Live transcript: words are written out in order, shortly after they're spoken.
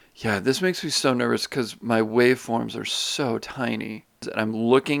Yeah, this makes me so nervous because my waveforms are so tiny. And I'm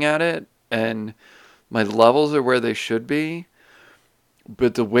looking at it and my levels are where they should be,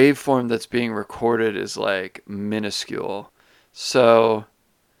 but the waveform that's being recorded is like minuscule. So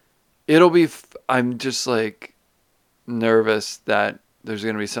I'm just like nervous that there's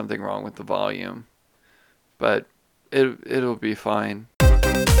going to be something wrong with the volume, but it'll be fine.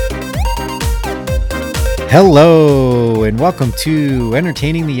 Hello, and welcome to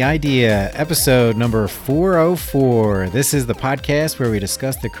Entertaining the Idea, episode number 404. This is the podcast where we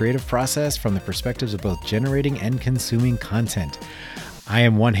discuss the creative process from the perspectives of both generating and consuming content. I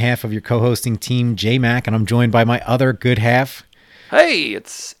am one half of your co-hosting team, J-Mac, and I'm joined by my other good half. Hey,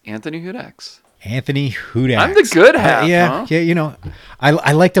 it's Anthony Hudax. Anthony Hudax. I'm the good half, yeah, you know,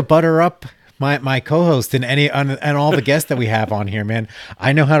 I like to butter up my co-host and all the guests that we have on here, man.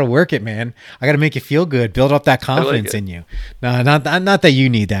 I know how to work it, man. I got to make you feel good, build up that confidence in you. No, not that you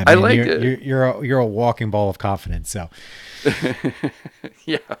need that, man. I like it. You're a walking ball of confidence. So,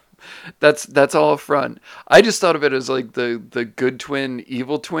 yeah, that's all front. I just thought of it as like the good twin,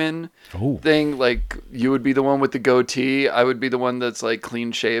 evil twin thing. Like you would be the one with the goatee. I would be the one that's like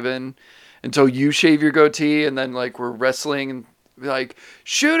clean shaven. Until you shave your goatee, and then like we're wrestling and be like,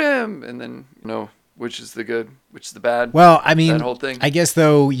 shoot him, and then which is the good, which is the bad. Well, I mean, that whole thing. I guess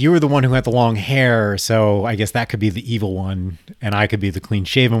though you were the one who had the long hair, so I guess that could be the evil one, and I could be the clean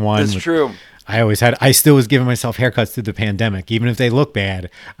shaven one. That's true. I still was giving myself haircuts through the pandemic, even if they look bad.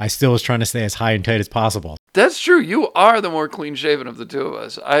 I still was trying to stay as high and tight as possible. That's true. You are the more clean shaven of the two of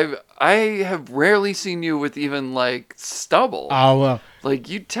us. I have rarely seen you with even like stubble. Oh well. Like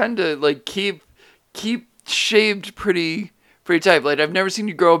you tend to like keep shaved pretty tight. Like I've never seen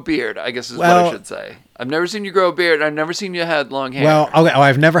you grow a beard, I guess is what I should say. I've never seen you grow a beard. I've never seen you had long hair. Well, okay,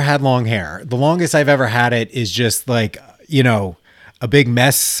 I've never had long hair. The longest I've ever had it is just like, a big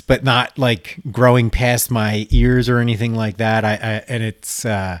mess, but not like growing past my ears or anything like that.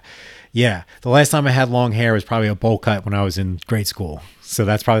 The last time I had long hair was probably a bowl cut when I was in grade school. So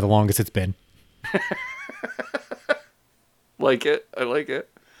that's probably the longest it's been. Like it. I like it.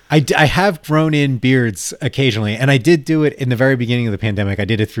 I have grown in beards occasionally, and I did do it in the very beginning of the pandemic. I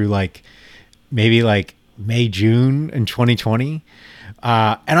did it through maybe May, June in 2020.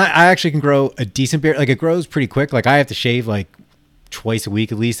 And I actually can grow a decent beard. Like it grows pretty quick. Like I have to shave like twice a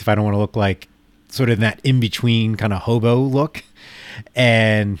week at least if I don't want to look like sort of that in-between kind of hobo look.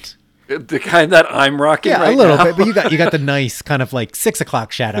 And the kind that I'm rocking right now. Yeah, a little bit, but you got the nice kind of like 6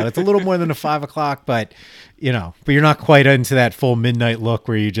 o'clock shadow. It's a little more than a 5 o'clock, but but you're not quite into that full midnight look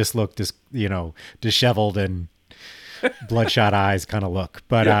where you just look disheveled and bloodshot eyes kind of look.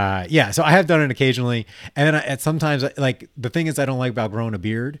 But so I have done it occasionally. And then sometimes like the thing is I don't like about growing a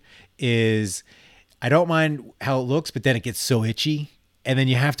beard is I don't mind how it looks, but then it gets so itchy. And then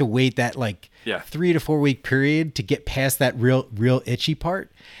you have to wait that 3 to 4 week period to get past that real itchy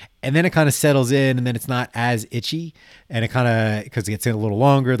part. And then it kind of settles in and then it's not as itchy. And it kind of, because it gets in a little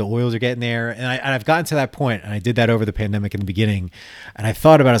longer, the oils are getting there. And I've gotten to that point, and I did that over the pandemic in the beginning. And I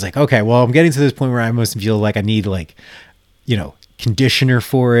thought about it, I was like, okay, well, I'm getting to this point where I almost feel like I need conditioner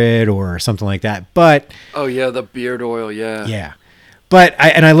for it or something like that. But oh yeah, the beard oil. Yeah. Yeah. But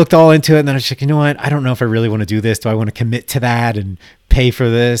I looked all into it, and then I was like, you know what? I don't know if I really want to do this. Do I want to commit to that and pay for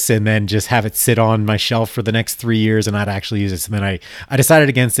this and then just have it sit on my shelf for the next 3 years and not actually use it? So then I decided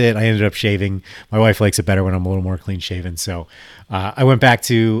against it. I ended up shaving. My wife likes it better when I'm a little more clean shaven. So I went back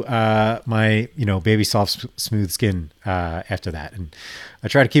to my baby soft smooth skin after that, and I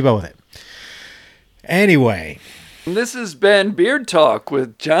try to keep up with it. Anyway, this has been Beard Talk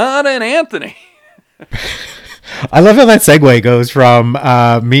with John and Anthony. I love how that segue goes from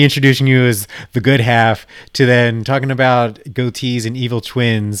me introducing you as the good half to then talking about goatees and evil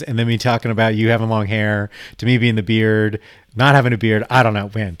twins, and then me talking about you having long hair to me being the beard, not having a beard. I don't know,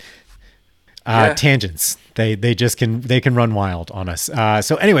 man. Tangents. They can run wild on us.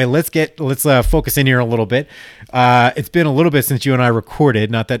 So anyway, let's focus in here a little bit. It's been a little bit since you and I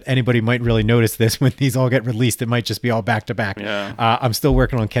recorded. Not that anybody might really notice this when these all get released. It might just be all back to back. Yeah. I'm still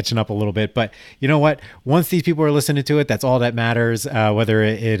working on catching up a little bit, but you know what? Once these people are listening to it, that's all that matters. Whether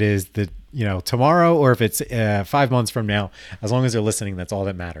it is tomorrow or if it's 5 months from now, as long as they're listening, that's all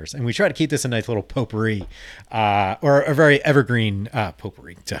that matters. And we try to keep this a nice little potpourri, or a very evergreen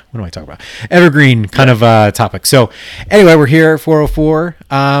potpourri. What am I talking about? Evergreen kind of topic. So anyway, we're here at 404.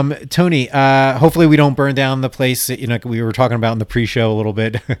 Tony, hopefully we don't burn down the place. We were talking about in the pre-show a little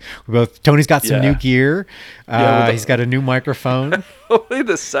bit. Tony's got some new gear. He's got a new microphone. Hopefully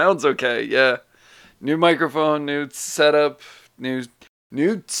this sounds okay. Yeah. New microphone, new setup, new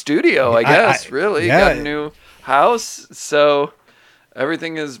studio, I guess. Really got a new house, so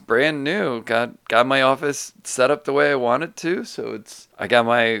Everything is brand new. Got my office set up the way I want it to. So I got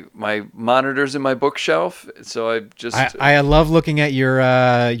my monitors in my bookshelf. So I love looking at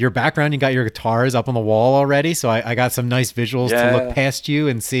your background. You got your guitars up on the wall already. So I got some nice visuals to look past you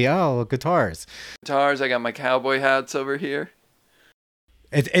and see, oh, guitars. I got my cowboy hats over here.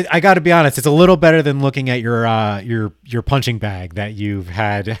 I got to be honest, it's a little better than looking at your punching bag that you've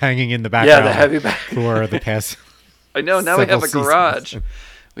had hanging in the background. Yeah, the heavy bag for the past. I know. Now we have a garage.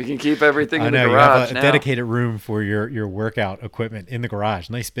 We can keep everything in the garage. You have a dedicated room for your workout equipment in the garage.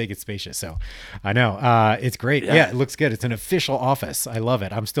 Nice, big, and spacious. So I know it's great. Yeah, it looks good. It's an official office. I love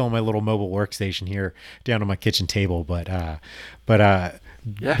it. I'm still on my little mobile workstation here down on my kitchen table, but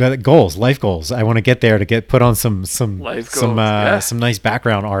life goals. I want to get there to put on some nice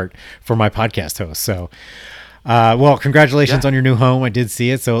background art for my podcast host. So, well, congratulations on your new home. I did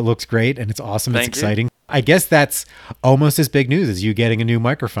see it, so it looks great and it's awesome. It's exciting. I guess that's almost as big news as you getting a new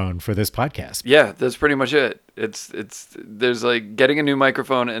microphone for this podcast. Yeah, that's pretty much it. There's like getting a new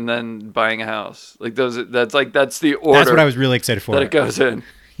microphone and then buying a house. Like that's the order. That's what I was really excited for. That it goes in.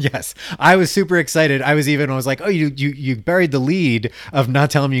 Yes, I was super excited. I was like, oh, you buried the lead of not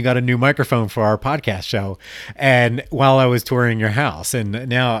telling me you got a new microphone for our podcast show, and while I was touring your house, and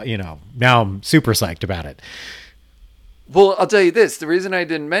now I'm super psyched about it. Well, I'll tell you this. The reason I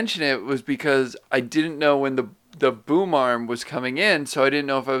didn't mention it was because I didn't know when the boom arm was coming in, so I didn't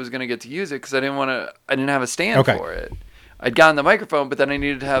know if I was going to get to use it because I didn't have a stand for it. I'd gotten the microphone, but then I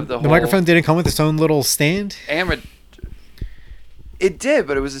needed to have the microphone didn't come with its own little stand? It did,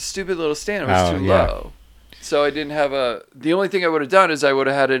 but it was a stupid little stand. It was too low. So I didn't have the only thing I would have done is I would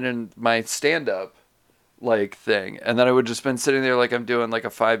have had it in my stand-up thing, and then I would just been sitting there like I'm doing like a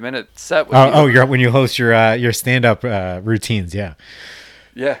 5-minute set with when you host your stand-up routines. Yeah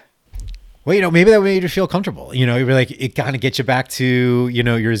well, maybe that made you feel comfortable. You'd be like, it kind of gets you back to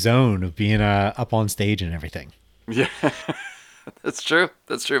your zone of being up on stage and everything. Yeah. That's true.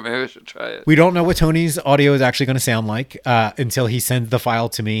 Maybe I should try it. We don't know what Tony's audio is actually going to sound like until he sends the file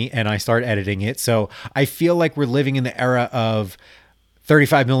to me and I start editing it. So I feel like we're living in the era of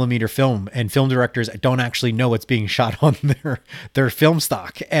 35 millimeter film, and film directors don't actually know what's being shot on their film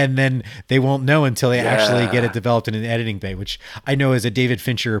stock, and then they won't know until they actually get it developed in an editing bay, which I know is a David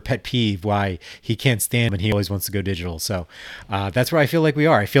Fincher pet peeve, why he can't stand and he always wants to go digital. So that's where I feel like we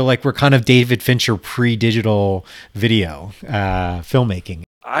are. I feel like we're kind of David Fincher pre-digital video filmmaking.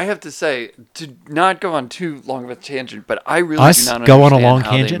 I have to say, to not go on too long of a tangent, but I really do not go understand on a long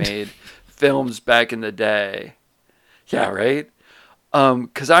how tangent? they made films back in the day. Yeah, right?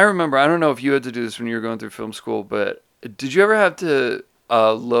 Because I remember, I don't know if you had to do this when you were going through film school, but did you ever have to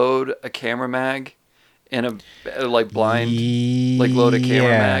load a camera mag in a blind, load a camera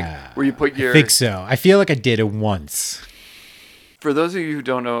mag where you put your... I think so. I feel like I did it once. For those of you who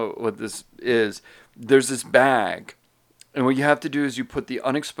don't know what this is, there's this bag, and what you have to do is you put the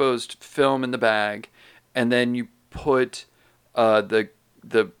unexposed film in the bag, and then you put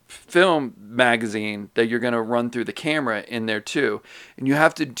the film magazine that you're going to run through the camera in there too. And you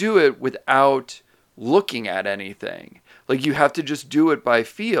have to do it without looking at anything. Like, you have to just do it by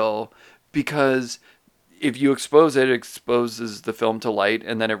feel, because if you expose it, it exposes the film to light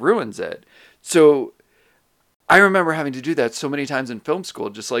and then it ruins it. So I remember having to do that so many times in film school,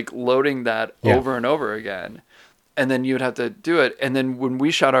 just loading that over and over again. And then you would have to do it. And then when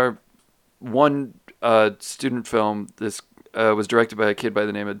we shot our one student film, this was directed by a kid by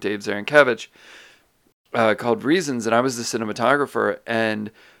the name of Dave Zarankiewicz, called Reasons, and I was the cinematographer.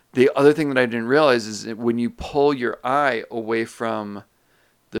 And the other thing that I didn't realize is that when you pull your eye away from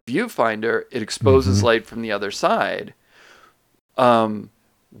the viewfinder, it exposes light from the other side,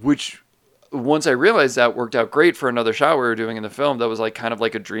 which, once I realized that, worked out great for another shot we were doing in the film that was kind of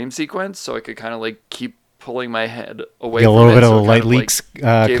like a dream sequence, so I could kind of keep pulling my head away from it. A little bit of light leaks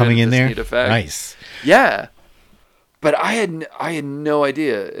coming in there. Nice. Yeah. But I had no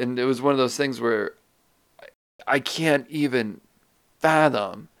idea, and it was one of those things where I can't even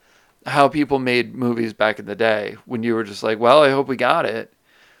fathom how people made movies back in the day when you were just like, well, I hope we got it.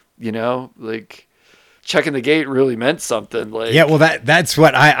 Checking the gate really meant something. Yeah, well, that's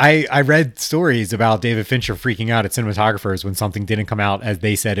what I read stories about David Fincher freaking out at cinematographers when something didn't come out as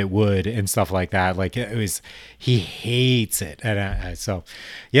they said it would and stuff like that. He hates it. And so,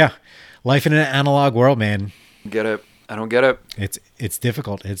 yeah, life in an analog world, man. Get it. I don't get it. It's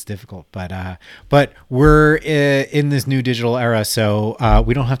difficult. It's difficult, but we're in this new digital era, so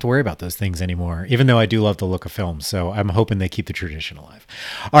we don't have to worry about those things anymore. Even though I do love the look of film, so I'm hoping they keep the tradition alive.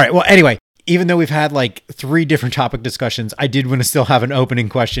 All right. Well, anyway, even though we've had like 3 different topic discussions, I did want to still have an opening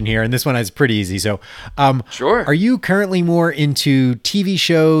question here, and this one is pretty easy. So, Sure. Are you currently more into TV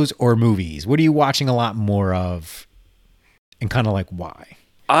shows or movies? What are you watching a lot more of, and kind of like why?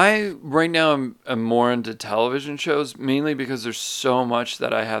 I right now am more into television shows, mainly because there's so much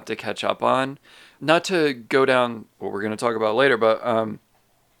that I have to catch up on. Not to go down what we're going to talk about later, but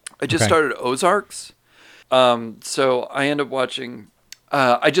I just started Ozarks. So I end up watching.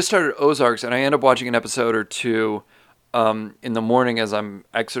 I just started Ozarks, and I end up watching an episode or two in the morning as I'm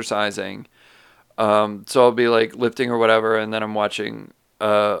exercising. So I'll be like lifting or whatever, and then I'm watching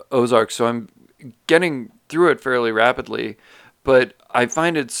Ozarks. So I'm getting through it fairly rapidly, but I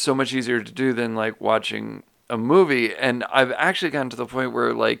find it so much easier to do than like watching a movie. And I've actually gotten to the point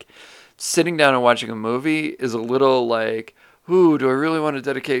where like sitting down and watching a movie is a little like, ooh, do I really want to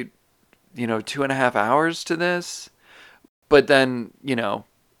dedicate 2.5 hours to this? But then,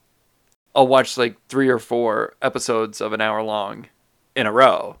 I'll watch like 3 or 4 episodes of an hour long in a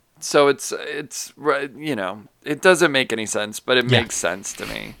row. So it's it doesn't make any sense, but it makes sense to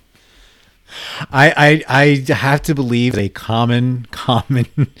me. I have to believe a common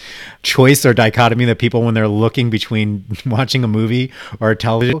choice or dichotomy that people, when they're looking between watching a movie or a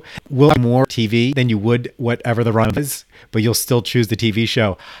television, will have more TV than you would whatever the run is, but you'll still choose the TV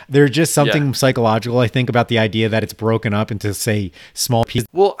show. There's just something psychological, I think, about the idea that it's broken up into, say, small pieces.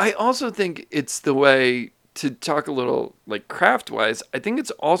 Well, I also think it's the way, to talk a little like craft-wise, I think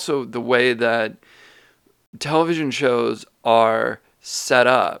it's also the way that television shows are set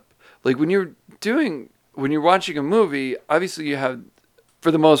up. Like when you're watching a movie, obviously you have,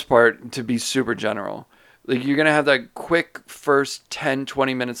 for the most part, to be super general. Like you're going to have that quick first 10,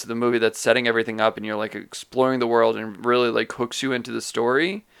 20 minutes of the movie that's setting everything up and you're like exploring the world and really like hooks you into the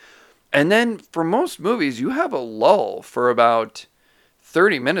story. And then for most movies, you have a lull for about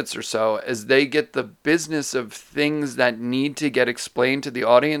 30 minutes or so as they get the business of things that need to get explained to the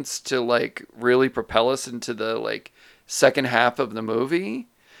audience to like really propel us into the like second half of the movie.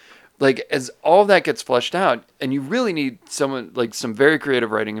 Like as all that gets fleshed out, and you really need someone like some very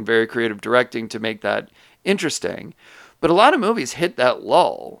creative writing and very creative directing to make that interesting. But a lot of movies hit that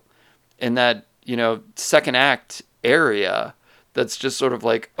lull in that, second act area that's just sort of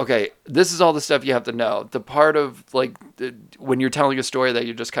like, okay, this is all the stuff you have to know. The part of like when you're telling a story that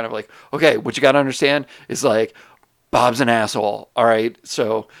you're just kind of like, okay, what you got to understand is like Bob's an asshole. All right.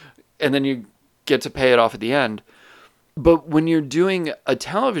 So, and then you get to pay it off at the end. But when you're doing a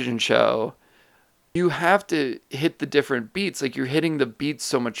television show, you have to hit the different beats. Like you're hitting the beats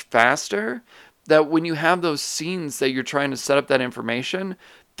so much faster that when you have those scenes that you're trying to set up that information,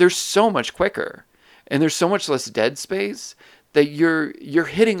 they're so much quicker. And there's so much less dead space that you're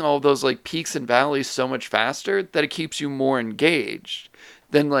hitting all those like peaks and valleys so much faster that it keeps you more engaged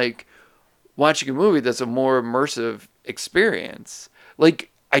than like watching a movie that's a more immersive experience. Like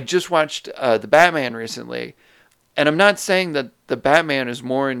I just watched The Batman recently. And I'm not saying that the Batman is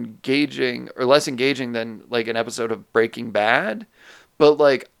more engaging or less engaging than like an episode of Breaking Bad, but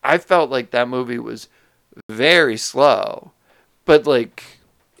like I felt like that movie was very slow, but like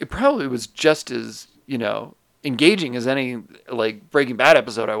it probably was just as, engaging as any like Breaking Bad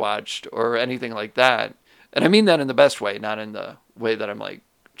episode I watched or anything like that. And I mean that in the best way, not in the way that I'm like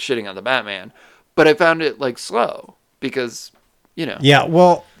shitting on the Batman, but I found it like slow because, Yeah,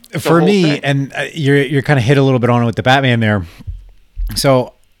 well, for me, thing. And you're kind of hit a little bit on it with the Batman there.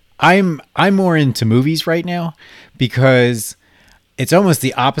 So I'm more into movies right now because it's almost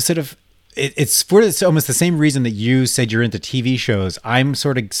the opposite of it's almost the same reason that you said you're into TV shows. I'm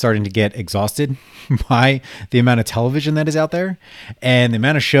sort of starting to get exhausted by the amount of television that is out there and the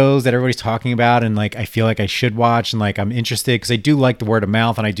amount of shows that everybody's talking about. And like, I feel like I should watch and like, I'm interested because I do like the word of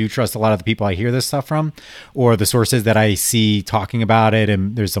mouth and I do trust a lot of the people I hear this stuff from or the sources that I see talking about it.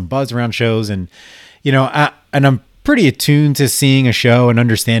 And there's some buzz around shows and, and I'm pretty attuned to seeing a show and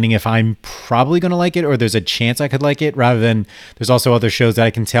understanding if I'm probably going to like it or there's a chance I could like it rather than there's also other shows that I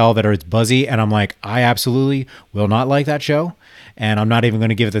can tell that are buzzy and I'm like, I absolutely will not like that show and I'm not even going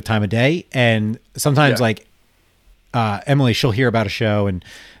to give it the time of day. And sometimes like Emily, she'll hear about a show and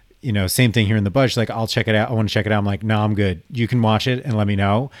same thing here in the Buzz. She's like, I'll check it out. I want to check it out. I'm like, no, I'm good. You can watch it and let me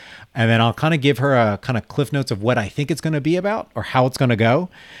know. And then I'll kind of give her a kind of cliff notes of what I think it's going to be about or how it's going to go.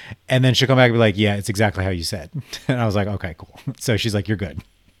 And then she'll come back and be like, yeah, it's exactly how you said. And I was like, okay, cool. So she's like, you're good.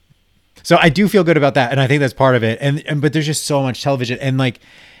 So I do feel good about that. And I think that's part of it. But there's just so much television and like,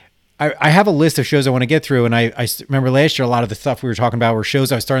 I have a list of shows I want to get through. And I remember last year, a lot of the stuff we were talking about were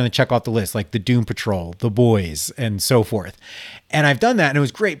shows I was starting to check off the list, like the Doom Patrol, The Boys, and so forth. And I've done that and it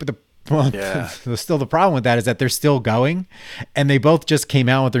was great. But the Well, Yeah. still the problem with that is that they're still going, and they both just came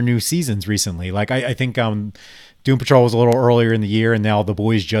out with their new seasons recently. Like I think Doom Patrol was a little earlier in the year, and now The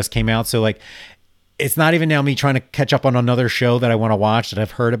Boys just came out. So like, it's not even now me trying to catch up on another show that I want to watch that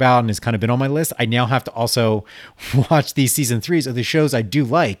I've heard about and has kind of been on my list. I now have to also watch these season 3s of the shows I do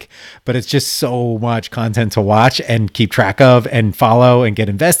like, but it's just so much content to watch and keep track of and follow and get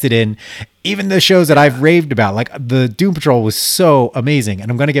invested in. Even the shows that I've raved about, like the Doom Patrol was so amazing, and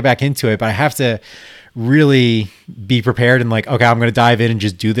I'm going to get back into it, but I have to really be prepared and like, okay, I'm going to dive in and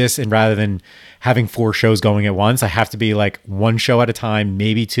just do this. And rather than having 4 shows going at once, I have to be like 1 show at a time,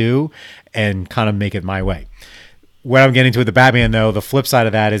 maybe 2, and kind of make it my way. What I'm getting to with the Batman, though, the flip side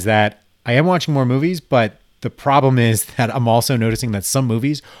of that is that I am watching more movies, but the problem is that I'm also noticing that some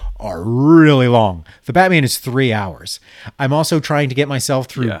movies are really long. The Batman is 3 hours. I'm also trying to get myself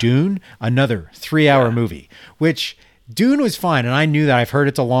through Dune, another 3-hour movie, which Dune was fine. And I knew that. I've heard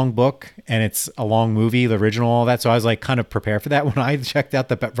it's a long book and it's a long movie, the original, all that. So I was like kind of prepared for that. When I checked out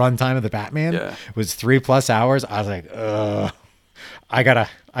the runtime of the Batman, it was 3+ hours. I was like, I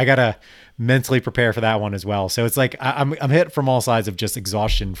gotta mentally prepare for that one as well. So it's like I'm hit from all sides of just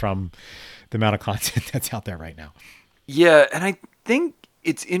exhaustion from the amount of content that's out there right now. Yeah, and I think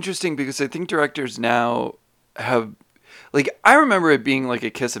it's interesting because I think directors now have, like, I remember it being like a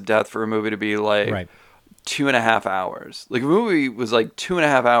kiss of death for a movie to be like 2.5 hours. Like, a movie was like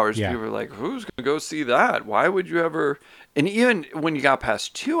 2.5 hours. Yeah. People were like, who's gonna go see that? Why would you ever? And even when you got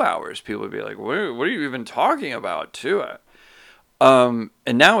past 2 hours, people would be like, what are you even talking about? 2 hours.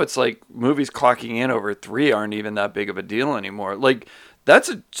 And now it's like movies clocking in over 3 aren't even that big of a deal anymore. Like,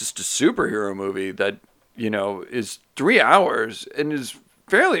 that's just a superhero movie that, you know, is 3 hours and is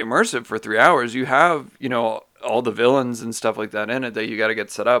fairly immersive for 3 hours. You have, you know, all the villains and stuff like that in it that you got to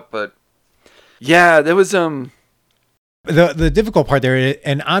get set up. But yeah, there was the difficult part there,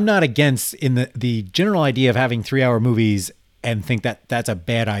 and I'm not against in the general idea of having 3-hour movies and think that that's a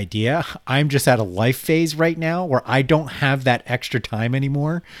bad idea. I'm just at a life phase right now where I don't have that extra time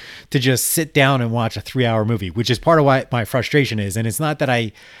anymore to just sit down and watch a 3-hour movie, which is part of why my frustration is. And it's not that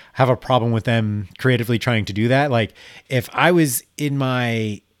I have a problem with them creatively trying to do that. Like, if I was in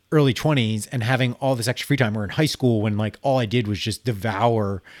my early 20s and having all this extra free time, or in high school when like all I did was just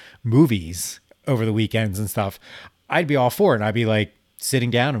devour movies over the weekends and stuff, I'd be all for it. I'd be like sitting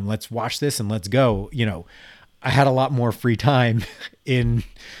down and let's watch this and let's go, you know. I had a lot more free time in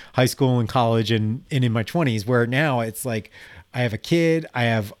high school and college and in my 20s, where now it's like I have a kid, I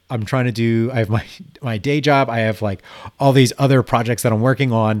have my day job, I have like all these other projects that I'm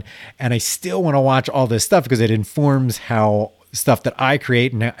working on, and I still want to watch all this stuff because it informs how stuff that I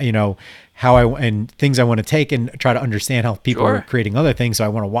create and, you know, and things I want to take and try to understand how people are creating other things. So I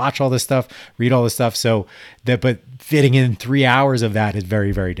want to watch all this stuff, read all this stuff. But fitting in 3 hours of that is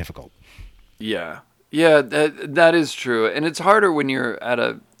very, very difficult. Yeah. Yeah, that is true, and it's harder when you're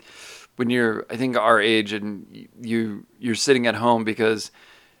I think our age and you're sitting at home, because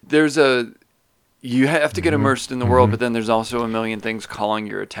you have to get immersed in the world, but then there's also a million things calling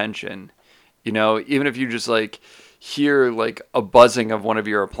your attention. You know, even if you just like hear like a buzzing of one of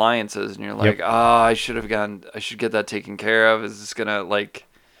your appliances and you're like, I should get that taken care of. Is this gonna like,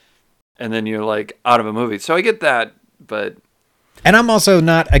 and then you're like out of a movie. So I get that, but. And I'm also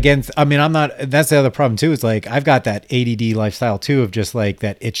not against, that's the other problem too, is like, I've got that ADD lifestyle too, of just like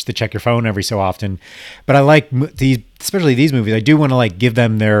that itch to check your phone every so often. But I like especially these movies, I do want to like give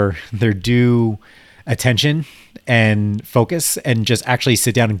them their due attention and focus and just actually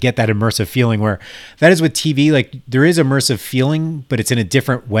sit down and get that immersive feeling, where that is with TV, like there is immersive feeling, but it's in a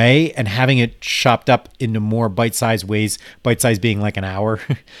different way, and having it chopped up into more bite-sized ways, bite-sized being like an hour,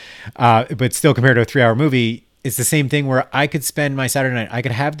 but still compared to a 3-hour movie, it's the same thing where I could spend my Saturday night. I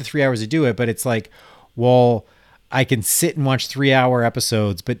could have the 3 hours to do it, but it's like, well, I can sit and watch 3-hour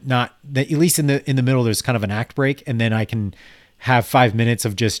episodes, but not at least in the middle, there's kind of an act break. And then I can have 5 minutes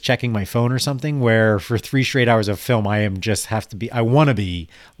of just checking my phone or something, where for 3 straight hours of film, I want to be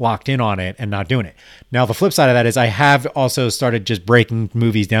locked in on it and not doing it. Now, the flip side of that is I have also started just breaking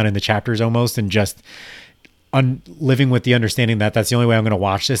movies down into chapters almost, and just living with the understanding that that's the only way I'm going to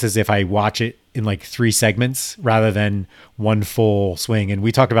watch this, is if I watch it in like 3 segments rather than one full swing. And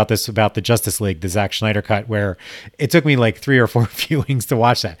we talked about this about the Justice League, the Zack Snyder cut, where it took me like 3 or 4 viewings to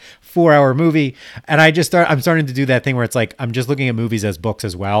watch that 4-hour movie. And I'm starting to do that thing where it's like, I'm just looking at movies as books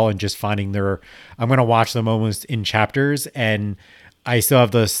as well, and just finding I'm going to watch them almost in chapters. And I still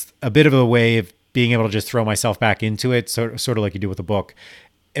have a bit of a way of being able to just throw myself back into it. Sort of like you do with a book.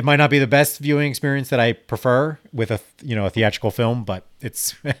 It might not be the best viewing experience that I prefer with a theatrical film, but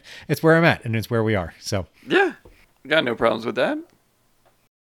it's where I'm at and it's where we are. So yeah, got no problems with that.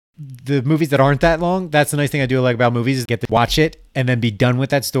 the movies that aren't that long, that's the nice thing I do like about movies is get to watch it and then be done with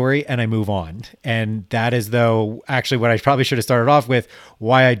that story and I move on. And that is though actually what I probably should have started off with,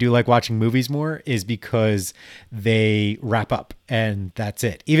 why I do like watching movies more is because they wrap up and that's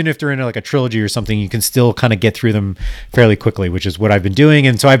it. Even if they're in like a trilogy or something, you can still kind of get through them fairly quickly, which is what I've been doing.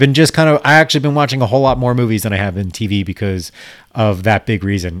 And so I've been just I actually been watching a whole lot more movies than I have in TV because of that big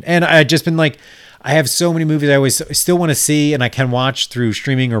reason. And I just been like, I have so many movies I always still want to see and I can watch through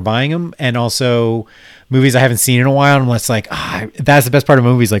streaming or buying them. And also movies I haven't seen in a while. And I'm just like, that's the best part of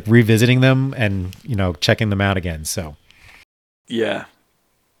movies, like revisiting them and, checking them out again. So. Yeah.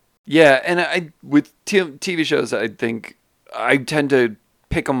 Yeah. And with TV shows, I think I tend to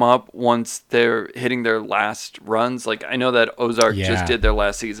pick them up once they're hitting their last runs. Like I know that Ozark just did their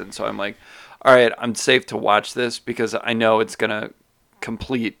last season. So I'm like, all right, I'm safe to watch this because I know it's going to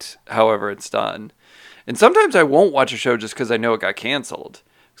complete however it's done. And sometimes I won't watch a show just because I know it got canceled.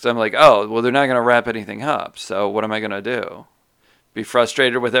 Because I'm like, oh, well, they're not going to wrap anything up. So what am I going to do? Be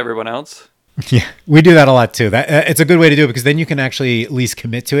frustrated with everyone else? Yeah, we do that a lot too. That it's a good way to do it because then you can actually at least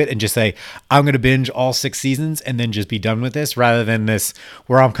commit to it and just say, I'm going to binge all 6 seasons and then just be done with this rather than this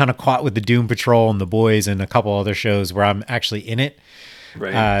where I'm kind of caught with the Doom Patrol and The Boys and a couple other shows where I'm actually in it.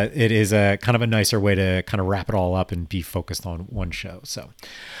 Right. It is a kind of a nicer way to kind of wrap it all up and be focused on one show. So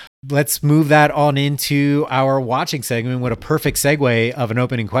let's move that on into our watching segment. What a perfect segue of an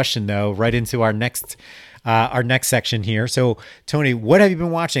opening question, though, right into our next section here. So, Tony, what have you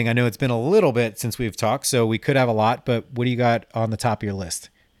been watching? I know it's been a little bit since we've talked, so we could have a lot, but what do you got on the top of your list?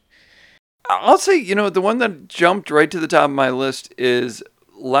 I'll say, the one that jumped right to the top of my list is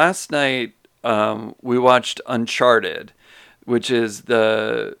last night we watched Uncharted, which is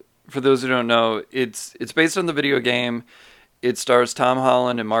for those who don't know, it's based on the video game. It stars Tom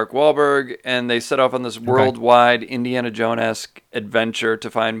Holland and Mark Wahlberg, and they set off on this worldwide Indiana Jones-esque adventure to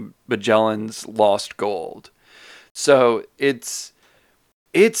find Magellan's lost gold. So it's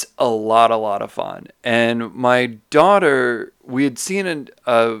a lot of fun. And my daughter, we had seen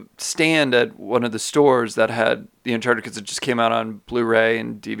a stand at one of the stores that had the Uncharted because it just came out on Blu-ray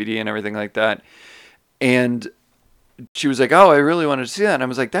and DVD and everything like that. And she was like, oh, I really wanted to see that. And I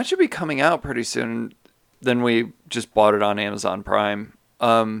was like, that should be coming out pretty soon. Then we just bought it on Amazon Prime.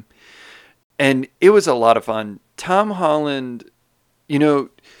 And it was a lot of fun. Tom Holland, right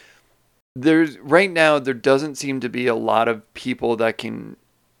now there doesn't seem to be a lot of people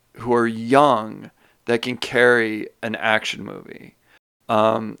who are young that can carry an action movie.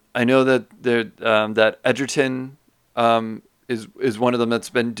 I know that that Edgerton is one of them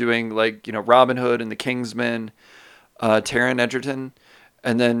that's been doing Robin Hood and The Kingsman. Taron Egerton,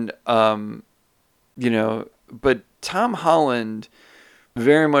 and then, but Tom Holland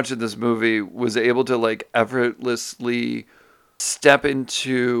very much in this movie was able to effortlessly step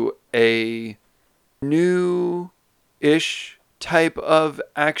into a new-ish type of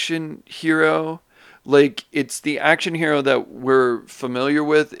action hero. Like, it's the action hero that we're familiar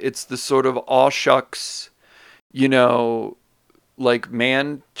with. It's the sort of all shucks,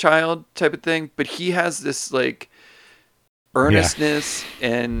 man-child type of thing, but he has this earnestness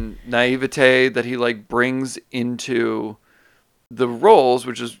and naivete that he brings into the roles,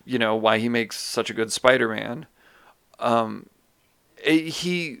 which is why he makes such a good Spider-Man.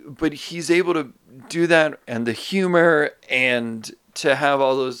 He's able to do that, and the humor, and to have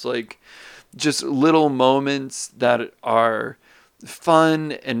all those just little moments that are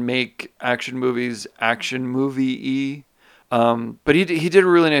fun and make action movies action movie-y. But he did a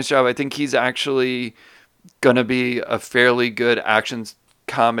really nice job. I think he's actually gonna be a fairly good action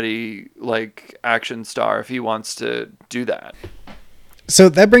comedy action star if he wants to do that. So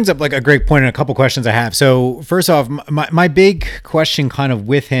that brings up a great point and a couple questions I have. So first off, my big question kind of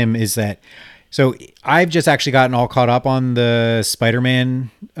with him is that, so I've just actually gotten all caught up on the Spider-Man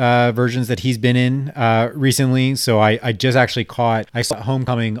versions that he's been in recently. So I just actually I saw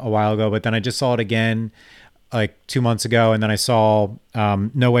Homecoming a while ago, but then I just saw it again 2 months ago, and then I saw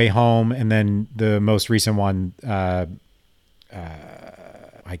No Way Home, and then the most recent one, I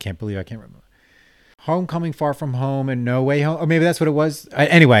can't remember. Homecoming, Far From Home, and No Way Home. Or maybe that's what it was.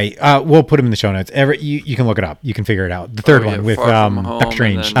 Anyway, we'll put them in the show notes. You can look it up. You can figure it out. The third one with Doctor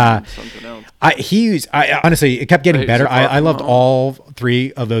Strange. I honestly, it kept getting better. I loved all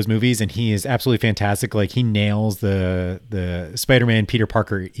 3 of those movies, and he is absolutely fantastic. He nails the Spider-Man Peter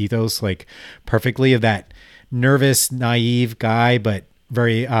Parker ethos perfectly, of that nervous, naive guy, but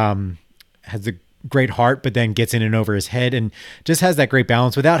very has great heart, but then gets in and over his head, and just has that great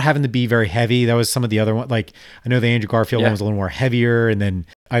balance without having to be very heavy. That was some of the other one. Like, I know the Andrew Garfield one was a little more heavier, and then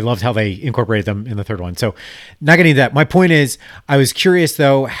I loved how they incorporated them in the third one. So not getting into that. My point is, I was curious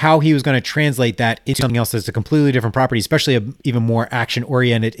though, how he was going to translate that into something else that's a completely different property, especially even more action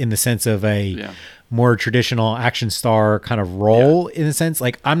oriented in the sense of a more traditional action star kind of role in a sense.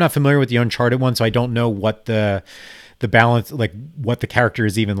 Like, I'm not familiar with the Uncharted one, so I don't know what the balance, like what the character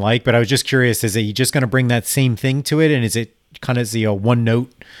is even like, but I was just curious, is he just going to bring that same thing to it? And is it kind of a one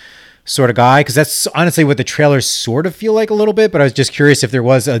note sort of guy? Cause that's honestly what the trailers sort of feel like a little bit, but I was just curious if there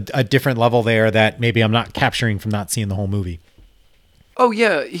was a different level there that maybe I'm not capturing from not seeing the whole movie. Oh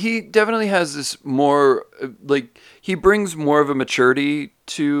yeah. He definitely has this more, like, he brings more of a maturity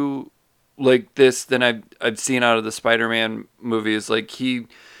to like this than I've seen out of the Spider-Man movies. Like excuse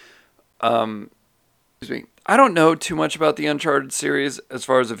me. I don't know too much about the Uncharted series as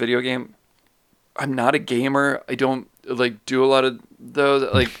far as a video game. I'm not a gamer. I don't like do a lot of those.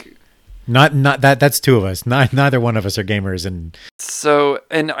 Like, not that's two of us. Neither one of us are gamers, and so,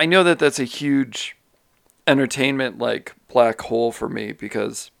 and I know that that's a huge entertainment like black hole for me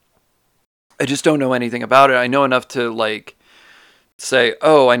because I just don't know anything about it. I know enough to like say,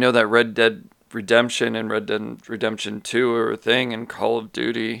 oh, I know that Red Dead Redemption and Red Dead Redemption 2 are a thing, and Call of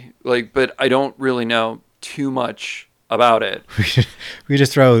Duty, like, but I don't really know too much about it. We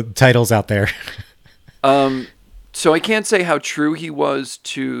just throw titles out there. So I can't say how true he was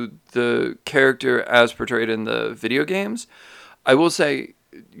to the character as portrayed in the video games. I will say,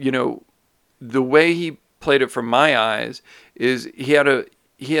 you know, the way he played it from my eyes is he had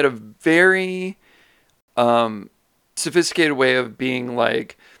a very sophisticated way of being.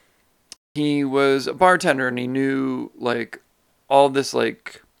 Like, he was a bartender and he knew like all this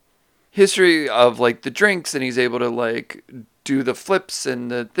like history of like the drinks, and he's able to like do the flips and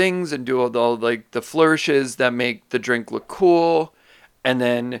the things and do all the like the flourishes that make the drink look cool. And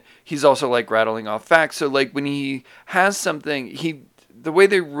then he's also like rattling off facts. So like when he has something, the way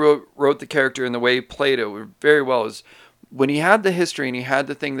they wrote the character and the way he played it very well is when he had the history and he had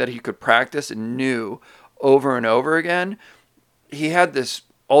the thing that he could practice and knew over and over again, he had this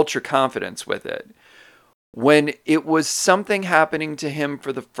ultra confidence with it. When it was something happening to him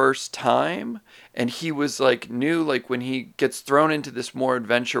for the first time and he was like new, like when he gets thrown into this more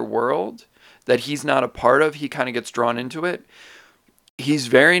adventure world that he's not a part of, he kind of gets drawn into it. He's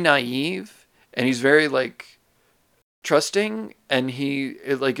very naive and he's very like trusting, and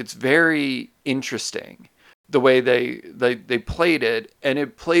it's very interesting the way they played it, and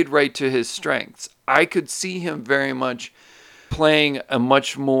it played right to his strengths. I could see him very much playing a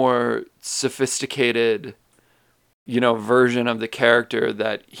much more sophisticated, you know, version of the character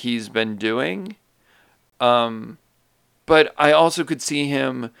that he's been doing. But I also could see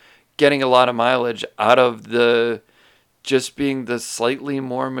him getting a lot of mileage out of the just being the slightly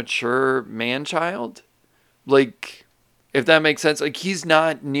more mature man-child. Like, if that makes sense. Like, he's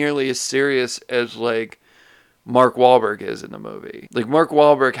not nearly as serious as like Mark Wahlberg is in the movie. Like, Mark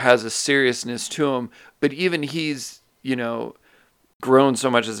Wahlberg has a seriousness to him, but even he's, you know, grown so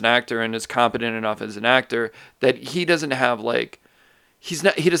much as an actor and is competent enough as an actor that he doesn't have like he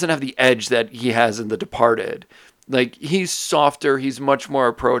doesn't have the edge that he has in The Departed. Like, he's softer, he's much more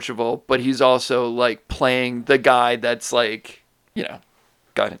approachable, but he's also like playing the guy that's like, you know,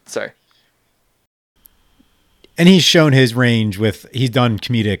 go ahead, sorry. And he's shown his range he's done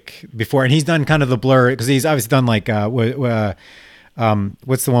comedic before, and he's done kind of the Blur, because he's obviously done like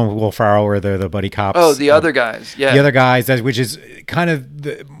what's the one with Will Ferrell where they're the buddy cops? Oh, The Other Guys. Yeah. The Other Guys, which is kind of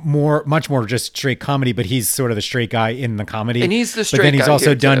much more just straight comedy, but he's sort of the straight guy in the comedy. And he's the straight guy. But then he's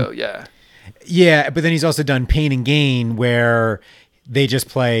also done, too. Yeah. Yeah, but then he's also done Pain and Gain, where they just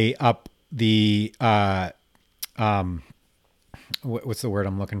play up the what's the word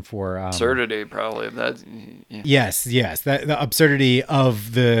I'm looking for? Absurdity, probably. Yeah. Yes. The absurdity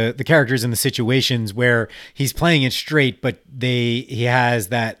of the characters and the situations where he's playing it straight, but he has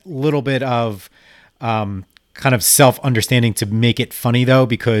that little bit of kind of self-understanding to make it funny, though,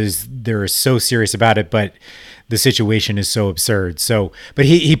 because they're so serious about it, but the situation is so absurd. So, but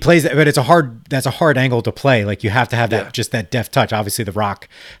he plays that, but that's a hard angle to play. Like, you have to have that, just that deft touch. Obviously The Rock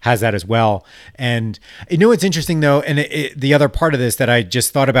has that as well. And you know, what's interesting though, and the other part of this that I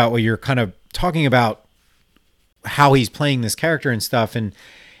just thought about while you're kind of talking about how he's playing this character and stuff, and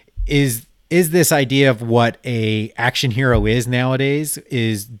is this idea of what a action hero is nowadays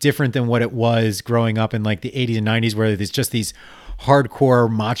is different than what it was growing up in like the 80s and 90s, where there's just these hardcore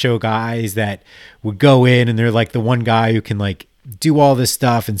macho guys that would go in and they're like the one guy who can like do all this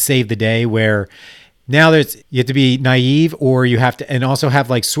stuff and save the day, where now you have to be naive, or you have to, and also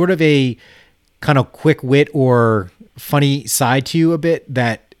have like sort of a kind of quick wit or funny side to you a bit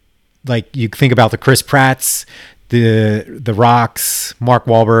that, like, you think about the Chris Pratts, the Rocks, Mark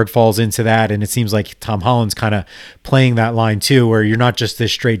Wahlberg falls into that, and it seems like Tom Holland's kind of playing that line too, where you're not just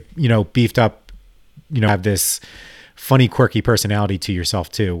this straight, beefed up, have this funny, quirky personality to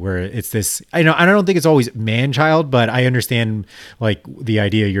yourself too, where it's this, I don't think it's always man-child, but I understand like the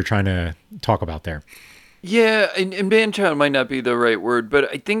idea you're trying to talk about there. Yeah, and man-child might not be the right word,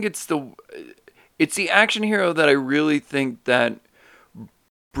 but I think it's the action hero that I really think that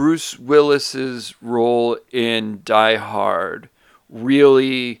Bruce Willis's role in Die Hard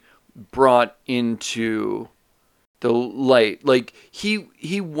really brought into the light. Like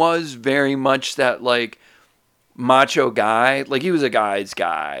he was very much that like macho guy. Like he was a guy's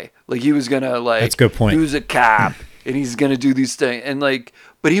guy. Like he was gonna like. That's a good point. He was a cop and he's gonna do these things and like.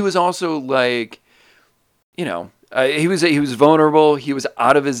 But he was also like, he was vulnerable. He was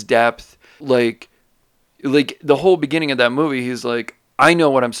out of his depth. Like the whole beginning of that movie, he's like, I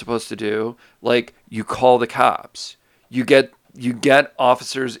know what I'm supposed to do. Like, you call the cops. You get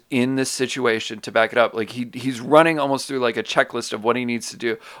officers in this situation to back it up. Like he's running almost through like a checklist of what he needs to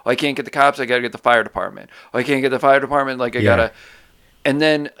do. Oh, I can't get the cops. I got to get the fire department. Oh, I can't get the fire department. Like I gotta. And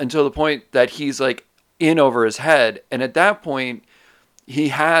then until the point that he's like in over his head. And at that point, he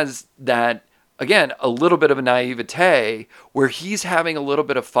has that, again, a little bit of a naivete where he's having a little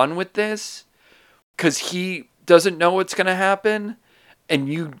bit of fun with this because he doesn't know what's going to happen. And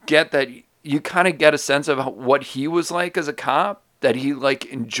you get that, you kind of get a sense of what he was like as a cop, that he like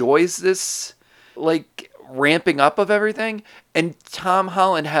enjoys this like ramping up of everything. And Tom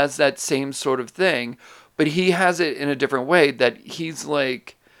Holland has that same sort of thing, but he has it in a different way, that he's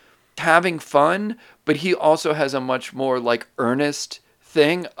like having fun, but he also has a much more like earnest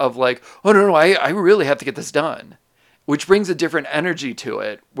thing of like, oh no, I really have to get this done, which brings a different energy to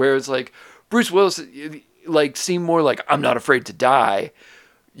it. Whereas like Bruce Willis like seemed more like, I'm not afraid to die,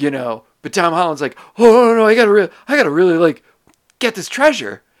 but Tom Holland's like, oh no, I gotta really like get this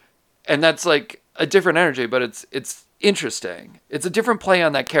treasure. And that's like a different energy, but it's interesting. It's a different play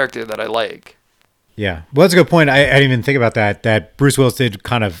on that character that I like. Yeah. Well, that's a good point. I didn't even think about that Bruce Willis did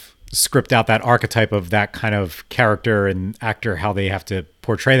kind of script out that archetype of that kind of character and actor, how they have to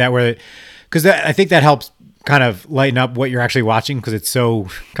portray that, because I think that helps kind of lighten up what you're actually watching, because it's so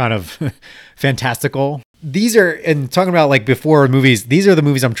kind of fantastical. These are, and talking about like before movies, these are the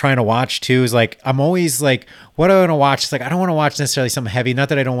movies I'm trying to watch too. Is like, I'm always like, what do I want to watch? It's like, I don't want to watch necessarily something heavy. Not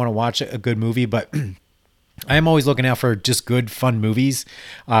that I don't want to watch a good movie, but I am always looking out for just good, fun movies.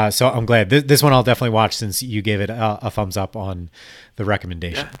 So I'm glad this one I'll definitely watch, since you gave it a thumbs up on the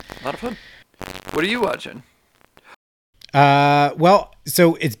recommendation. Yeah, a lot of fun. What are you watching? Well,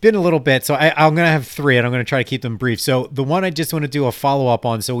 so it's been a little bit, so I'm going to have 3 and I'm going to try to keep them brief. So the one I just want to do a follow up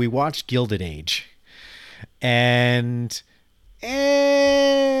on. So we watched Gilded Age, and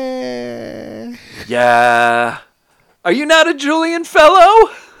yeah. Are you not a Julian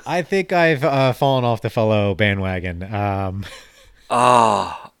fellow? I think I've fallen off the fellow bandwagon. I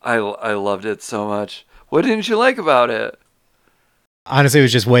loved it so much. What didn't you like about it? Honestly, it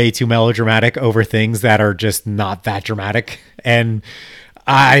was just way too melodramatic over things that are just not that dramatic. And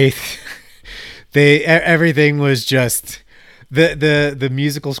everything was just the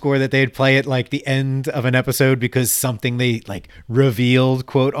musical score that they'd play at like the end of an episode because something they like revealed,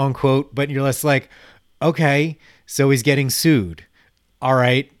 quote unquote, but you're less like, okay, so he's getting sued. All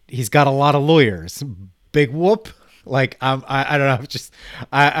right. He's got a lot of lawyers. Big whoop. Like, I don't know.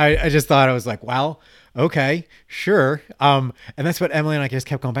 I just thought, I was like, wow. Okay, sure. And that's what Emily and I just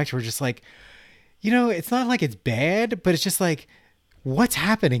kept going back to. We're just like, it's not like it's bad, but it's just like, what's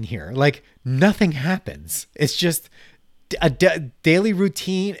happening here? Like, nothing happens. It's just a daily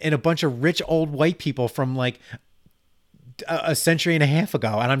routine and a bunch of rich old white people from like a century and a half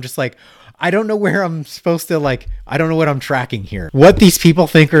ago. And I'm just like, I don't know where I'm supposed to, like, I don't know what I'm tracking here. What these people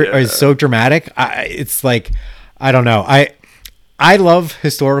think is so dramatic. It's like, I don't know. I love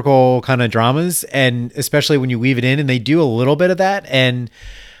historical kind of dramas, and especially when you weave it in, and they do a little bit of that,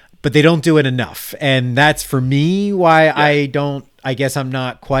 but they don't do it enough. And that's for me why I guess I'm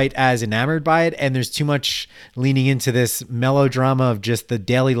not quite as enamored by it. And there's too much leaning into this melodrama of just the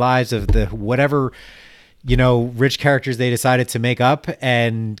daily lives of the whatever, rich characters they decided to make up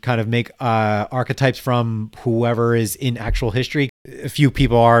and kind of make archetypes from whoever is in actual history. A few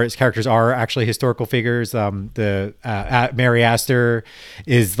characters are actually historical figures. Mary Astor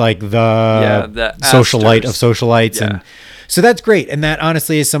is like the socialite of socialites. Yeah. And so that's great. And that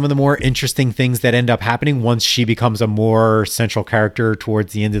honestly is some of the more interesting things that end up happening once she becomes a more central character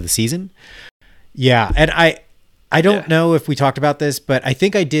towards the end of the season. Yeah. And I don't know if we talked about this, but I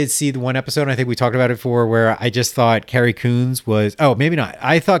think I did see the one episode, and I think we talked about it before, where I just thought Carrie Coons was, maybe not.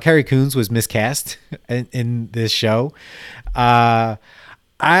 I thought Carrie Coons was miscast in this show. I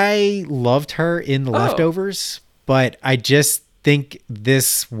loved her in The Leftovers, but I just think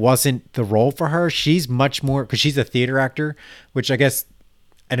this wasn't the role for her. She's much more, because she's a theater actor, which I guess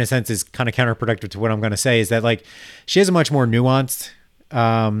in a sense is kind of counterproductive to what I'm going to say, is that like she has a much more nuanced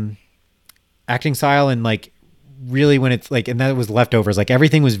acting style, and like really when it's like, and that was Leftovers, like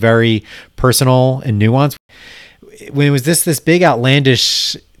everything was very personal and nuanced. When it was this big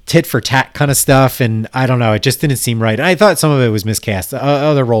outlandish tit for tat kind of stuff, and I don't know, it just didn't seem right. I thought some of it was miscast,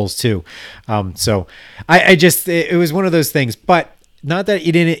 other roles too. So I just, it was one of those things, but not that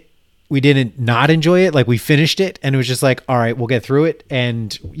we didn't not enjoy it. Like we finished it and it was just like, all right, we'll get through it.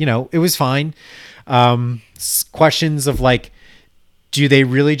 And it was fine. Questions of like, do they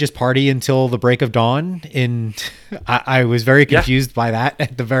really just party until the break of dawn? I was very confused by that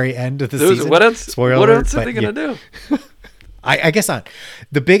at the very end of the season. What else are they going to do? I guess not.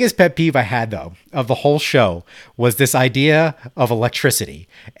 The biggest pet peeve I had, though, of the whole show was this idea of electricity.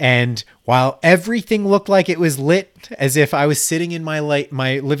 And while everything looked like it was lit as if I was sitting in my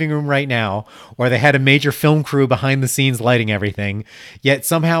living room right now, or they had a major film crew behind the scenes lighting everything, yet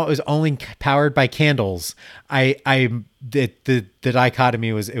somehow it was only powered by candles, the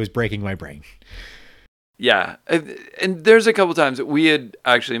dichotomy was breaking my brain. Yeah, and there's a couple times that we had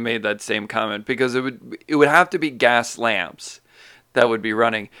actually made that same comment, because it would have to be gas lamps that would be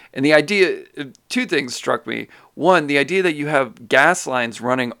running. And the idea, two things struck me. One, the idea that you have gas lines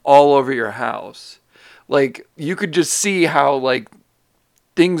running all over your house. Like, you could just see how, like,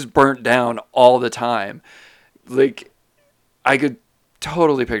 things burnt down all the time. Like, I could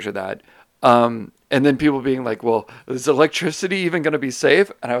totally picture that. And then people being like, well, is electricity even going to be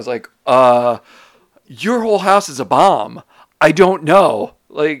safe? And I was like, your whole house is a bomb. I don't know.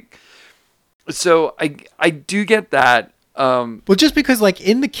 Like, so I do get that. Well, just because like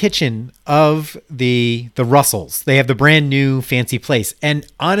in the kitchen of the Russells, they have the brand new fancy place, and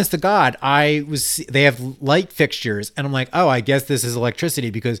honest to God, they have light fixtures, and I'm like, oh, I guess this is electricity,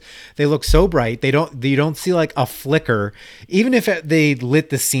 because they look so bright. You don't see like a flicker, even if they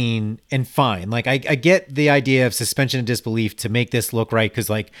lit the scene and fine. Like I get the idea of suspension of disbelief to make this look right, because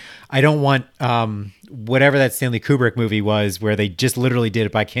like I don't want whatever that Stanley Kubrick movie was where they just literally did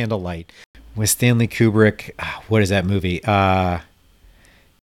it by candlelight. With Stanley Kubrick, what is that movie? Barry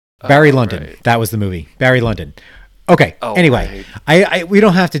Lyndon. Right. That was the movie. Barry Lyndon. Okay. Oh, anyway, right. We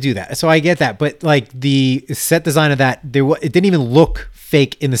don't have to do that. So I get that, but like the set design of that, it didn't even look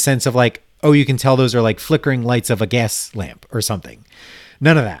fake in the sense of like, oh, you can tell those are like flickering lights of a gas lamp or something.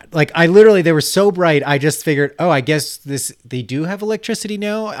 None of that. Like they were so bright. I just figured, oh, I guess they do have electricity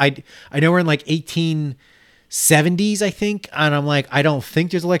now. I know we're in like 1870s, I think, and I'm like, I don't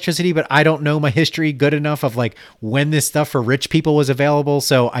think there's electricity, but I don't know my history good enough of like when this stuff for rich people was available.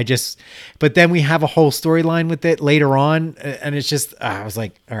 So but then we have a whole storyline with it later on, and it's just, I was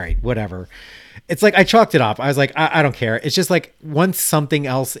like, all right, whatever. It's like I chalked it up. I was like, I don't care. It's just like once something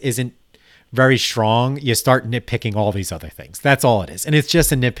else isn't very strong, you start nitpicking all these other things. That's all it is, and it's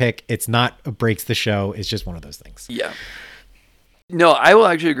just a nitpick. It's not breaks the show. It's just one of those things. Yeah. No, I will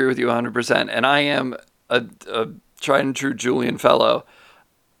actually agree with you 100%, and I am a tried and true Julian fellow,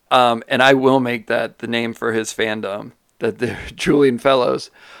 and I will make that the name for his fandom, that they're Julian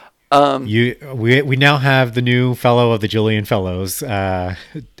Fellows. We now have the new fellow of the Julian Fellows,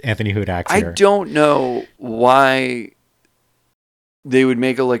 Anthony Hudax here. I don't know why they would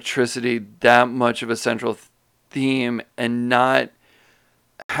make electricity that much of a central theme and not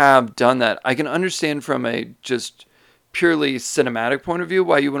have done that. I can understand from a just purely cinematic point of view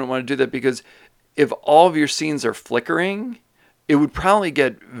why you wouldn't want to do that, because if all of your scenes are flickering, it would probably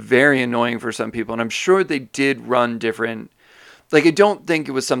get very annoying for some people. And I'm sure they did run different. Like, I don't think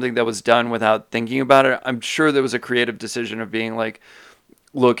it was something that was done without thinking about it. I'm sure there was a creative decision of being like,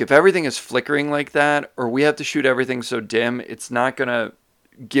 look, if everything is flickering like that, or we have to shoot everything so dim, it's not going to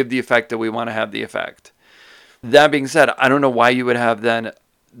give the effect that we want to have the effect. That being said, I don't know why you would have then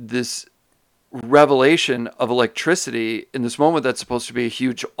this revelation of electricity in this moment that's supposed to be a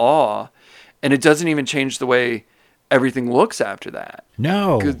huge awe. And it doesn't even change the way everything looks after that.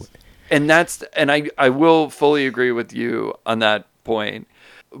 No. And I will fully agree with you on that point.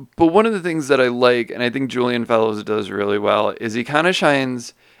 But one of the things that I like, and I think Julian Fellows does really well, is he kind of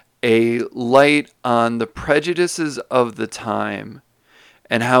shines a light on the prejudices of the time,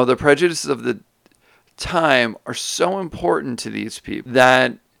 and how the prejudices of the time are so important to these people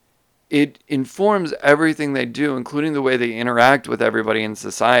that it informs everything they do, including the way they interact with everybody in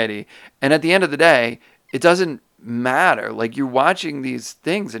society. And at the end of the day, it doesn't matter. Like, you're watching these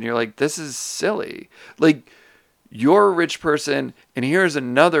things and you're like, this is silly. Like, you're a rich person and here's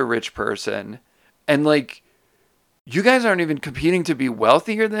another rich person. And like, you guys aren't even competing to be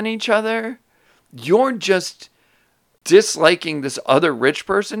wealthier than each other. You're just disliking this other rich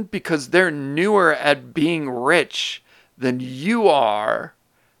person because they're newer at being rich than you are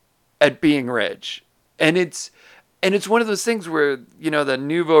at being rich. And it's one of those things where, the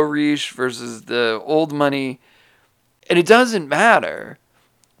nouveau riche versus the old money, and it doesn't matter.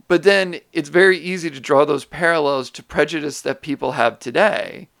 But then it's very easy to draw those parallels to prejudice that people have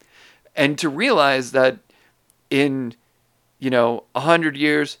today, and to realize that in, 100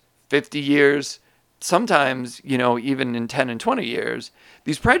 years, 50 years, sometimes, even in 10 and 20 years,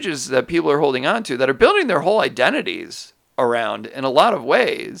 these prejudices that people are holding on to that are building their whole identities around in a lot of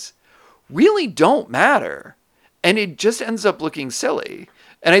ways really don't matter. And it just ends up looking silly.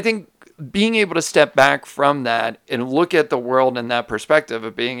 And I think being able to step back from that and look at the world in that perspective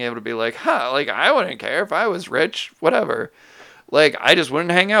of being able to be like, like, I wouldn't care if I was rich, whatever. Like, I just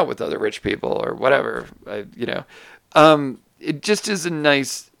wouldn't hang out with other rich people or whatever, it just is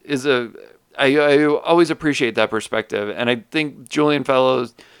I always appreciate that perspective. And I think Julian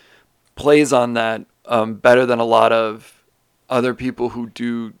Fellowes plays on that better than a lot of other people who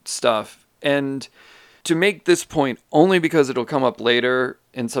do stuff. And to make this point, only because it'll come up later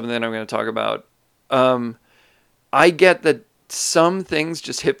in something that I'm going to talk about, I get that some things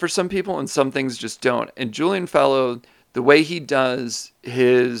just hit for some people and some things just don't. And Julian Fellowes, the way he does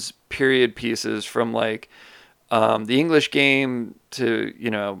his period pieces from like the English Game to,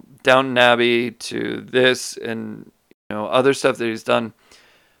 Downton Abbey to this and, other stuff that he's done,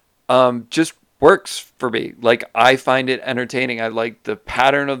 just works for me. Like, I find it entertaining. I like the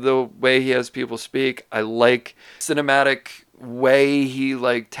pattern of the way he has people speak. I like cinematic way he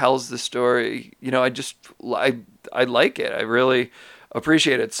like tells the story. I like it. I really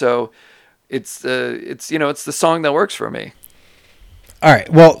appreciate it. So it's the song that works for me. All right.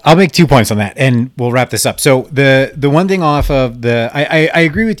 Well, I'll make 2 points on that and we'll wrap this up. So the one thing off of I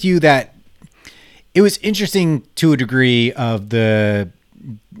agree with you that it was interesting to a degree of the,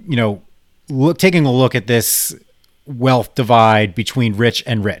 taking a look at this wealth divide between rich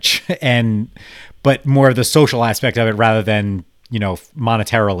and rich but more of the social aspect of it rather than,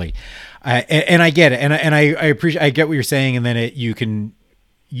 monetarily. And I get it. And I appreciate, I get what you're saying. And then you can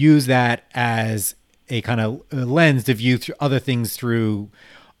use that as a kind of lens to view other things through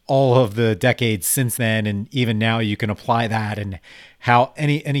all of the decades since then. And even now you can apply that, and how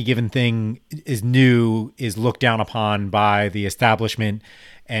any given thing is looked down upon by the establishment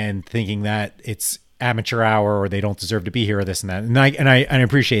and thinking that it's amateur hour or they don't deserve to be here or this and that. And I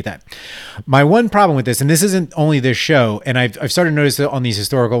appreciate that. My one problem with this, and this isn't only this show, and I've started to notice it on these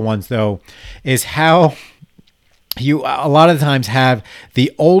historical ones though, is how you a lot of the times have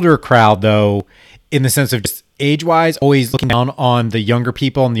the older crowd though, in the sense of just age-wise, always looking down on the younger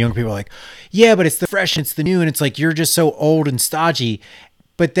people, and the younger people are like, yeah, but it's the fresh, it's the new, and it's like, you're just so old and stodgy.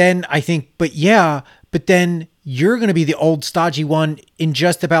 But then I think, but then you're going to be the old stodgy one in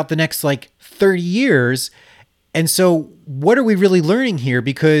just about the next like 30 years. And so what are we really learning here?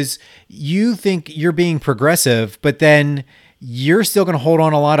 Because you think you're being progressive, but then you're still going to hold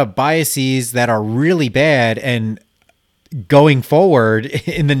on a lot of biases that are really bad and going forward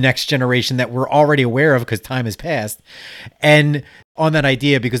in the next generation that we're already aware of because time has passed. And on that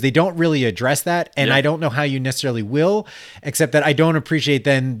idea, because they don't really address that, and I don't know how you necessarily will, except that I don't appreciate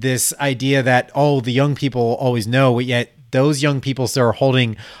then this idea that, the young people always know, yet those young people still are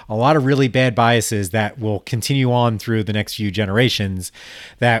holding a lot of really bad biases that will continue on through the next few generations,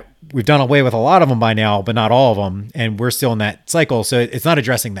 that we've done away with a lot of them by now, but not all of them. And we're still in that cycle. So it's not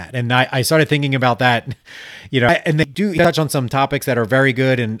addressing that. And I started thinking about that, and they do touch on some topics that are very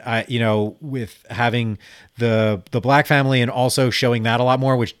good. And, with having the Black family and also showing that a lot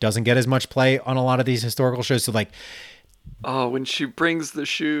more, which doesn't get as much play on a lot of these historical shows. So like, when she brings the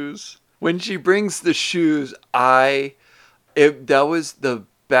shoes, that was the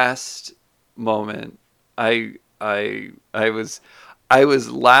best moment. I was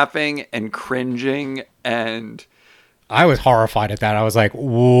laughing and cringing, and I was horrified at that. I was like,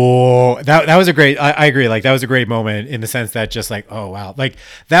 whoa, that was a great, I agree. Like, that was a great moment in the sense that just like, oh, wow. Like,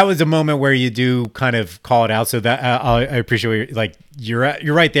 that was a moment where you do kind of call it out. So that I appreciate what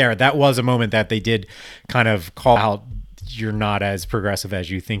you're right there. That was a moment that they did kind of call out. You're not as progressive as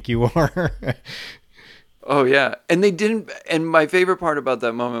you think you are. Oh yeah. And they didn't, and my favorite part about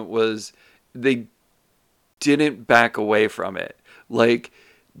that moment was they didn't back away from it. Like,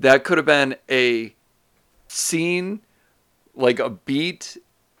 that could have been a scene, like a beat,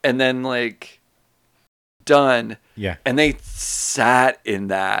 and then like done. Yeah. And they sat in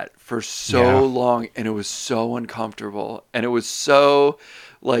that for so long, and it was so uncomfortable. And it was so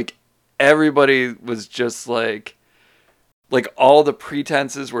like everybody was just like all the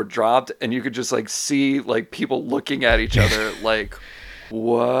pretenses were dropped, and you could just like see like people looking at each other like,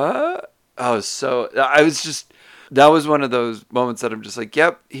 what? That was one of those moments that I'm just like,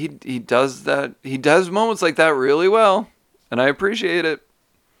 yep, he does that. He does moments like that really well, and I appreciate it.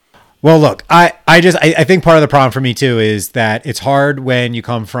 Well, look, I think part of the problem for me too is that it's hard when you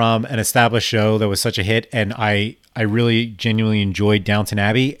come from an established show that was such a hit, and I really genuinely enjoyed Downton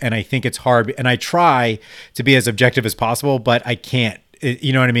Abbey, and I think it's hard, and I try to be as objective as possible, but I can't.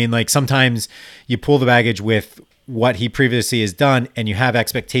 You know what I mean? Like sometimes you pull the baggage with what he previously has done, and you have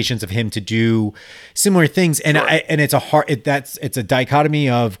expectations of him to do similar things, and Sure. and it's it's a dichotomy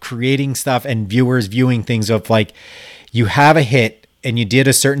of creating stuff and viewers viewing things of like, you have a hit and you did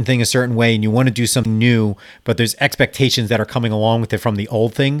a certain thing a certain way and you want to do something new, but there's expectations that are coming along with it from the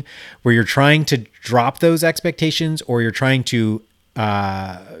old thing, where you're trying to drop those expectations, or you're trying to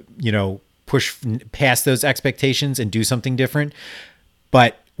push past those expectations and do something different,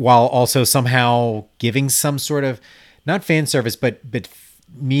 but while also somehow giving some sort of, not fan service, but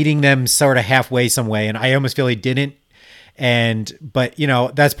meeting them sort of halfway some way. And I almost feel he didn't. But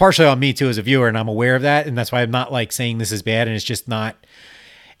that's partially on me too as a viewer, and I'm aware of that. And that's why I'm not like saying this is bad. And it's just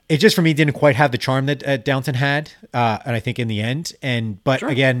for me, didn't quite have the charm that Downton had. And I think in the end, but sure.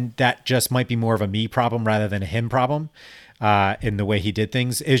 Again, that just might be more of a me problem rather than a him problem, in the way he did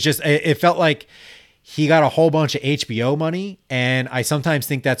things. It felt like he got a whole bunch of HBO money. And I sometimes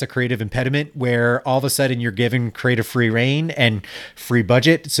think that's a creative impediment, where all of a sudden you're given creative free reign and free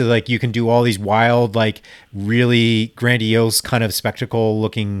budget. So like you can do all these wild, like really grandiose kind of spectacle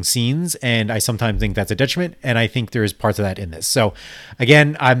looking scenes. And I sometimes think that's a detriment. And I think there's parts of that in this. So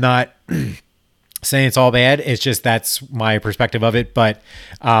again, I'm not saying it's all bad. It's just, that's my perspective of it. But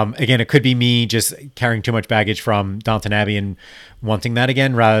again, it could be me just carrying too much baggage from Downton Abbey and wanting that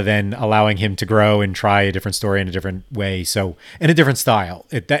again, rather than allowing him to grow and try a different story in a different way. So in a different style,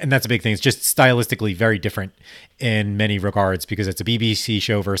 and that's a big thing. It's just stylistically very different in many regards, because it's a BBC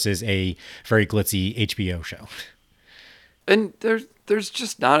show versus a very glitzy HBO show. And there's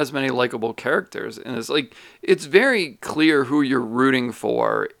just not as many likable characters. And it's very clear who you're rooting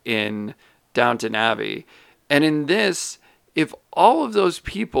for in Downton Abbey. And in this, if all of those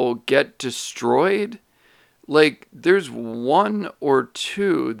people get destroyed, like there's one or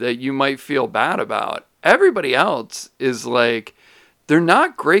two that you might feel bad about. Everybody else is like, they're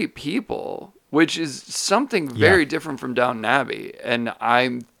not great people, which is something very different from Downton Abbey. And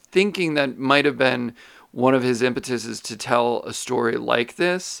I'm thinking that might have been one of his impetuses to tell a story like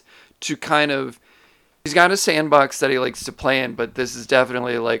this, to kind of, he's got a sandbox that he likes to play in, but this is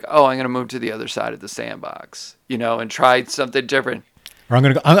definitely like, oh, I'm going to move to the other side of the sandbox, and try something different. Or I'm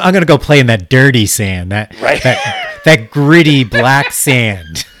gonna go play in that dirty sand, that gritty black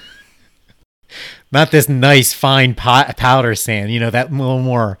sand, not this nice fine powder sand. That little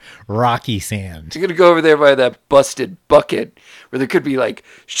more rocky sand. You're gonna go over there by that busted bucket where there could be like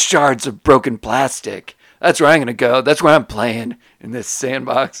shards of broken plastic. That's where I'm gonna go. That's where I'm playing, in this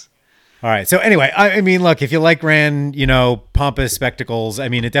sandbox. All right. So anyway, I mean, look, if you like grand, pompous spectacles, I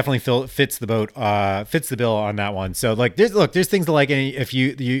mean, it definitely fits the bill on that one. So like, there's things to like. And if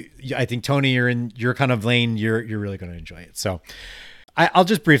I think Tony, you're in your kind of lane, you're really going to enjoy it. So I'll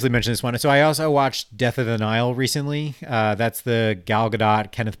just briefly mention this one. So I also watched Death of the Nile recently. That's the Gal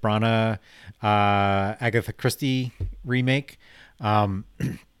Gadot, Kenneth Branagh, Agatha Christie remake.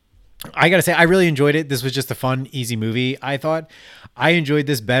 I gotta say, I really enjoyed it. This was just a fun, easy movie. I thought I enjoyed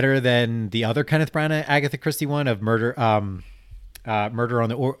this better than the other Kenneth Branagh, Agatha Christie one of Murder on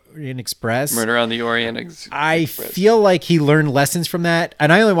the Orient Express. Murder on the Orient Express. I feel like he learned lessons from that,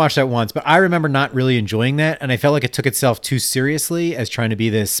 and I only watched that once, but I remember not really enjoying that, and I felt like it took itself too seriously as trying to be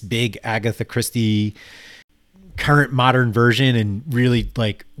this big Agatha Christie current modern version, and really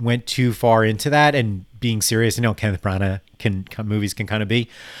like went too far into that and being serious. Kenneth Branagh movies can kind of be.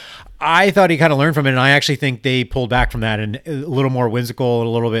 I thought he kind of learned from it, and I actually think they pulled back from that and a little more whimsical, a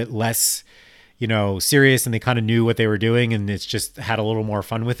little bit less, serious, and they kind of knew what they were doing, and it's just had a little more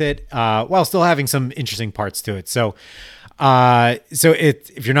fun with it, while still having some interesting parts to it. So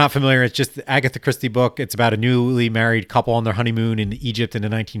if you're not familiar, it's just the Agatha Christie book. It's about a newly married couple on their honeymoon in Egypt in the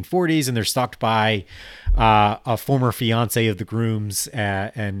 1940s, and they're stalked by a former fiance of the groom's,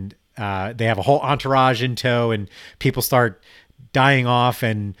 and they have a whole entourage in tow, and people start dying off,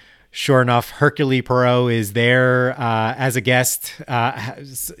 and sure enough, Hercule Poirot is there as a guest,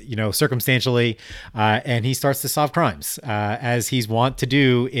 circumstantially, and he starts to solve crimes as he's wont to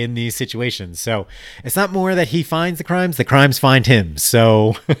do in these situations. So it's not more that he finds the crimes find him.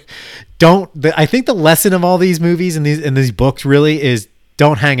 So I think the lesson of all these movies and these books really is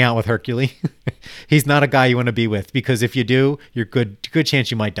don't hang out with Hercule. He's not a guy you want to be with, because if you do, you're good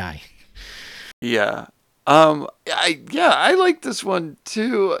chance you might die. Yeah. I like this one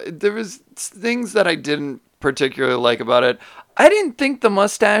too. There was things that I didn't particularly like about it. I didn't think the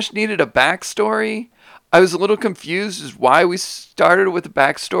mustache needed a backstory. I was a little confused as why we started with the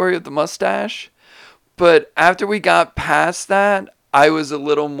backstory of the mustache. But after we got past that, I was a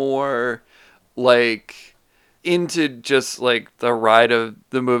little more like into just like the ride of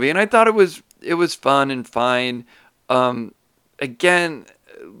the movie, and I thought it was fun and fine. Again,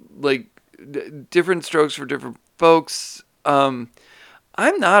 like different strokes for different folks. I'm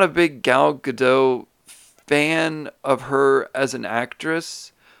not a big Gal Gadot fan of her as an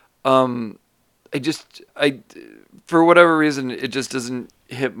actress. I for whatever reason, it just doesn't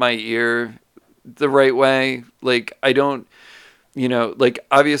hit my ear the right way. Like, I don't, like,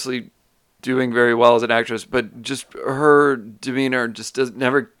 obviously doing very well as an actress, but just her demeanor just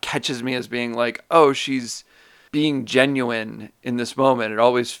never catches me as being like, oh, she's being genuine in this moment. It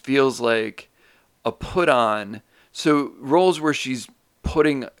always feels like a put on. So roles where she's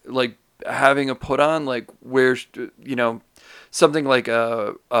having a put on, like where, something like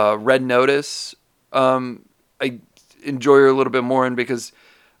a Red Notice, I enjoy her a little bit more in, because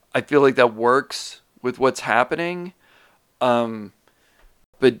I feel like that works with what's happening.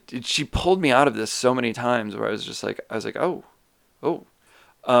 But she pulled me out of this so many times where I was like, oh.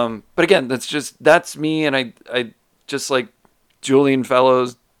 But again, that's me. And I just like Julian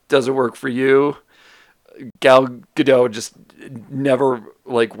Fellows doesn't work for you. Gal Gadot just never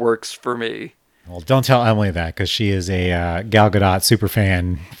like works for me. Well, don't tell Emily that, because she is a Gal Gadot super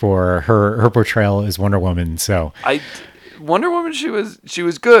fan for her portrayal as Wonder Woman. So Wonder Woman, she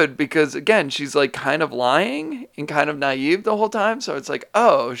was good, because again, she's like kind of lying and kind of naive the whole time. So it's like,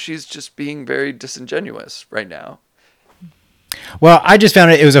 oh, she's just being very disingenuous right now. Well, I just found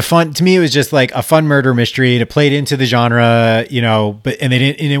it was to me, it was just like a fun murder mystery, and it played into the genre, and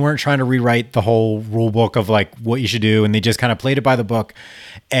they weren't trying to rewrite the whole rule book of like what you should do. And they just kind of played it by the book,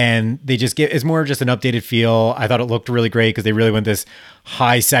 and they just it's more of just an updated feel. I thought it looked really great, because they really went this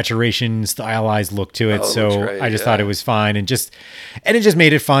high saturation stylized look to it. I just thought it was fine, and it just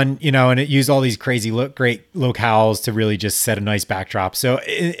made it fun, and it used all these crazy great locales to really just set a nice backdrop. So,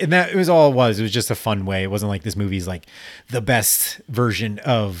 and that was all it was. It was just a fun way. It wasn't like this movie's like the best version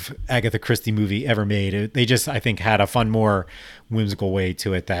of Agatha Christie movie ever made. They just, I think, had a fun, more whimsical way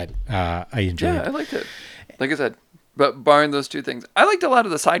to it that I enjoyed. Yeah, I liked it. Like I said, but barring those two things, I liked a lot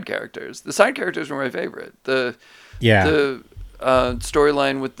of the side characters. The side characters were my favorite. The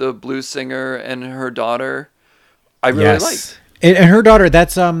storyline with the blues singer and her daughter, I really liked. And her daughter,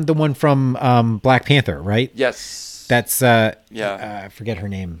 that's the one from Black Panther, right? Yes. That's I forget her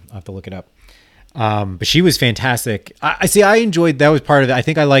name. I'll have to look it up. But she was fantastic. I enjoyed, that was part of it. I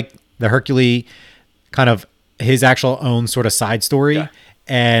think I liked the Hercule, kind of his actual own sort of side story. Yeah.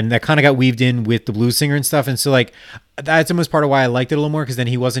 And that kind of got weaved in with the blues singer and stuff. And so like, that's almost part of why I liked it a little more, because then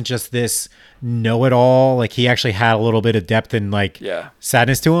he wasn't just this know-it-all. Like, he actually had a little bit of depth and like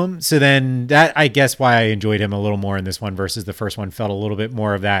sadness to him. So then that, I guess, why I enjoyed him a little more in this one versus the first one. Felt a little bit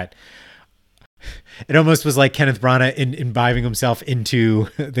more of that. It almost was like Kenneth Branagh imbibing himself into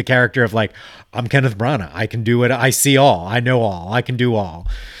the character of like, I'm Kenneth Branagh. I can do it. I see all. I know all. I can do all.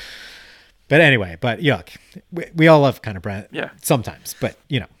 But anyway, yuck. We all love Kenneth Branagh sometimes, but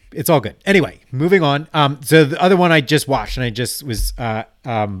it's all good. Anyway, moving on. So the other one I just watched, and I just was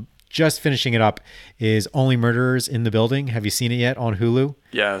just finishing it up, is Only Murderers in the Building. Have you seen it yet on Hulu?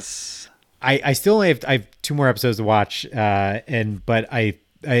 Yes. I still only have 2 more episodes to watch, but I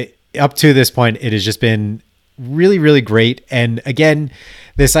up to this point, it has just been really, really great. And again,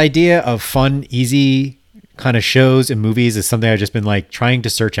 this idea of fun, easy kind of shows and movies is something I've just been like trying to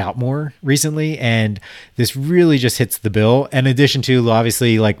search out more recently. And this really just hits the bill. In addition to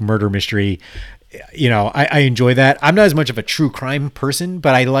obviously like murder mystery, I enjoy that. I'm not as much of a true crime person,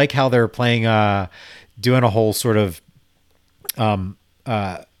 but I like how they're playing, doing a whole sort of,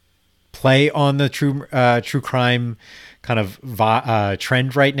 play on the true crime kind of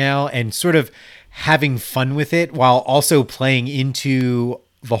trend right now, and sort of having fun with it while also playing into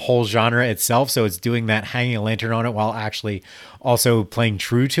the whole genre itself. So it's doing that, hanging a lantern on it while actually also playing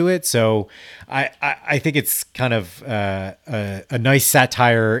true to it. So I think it's kind of a nice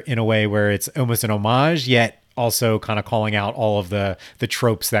satire in a way where it's almost an homage, yet also kind of calling out all of the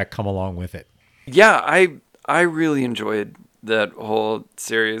tropes that come along with it. Yeah, I really enjoyed that whole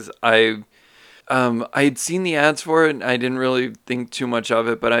series. I had seen the ads for it and I didn't really think too much of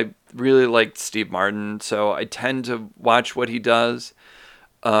it, but I really liked Steve Martin, so I tend to watch what he does.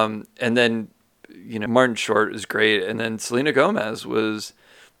 And then, Martin Short is great, and then Selena Gomez was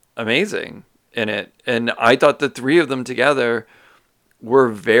amazing in it. And I thought the three of them together were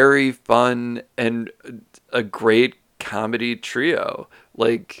very fun and a great comedy trio.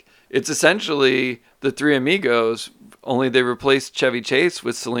 Like, it's essentially the Three Amigos, only they replaced Chevy Chase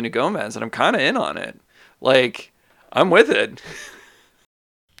with Selena Gomez, and I'm kind of in on it. Like, I'm with it.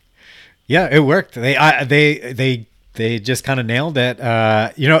 Yeah, it worked. They just kind of nailed it.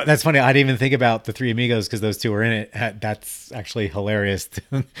 That's funny. I didn't even think about the Three Amigos because those two were in it. That's actually hilarious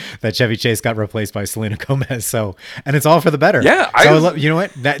that Chevy Chase got replaced by Selena Gomez. So, and it's all for the better. Yeah. You know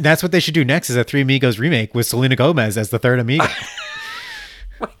what? That's what they should do next is a Three Amigos remake with Selena Gomez as the third amigo.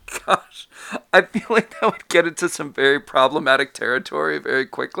 My gosh. I feel like that would get into some very problematic territory very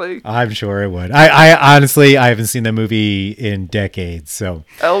quickly. I'm sure it would. I honestly, I haven't seen that movie in decades. So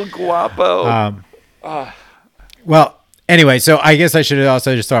El Guapo. Well, anyway, so I guess I should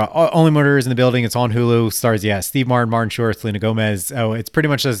also just start. Only Murders in the Building. It's on Hulu. Stars, Steve Martin, Martin Short, Selena Gomez. Oh, it's pretty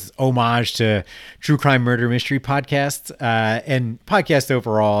much this homage to true crime murder mystery podcast and podcast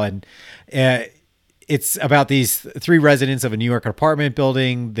overall. And it's about these three residents of a New York apartment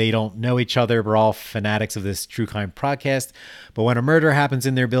building. They don't know each other. We're all fanatics of this true crime podcast. But when a murder happens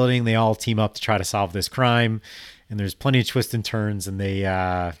in their building, they all team up to try to solve this crime. And there's plenty of twists and turns, and they,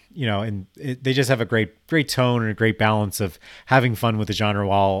 they just have a great tone and a great balance of having fun with the genre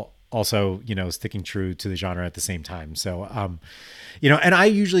while also, sticking true to the genre at the same time. So, and I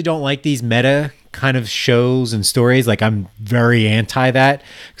usually don't like these meta kind of shows and stories. Like, I'm very anti that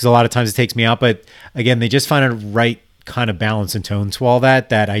because a lot of times it takes me out. But again, they just find a right kind of balance and tone to all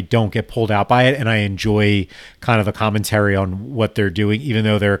that I don't get pulled out by it, and I enjoy kind of the commentary on what they're doing, even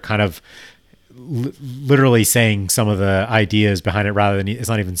though they're kind of literally saying some of the ideas behind it rather than it's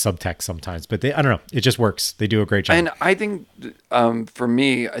not even subtext sometimes, but I don't know, it just works. They do a great job. And I think for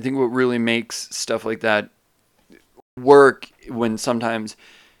me, I think what really makes stuff like that work when sometimes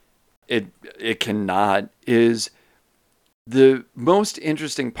it cannot is the most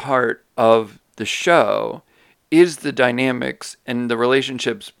interesting part of the show is the dynamics and the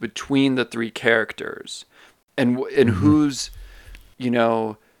relationships between the three characters and who's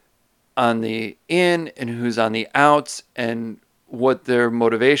on the in and who's on the outs and what their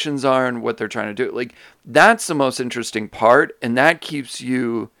motivations are and what they're trying to do. Like, that's the most interesting part, and that keeps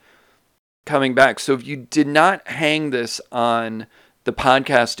you coming back. So if you did not hang this on the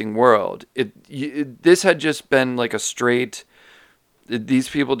podcasting world, this had just been like a straight, these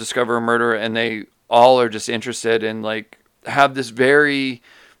people discover a murder and they all are just interested in like have this very,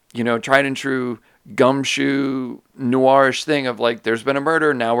 tried and true gumshoe noirish thing of like, there's been a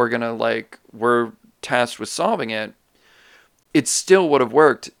murder, now we're tasked with solving it. It still would have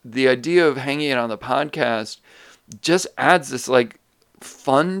worked. The idea of hanging it on the podcast just adds this like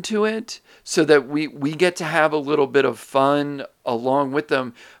fun to it so that we get to have a little bit of fun along with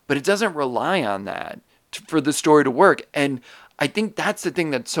them, but it doesn't rely on that for the story to work. And I think that's the thing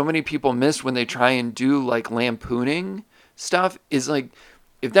that so many people miss when they try and do like lampooning stuff is like,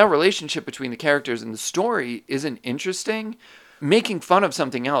 if that relationship between the characters and the story isn't interesting, making fun of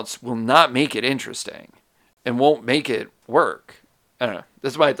something else will not make it interesting and won't make it work. I don't know.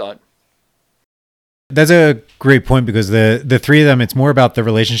 That's what I thought. That's a great point because the three of them, it's more about the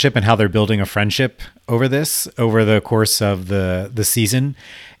relationship and how they're building a friendship over the course of the season.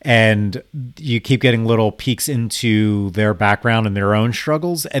 And you keep getting little peeks into their background and their own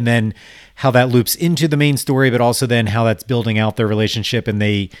struggles, and then how that loops into the main story, but also then how that's building out their relationship. And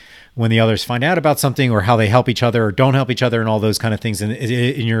when the others find out about something or how they help each other or don't help each other and all those kind of things. And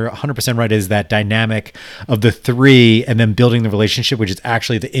you're 100% right, is that dynamic of the three and then building the relationship, which is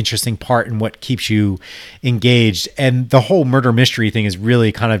actually the interesting part and what keeps you engaged. And the whole murder mystery thing is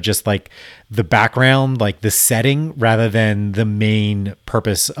really kind of just like the background, like the setting, rather than the main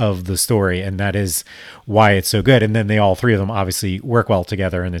purpose of the story. And that is why it's so good. And then all three of them obviously work well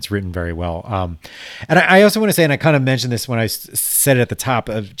together, and it's written very well. And I also want to say, and I kind of mentioned this when I said it at the top,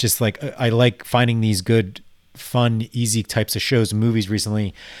 of just like, I like finding these good, fun, easy types of shows and movies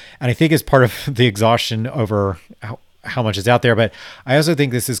recently. And I think it's part of the exhaustion over how much is out there. But I also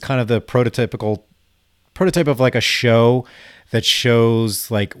think this is kind of the prototypical prototype of like a show that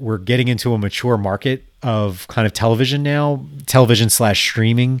shows like we're getting into a mature market of kind of television now, television /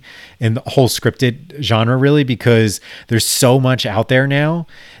 streaming and the whole scripted genre, really, because there's so much out there now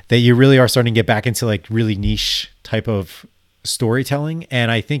that you really are starting to get back into like really niche type of storytelling. And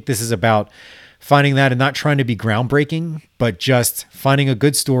I think this is about finding that and not trying to be groundbreaking, but just finding a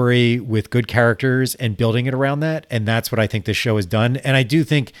good story with good characters and building it around that. And that's what I think this show has done. And I do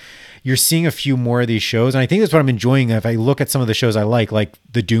think you're seeing a few more of these shows. And I think that's what I'm enjoying. If I look at some of the shows I like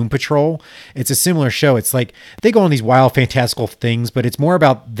the Doom Patrol, it's a similar show. It's like they go on these wild, fantastical things, but it's more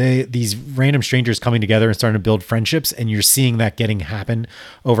about these random strangers coming together and starting to build friendships. And you're seeing that happen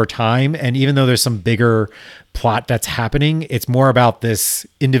over time. And even though there's some bigger plot that's happening, it's more about this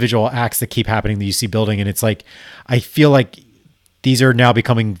individual acts that keep happening that you see building. And it's like, I feel like these are now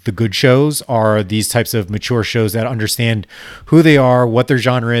becoming the good shows, are these types of mature shows that understand who they are, what their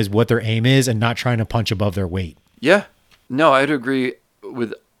genre is, what their aim is, and not trying to punch above their weight. Yeah. No, I'd agree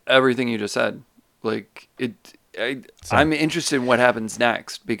with everything you just said. Like I'm interested in what happens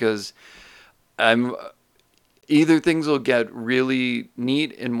next, because either things will get really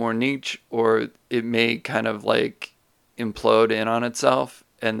neat and more niche, or it may kind of like implode in on itself,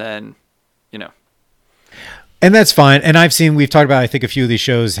 and then, And that's fine. And we've talked about, I think, a few of these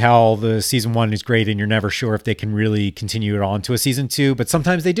shows, how the season 1 is great and you're never sure if they can really continue it on to a season 2, but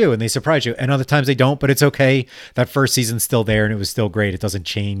sometimes they do and they surprise you, and other times they don't, but it's okay. That first season's still there and it was still great. It doesn't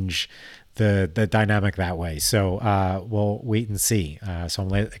change the dynamic that way. So we'll wait and see.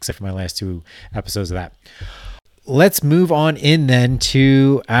 Except for my last 2 episodes of that. Let's move on in then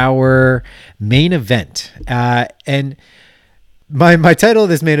to our main event. And my title of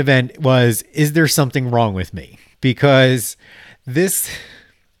this main event was, Is There Something Wrong With Me? Because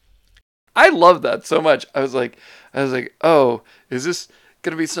I love that so much. I was like, oh, is this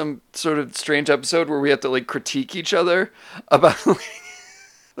going to be some sort of strange episode where we have to like critique each other about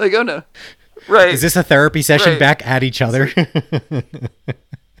like, oh no. Right. Is this a therapy session back at each other?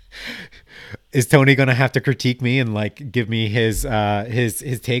 Is Tony going to have to critique me and like give me his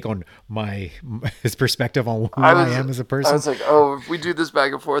take on his perspective on who I am as a person? I was like, oh, if we do this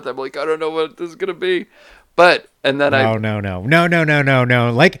back and forth, I'm like, I don't know what this is going to be. But, and then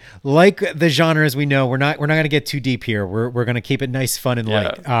No. Like the genres we know, we're not going to get too deep here. We're going to keep it nice, fun, and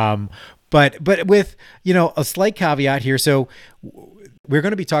light. But with, a slight caveat here. So we're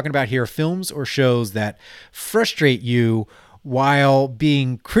going to be talking about here films or shows that frustrate you while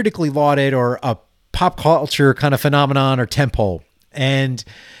being critically lauded, or a pop culture kind of phenomenon or tentpole. And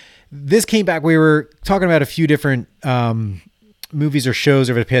this came back, we were talking about a few different movies or shows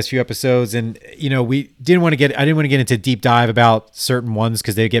over the past few episodes, and I didn't want to get into deep dive about certain ones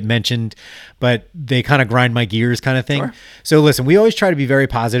because they get mentioned, but they kind of grind my gears kind of thing. Sure. So listen, we always try to be very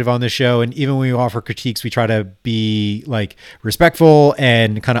positive on this show, and even when we offer critiques, we try to be like respectful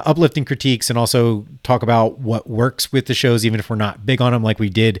and kind of uplifting critiques, and also talk about what works with the shows, even if we're not big on them, like we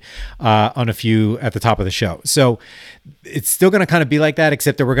did on a few at the top of the show. So it's still going to kind of be like that,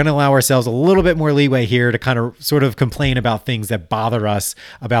 except that we're going to allow ourselves a little bit more leeway here to kind of sort of complain about things that bother us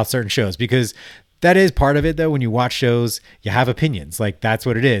about certain shows, because that is part of it. Though, when you watch shows, you have opinions. Like, that's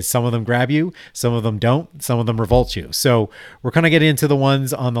what it is. Some of them grab you, some of them don't, some of them revolt you. So we're kind of getting into the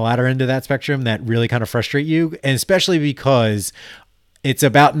ones on the latter end of that spectrum that really kind of frustrate you, and especially because it's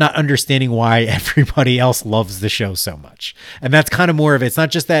about not understanding why everybody else loves the show so much. And that's kind of more of it. It's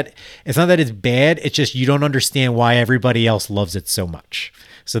not that it's bad. It's just you don't understand why everybody else loves it so much.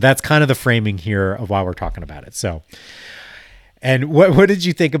 So that's kind of the framing here of why we're talking about it. So, and what did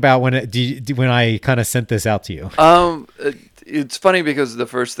you think about when I kind of sent this out to you? It's funny because the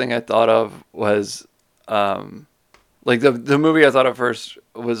first thing I thought of was like the movie I thought of first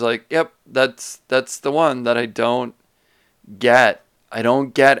was like, yep, that's the one that I don't get. I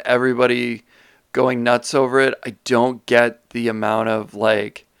don't get everybody going nuts over it. I don't get the amount of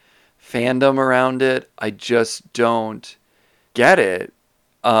like fandom around it. I just don't get it.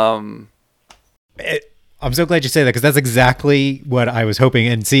 I'm so glad you say that, because that's exactly what I was hoping.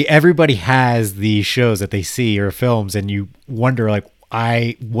 And see, everybody has these shows that they see or films, and you wonder like,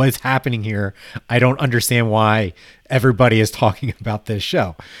 what's happening here? I don't understand why everybody is talking about this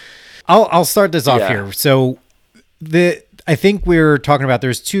show. I'll start this off here. So I think we're talking about,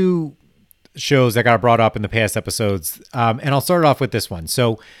 there's 2 shows that got brought up in the past episodes. And I'll start off with this one.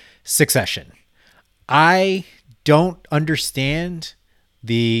 So Succession. I don't understand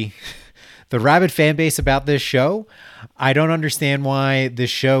the rabid fan base about this show. I don't understand why this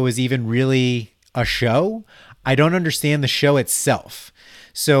show is even really a show. I don't understand the show itself.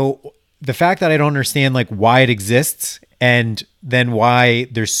 So the fact that I don't understand like why it exists and then why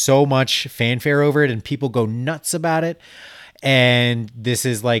there's so much fanfare over it and people go nuts about it. And this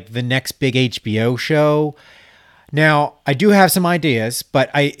is like the next big HBO show. Now, I do have some ideas, but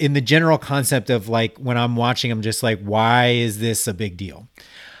in the general concept of like when I'm watching, I'm just like, why is this a big deal?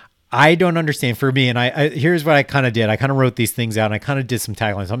 I don't understand. For me, and I here's what I kind of did. I kind of wrote these things out and I kind of did some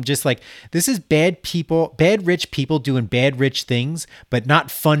taglines. I'm just like, this is bad rich people doing bad rich things, but not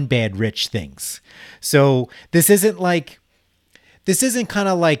fun bad rich things. So this isn't kind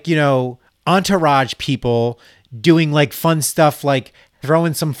of like, Entourage people doing like fun stuff, like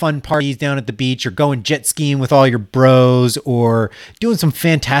throwing some fun parties down at the beach or going jet skiing with all your bros or doing some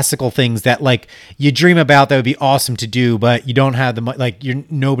fantastical things that like you dream about that would be awesome to do, but you don't have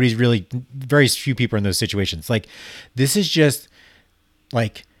nobody's really, very few people in those situations. Like this is just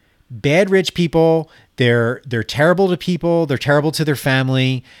like bad rich people. They're terrible to people. They're terrible to their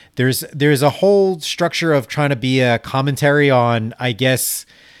family. There's a whole structure of trying to be a commentary on, I guess,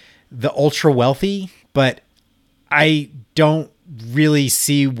 the ultra wealthy, but I don't really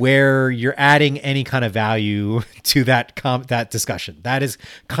see where you're adding any kind of value to that discussion. That is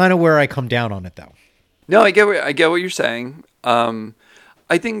kind of where I come down on it, though. No, I get what you're saying.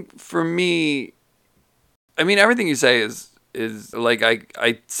 I think for me, I mean, everything you say is like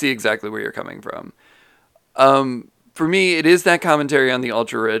I see exactly where you're coming from. For me, it is that commentary on the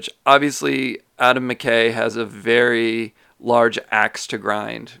ultra rich. Obviously, Adam McKay has a very large axe to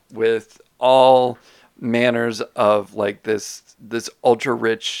grind with all manners of like this ultra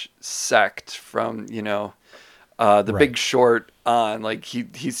rich sect from the right. Big Short on. Like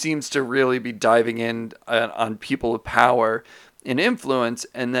he seems to really be diving in on people of power and influence,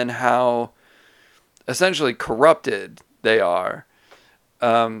 and then how essentially corrupted they are.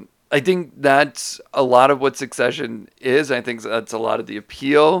 I think that's a lot of what Succession is. I think that's a lot of the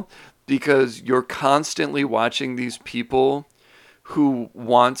appeal, because you're constantly watching these people who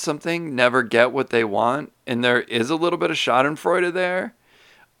want something never get what they want, and there is a little bit of Schadenfreude there.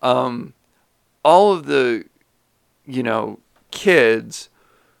 All of the kids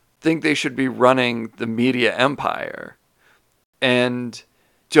think they should be running the media empire and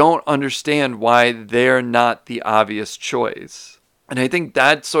don't understand why they're not the obvious choice. And I think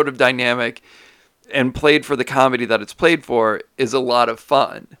that sort of dynamic, and played for the comedy that it's played for, is a lot of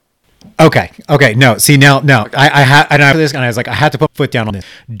fun. Okay. No, see now, Okay. I had this, and I was like, I had to put foot down on this.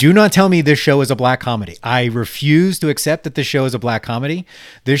 Do not tell me this show is a black comedy. I refuse to accept that this show is a black comedy.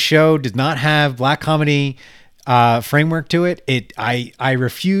 This show does not have black comedy framework to it. I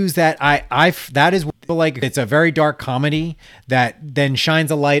refuse that. That is like, it's a very dark comedy that then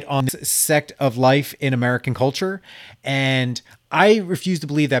shines a light on this sect of life in American culture, and I refuse to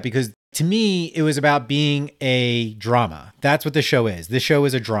believe that, because to me, it was about being a drama. That's what the show is. This show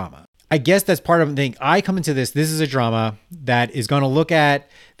is a drama. I guess that's part of the thing. I come into this is a drama that is going to look at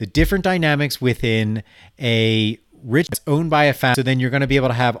the different dynamics within a rich that's owned by a family. So then you're going to be able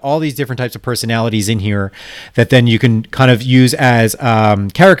to have all these different types of personalities in here that then you can kind of use as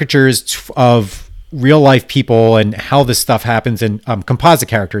caricatures of real life people and how this stuff happens. And composite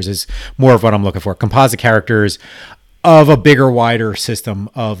characters is more of what I'm looking for. Composite characters of a bigger, wider system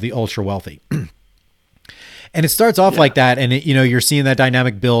of the ultra wealthy. And it starts off like that. And you're seeing that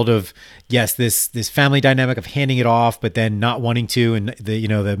dynamic build of, yes, this family dynamic of handing it off, but then not wanting to. And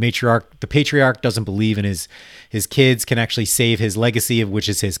the patriarch doesn't believe in his kids can actually save his legacy, of which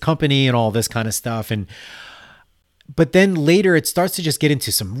is his company and all this kind of stuff. But then later it starts to just get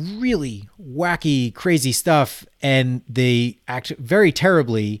into some really wacky, crazy stuff, and they act very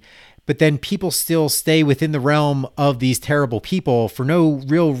terribly. But then people still stay within the realm of these terrible people for no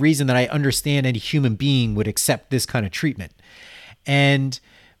real reason that I understand any human being would accept this kind of treatment.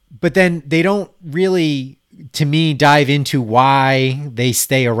 But then they don't really, to me, dive into why they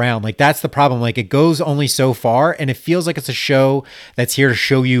stay around. Like, that's the problem. Like, it goes only so far, and it feels like it's a show that's here to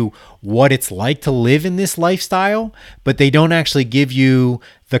show you what it's like to live in this lifestyle, but they don't actually give you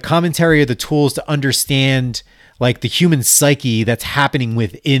the commentary or the tools to understand like the human psyche that's happening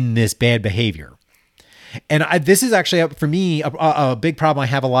within this bad behavior. And this is actually, for me, a big problem I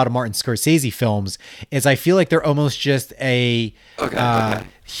have a lot of Martin Scorsese films is I feel like they're almost just here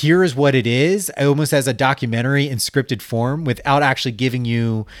is what it is, almost as a documentary in scripted form, without actually giving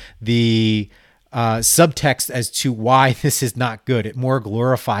you the subtext as to why this is not good. It more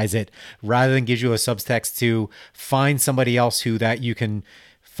glorifies it rather than gives you a subtext to find somebody else that you can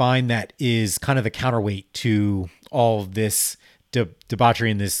find that is kind of the counterweight to all of this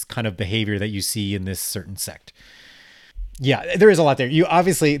debauchery and this kind of behavior that you see in this certain sect. Yeah, there is a lot there. You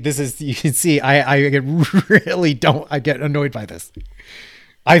can see, I get annoyed by this.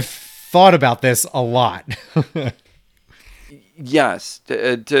 I've thought about this a lot. Yes,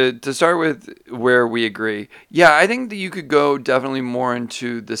 to start with where we agree. Yeah, I think that you could go definitely more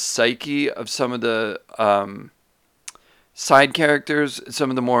into the psyche of some of the side characters, some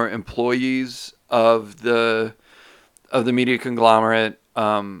of the more employees of the media conglomerate.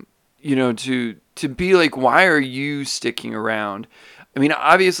 To be like, why are you sticking around? I mean,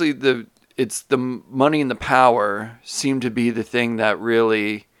 obviously it's the money and the power seem to be the thing that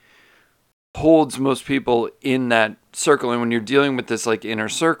really holds most people in that circle. And when you're dealing with this like inner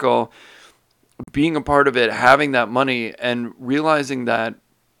circle, being a part of it, having that money and realizing that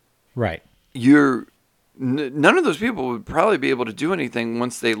right, none of those people would probably be able to do anything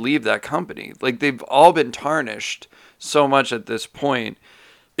once they leave that company. Like, they've all been tarnished so much at this point.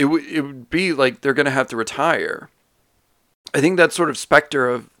 It would be like they're going to have to retire. I think that sort of specter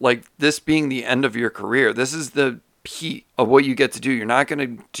of like this being the end of your career. This is the peak of what you get to do. You're not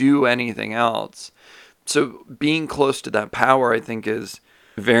going to do anything else. So being close to that power, I think, is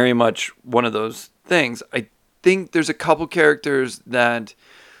very much one of those things. I think there's a couple characters that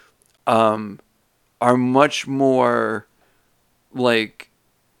are much more like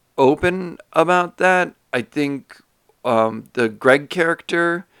open about that. I think the Greg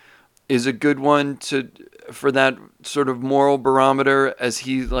character is a good one for that sort of moral barometer, as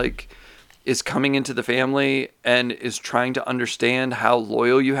he like is coming into the family and is trying to understand how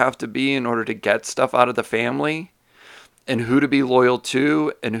loyal you have to be in order to get stuff out of the family, and who to be loyal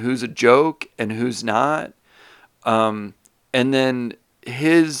to and who's a joke and who's not. And then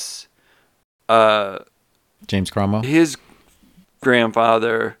his James Cromwell, his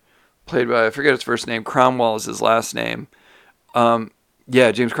grandfather, played by, I forget his first name, Cromwell is his last name.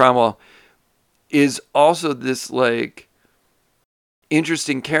 James Cromwell is also this like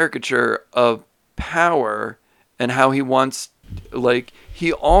interesting caricature of power and how he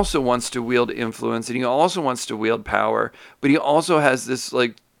also wants to wield influence, and he also wants to wield power, but he also has this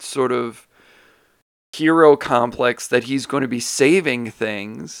like sort of hero complex that he's going to be saving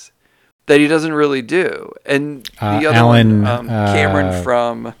things that he doesn't really do. And the other Alan, one, Cameron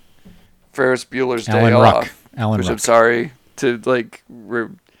from Ferris Bueller's Day Alan Off, Ruck. Alan which Ruck. I'm sorry to like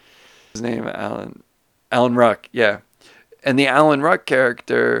his name, Alan Ruck, yeah. And the Alan Ruck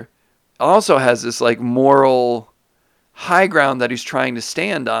character also has this like moral high ground that he's trying to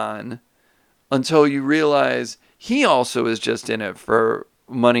stand on, until you realize he also is just in it for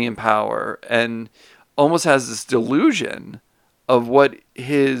money and power, and almost has this delusion of what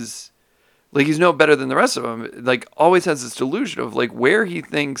his, like, he's no better than the rest of them. Like, always has this delusion of like where he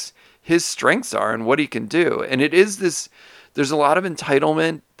thinks his strengths are and what he can do. And it is this, there's a lot of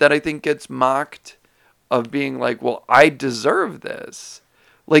entitlement that I think gets mocked, of being like, well, I deserve this.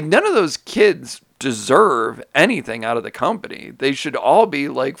 Like, none of those kids deserve anything out of the company. They should all be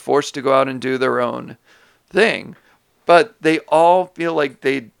like forced to go out and do their own thing. But they all feel like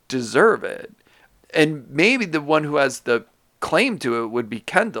they deserve it. And maybe the one who has the claim to it would be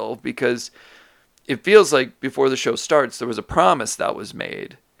Kendall, because it feels like before the show starts, there was a promise that was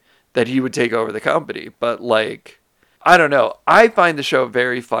made that he would take over the company. But like, I don't know. I find the show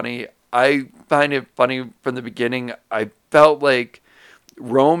very funny. I find it funny from the beginning. I felt like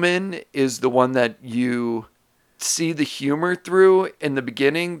Roman is the one that you see the humor through in the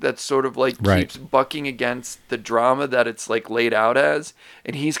beginning, that sort of like keeps bucking against the drama that it's like laid out as,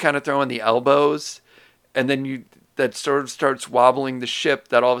 and he's kind of throwing the elbows, and then that sort of starts wobbling the ship,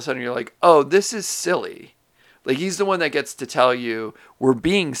 that all of a sudden you're like, oh, this is silly. Like, he's the one that gets to tell you we're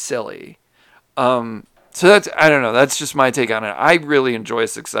being silly. So that's, I don't know, that's just my take on it. I really enjoy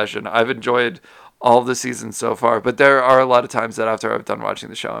Succession. I've enjoyed all the seasons so far, but there are a lot of times that after I've done watching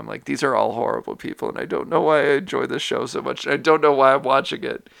the show, I'm like, these are all horrible people, and I don't know why I enjoy this show so much. I don't know why I'm watching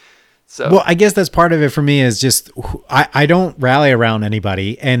it. So, well, I guess that's part of it for me, is just I don't rally around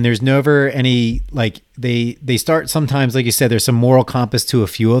anybody, and there's never any, like, they start sometimes, like you said, there's some moral compass to a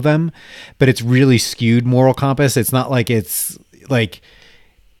few of them, but it's really skewed moral compass. It's not like it's like,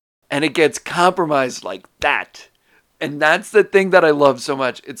 and it gets compromised like that. And that's the thing that I love so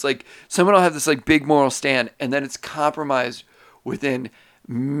much. It's like someone will have this like big moral stand, and then it's compromised within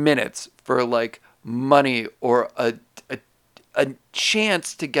minutes for like money or a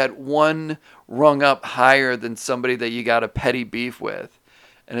chance to get one rung up higher than somebody that you got a petty beef with.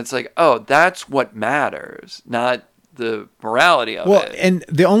 And it's like, oh, that's what matters, not the morality of it. Well, and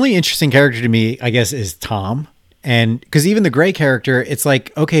the only interesting character to me, I guess, is Tom. And because even the Gray character, it's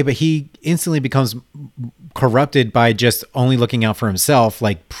like, okay, but he instantly becomes corrupted by just only looking out for himself,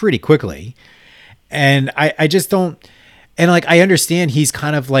 like, pretty quickly. And I just don't, and like, I understand he's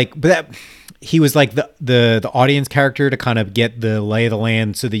kind of like, but that, he was like the audience character to kind of get the lay of the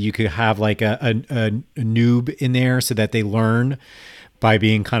land so that you could have like a noob in there so that they learn by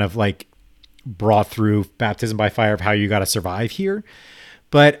being kind of like brought through baptism by fire of how you got to survive here.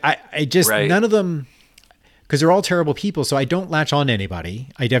 But I just, none of them, because they're all terrible people. So I don't latch on to anybody.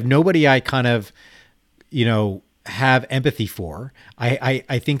 I have nobody I kind of, have empathy for.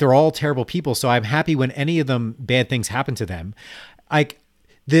 I think they're all terrible people. So I'm happy when any of them, bad things happen to them.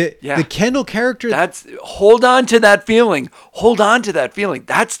 The Kendall character. Hold on to that feeling. Hold on to that feeling.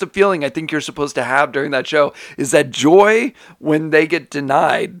 That's the feeling I think you're supposed to have during that show, is that joy when they get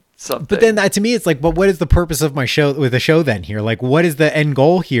denied something. But then to me, it's like, but what is the purpose of my show with the show then here? Like, what is the end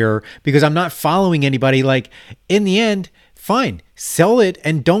goal here? Because I'm not following anybody. Like, in the end, fine, sell it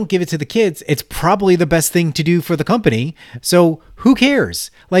and don't give it to the kids. It's probably the best thing to do for the company. So who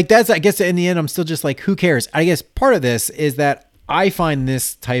cares? Like, that's, I guess in the end, I'm still just like, who cares? I guess part of this is that I find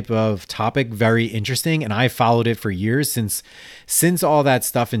this type of topic very interesting, and I followed it for years since all that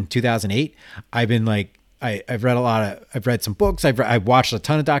stuff in 2008. I've been like, I've read some books. I've watched a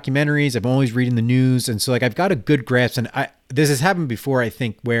ton of documentaries. I'm always reading the news. And so like, I've got a good grasp, and this has happened before, I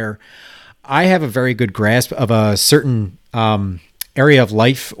think, where I have a very good grasp of a certain, area of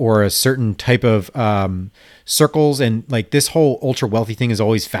life or a certain type of, circles. And like, this whole ultra wealthy thing has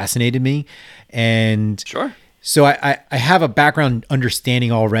always fascinated me. And sure. So I have a background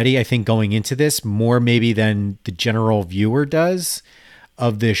understanding already, I think, going into this, more maybe than the general viewer does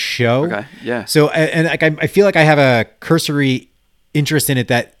of this show. Okay, yeah. So, and like, I feel like I have a cursory interest in it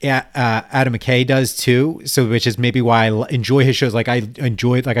that Adam McKay does too. So, which is maybe why I enjoy his shows. Like, I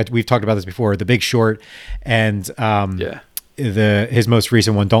enjoyed, like we've talked about this before, The Big Short, and his most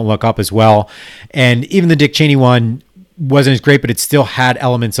recent one, Don't Look Up, as well. And even the Dick Cheney one wasn't as great, but it still had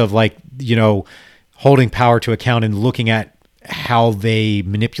elements of like, holding power to account and looking at how they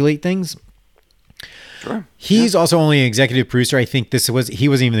manipulate things. Sure. He's also only an executive producer. I think he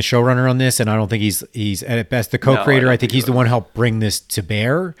wasn't even the showrunner on this, and I don't think he's at best the co-creator. I think he's the one who helped bring this to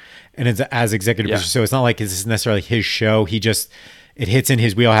bear, and it's as executive producer. So it's not like this is necessarily his show. It hits in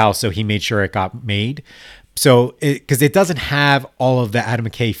his wheelhouse, so he made sure it got made. So, because it doesn't have all of the Adam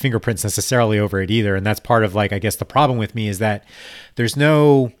McKay fingerprints necessarily over it either, and that's part of like, I guess the problem with me is that there's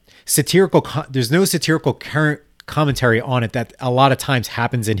no satirical current commentary on it that a lot of times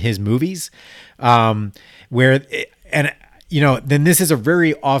happens in his movies, then this is a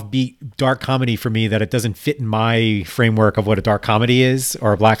very offbeat dark comedy for me that it doesn't fit in my framework of what a dark comedy is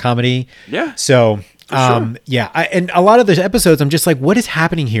or a black comedy. Yeah. So and a lot of the episodes, I'm just like, what is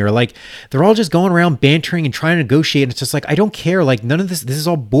happening here? Like, they're all just going around bantering and trying to negotiate. And it's just like, I don't care. Like, none of this is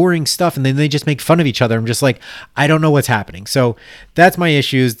all boring stuff. And then they just make fun of each other. I'm just like, I don't know what's happening. So that's my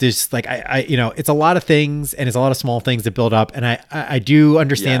issues. There's like, it's a lot of things, and it's a lot of small things that build up. And I do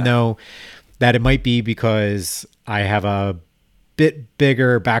understand though, that it might be because I have a bit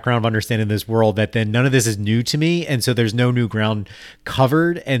bigger background of understanding this world, that then none of this is new to me, and so there's no new ground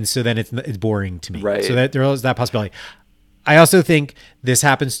covered, and so then it's boring to me. Right. So that there is that possibility. I also think this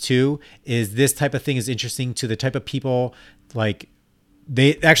happens too, is this type of thing is interesting to the type of people, like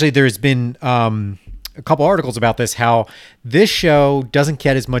there's been a couple articles about this, how this show doesn't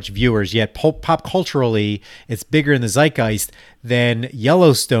get as much viewers, yet pop culturally it's bigger in the zeitgeist than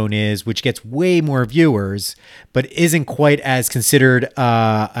Yellowstone is, which gets way more viewers, but isn't quite as considered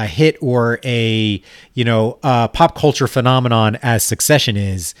a hit or a pop culture phenomenon as Succession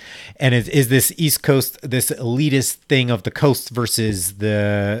is. And it is this East Coast, this elitist thing of the coast versus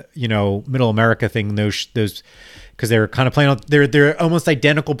the middle America thing. Those because they're kind of playing on, they're almost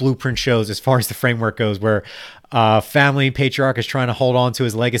identical blueprint shows as far as the framework goes, where family patriarch is trying to hold on to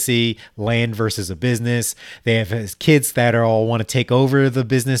his legacy, land versus a business. They have his kids that all want to take over the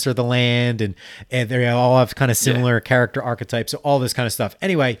business or the land, and they all have kind of similar character archetypes, so all this kind of stuff.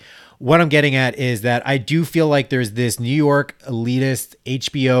 Anyway, what I'm getting at is that I do feel like there's this New York elitist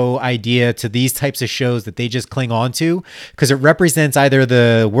HBO idea to these types of shows that they just cling on to because it represents either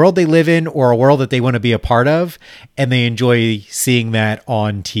the world they live in or a world that they want to be a part of, and they enjoy seeing that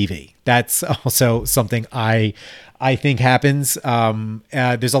on TV. That's also something I think happens.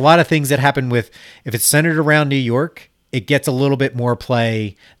 There's a lot of things that happen with, if it's centered around New York, it gets a little bit more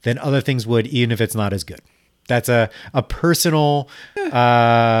play than other things would, even if it's not as good. That's a personal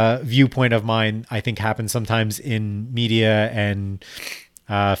viewpoint of mine. I think happens sometimes in media and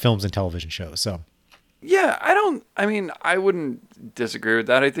films and television shows. So, yeah, I wouldn't disagree with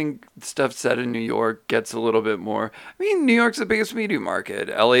that. I think stuff set in New York gets a little bit more. I mean, New York's the biggest media market.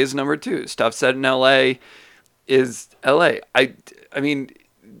 LA is number 2. Stuff set in LA is LA. I mean,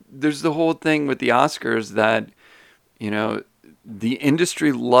 there's the whole thing with the Oscars that, the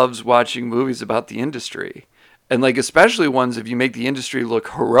industry loves watching movies about the industry. And like, especially ones if you make the industry look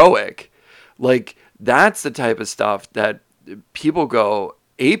heroic, like that's the type of stuff that people go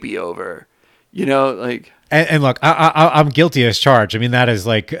apey over, like. And look, I'm guilty as charged. I mean, that is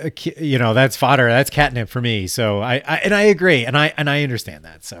like, that's fodder. That's catnip for me. So I agree. And I understand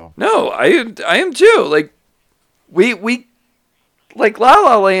that. So no, I am too. Like we like La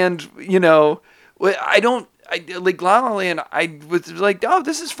La Land, I like La La Land. I was like, oh,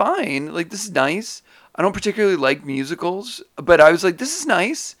 this is fine. Like, this is nice. I don't particularly like musicals, but I was like, this is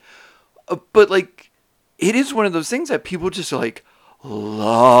nice. But like, it is one of those things that people just like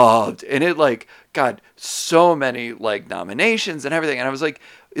loved, and it like got so many like nominations and everything. And I was like,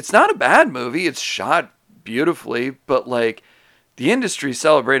 it's not a bad movie. It's shot beautifully, but like the industry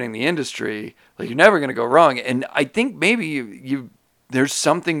celebrating the industry, like you're never gonna go wrong. And I think maybe you there's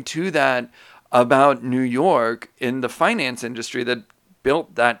something to that about New York in the finance industry that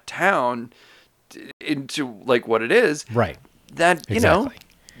built that town into like what it is. Right. That, exactly.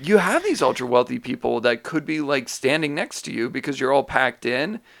 You have these ultra wealthy people that could be like standing next to you because you're all packed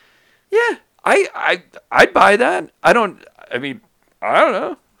in. Yeah, I'd buy that. I don't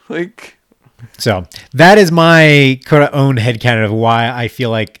know. Like, so that is my kind of own headcanon of why I feel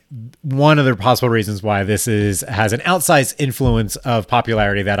like one of the possible reasons why this has an outsized influence of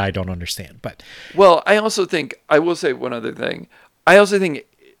popularity that I don't understand. But well, I also think, I will say one other thing. I also think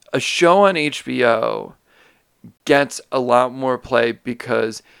a show on HBO gets a lot more play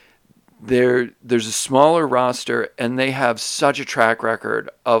because there's a smaller roster and they have such a track record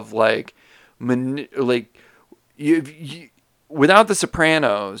of like you without The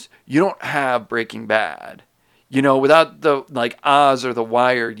Sopranos, you don't have Breaking Bad. Without the like Oz or The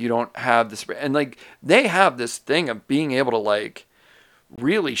Wire, you don't have this. And like they have this thing of being able to like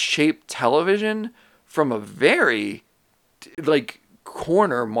really shape television from a very like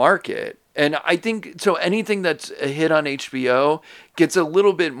corner market. And I think so anything that's a hit on HBO gets a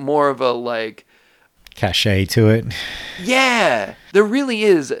little bit more of a like cachet to it. Yeah, there really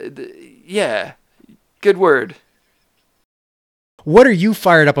is. Yeah, good word. What are you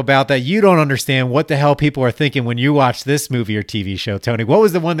fired up about that you don't understand what the hell people are thinking when you watch this movie or TV show, Tony? What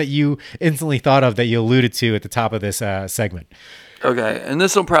was the one that you instantly thought of that you alluded to at the top of this segment? Okay, and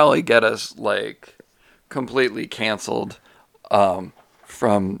this will probably get us like completely canceled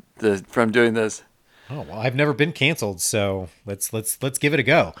from doing this. Oh well, I've never been canceled, so let's give it a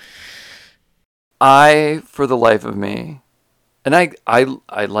go. For the life of me, and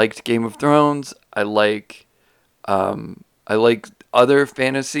I liked Game of Thrones. I like other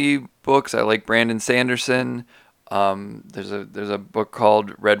fantasy books. I like Brandon Sanderson. There's a book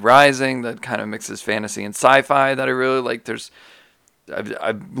called Red Rising that kind of mixes fantasy and sci-fi that I really like.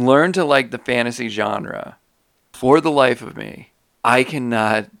 I've learned to like the fantasy genre. For the life of me, I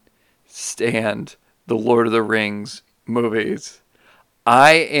cannot stand the Lord of the Rings movies.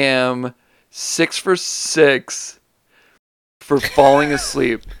 I am 6 for 6 for falling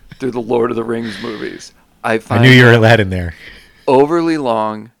asleep through the Lord of the Rings movies. I knew you were that in there. Overly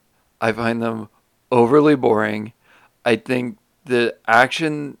long. I find them overly boring. I think the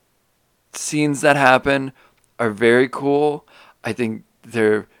action scenes that happen are very cool. I think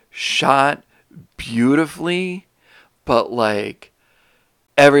they're shot beautifully, but like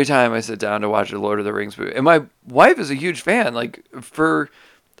every time I sit down to watch a Lord of the Rings movie, and my wife is a huge fan, like for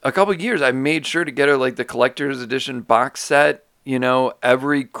a couple of years I made sure to get her like the collector's edition box set,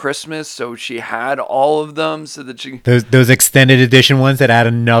 every Christmas, so she had all of them so that she those extended edition ones that add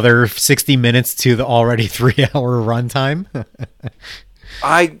another 60 minutes to the already 3-hour runtime.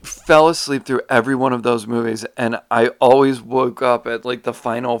 I fell asleep through every one of those movies, and I always woke up at like the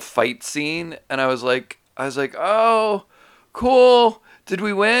final fight scene, and I was like, oh, cool. Did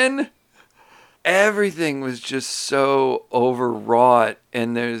we win? Everything was just so overwrought,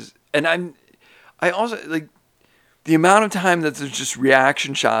 and I also like the amount of time that there's just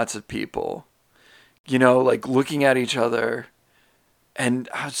reaction shots of people, like looking at each other, and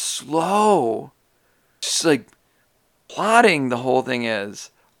how slow, just like plotting the whole thing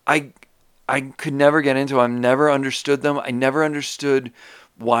is. I could never get into them. I never understood them. I never understood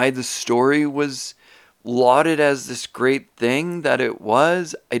why the story was lauded as this great thing that it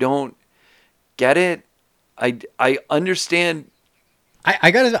was. I don't get it. I understand.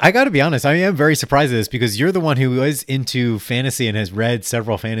 I gotta be honest. I am very surprised at this because you're the one who was into fantasy and has read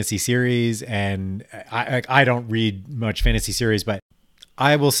several fantasy series, and I don't read much fantasy series, but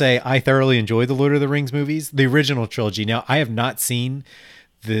I will say I thoroughly enjoy the Lord of the Rings movies, the original trilogy. Now I have not seen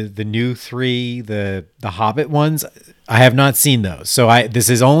the new 3, the Hobbit ones. I have not seen those, so this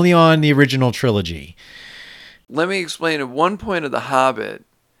is only on the original trilogy. let me explain. At one point of The Hobbit,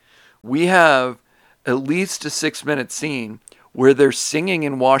 we have at least a 6-minute scene where they're singing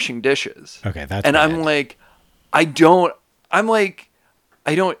and washing dishes. Okay, that's and bad. I'm like, I don't,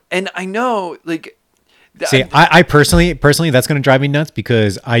 and I know, like, See, I personally, that's going to drive me nuts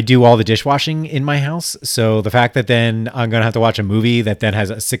because I do all the dishwashing in my house. So the fact that then I'm going to have to watch a movie that then has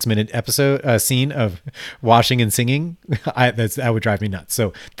a 6-minute episode scene of washing and singing, that would drive me nuts.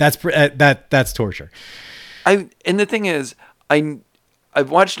 So that's torture. and the thing is, I've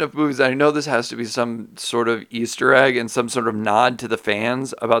watched enough movies that I know this has to be some sort of Easter egg and some sort of nod to the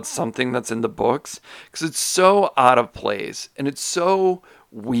fans about something that's in the books, because it's so out of place and it's so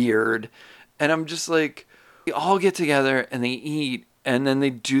weird. And I'm just like, they all get together and they eat and then they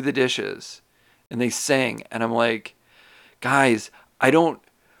do the dishes and they sing. And I'm like, guys,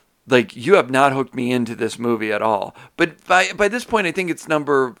 you have not hooked me into this movie at all. But by this point, I think it's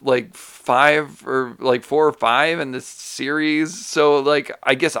number like 5 or like 4 or 5 in this series. So like,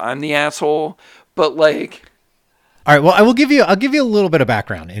 I guess I'm the asshole, but like. All right. Well, I'll give you a little bit of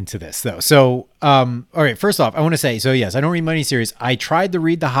background into this though. So, all right. First off, I want to say, so yes, I don't read many series. I tried to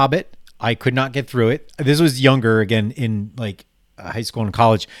read The Hobbit. I could not get through it. This was younger, again, in like high school and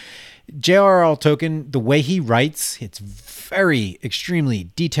college. J.R.R. Tolkien, the way he writes, it's very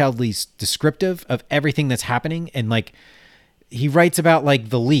extremely detailedly descriptive of everything that's happening. And like he writes about like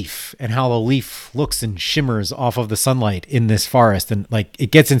the leaf and how the leaf looks and shimmers off of the sunlight in this forest. And like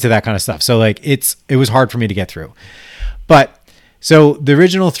it gets into that kind of stuff. So like it was hard for me to get through. But so the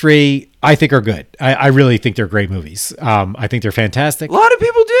original 3, I think, are good. I really think they're great movies. I think they're fantastic. A lot of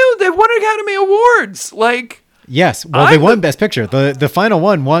people do. They've won Academy Awards. Like, yes. Well, they won Best Picture. The final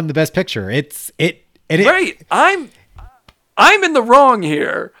one won the Best Picture. Right. I'm in the wrong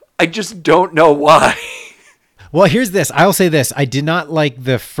here. I just don't know why. Well, here's this. I'll say this. I did not like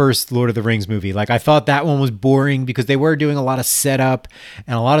the first Lord of the Rings movie. Like, I thought that one was boring because they were doing a lot of setup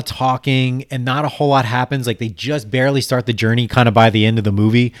and a lot of talking and not a whole lot happens. Like, they just barely start the journey kind of by the end of the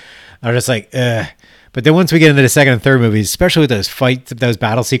movie. I was just like, ugh. But then once we get into the second and third movies, especially with those fights, those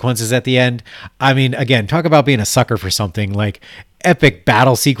battle sequences at the end, I mean, again, talk about being a sucker for something like epic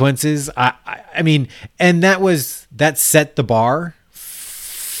battle sequences. I mean, and that set the bar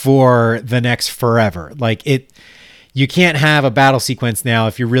for the next forever. Like you can't have a battle sequence now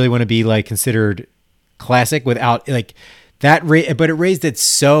if you really want to be like considered classic without like that but it raised it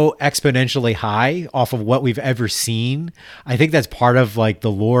so exponentially high off of what we've ever seen. I think that's part of like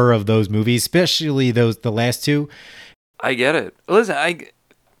the lore of those movies, especially the last 2. I get it. Listen,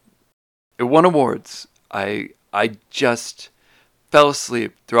 it won awards. I just fell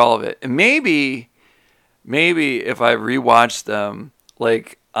asleep through all of it. And maybe if I rewatched them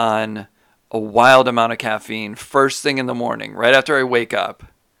like on a wild amount of caffeine first thing in the morning, right after I wake up,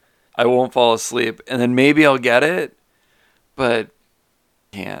 I won't fall asleep, and then maybe I'll get it. But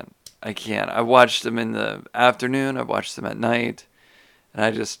I can't. I watched them in the afternoon. I watched them at night,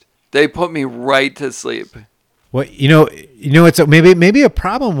 and they put me right to sleep. Well, it's maybe a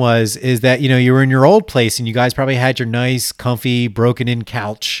problem is that, you were in your old place and you guys probably had your nice, comfy, broken in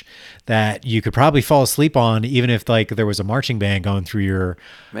couch that you could probably fall asleep on, even if like there was a marching band going through your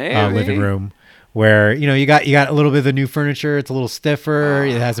living room. Where you got a little bit of the new furniture. It's a little stiffer.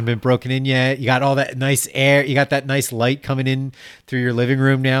 It hasn't been broken in yet. You got all that nice air. You got that nice light coming in through your living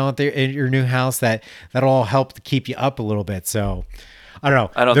room now in your new house. That'll all help to keep you up a little bit. So I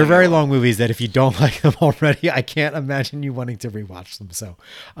don't know. They're very long movies that if you don't like them already, I can't imagine you wanting to rewatch them. So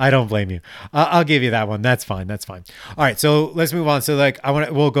I don't blame you. I'll give you that one. That's fine. All right. So let's move on. So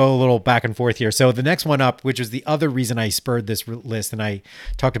we'll go a little back and forth here. So the next one up, which was the other reason I spurred this list, and I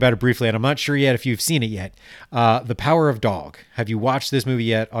talked about it briefly, and I'm not sure yet if you've seen it yet. The Power of Dog. Have you watched this movie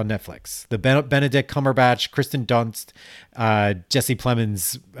yet on Netflix? The Benedict Cumberbatch, Kristen Dunst, Jesse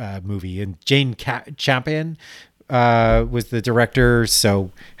Plemons movie, and Jane Campion was the director.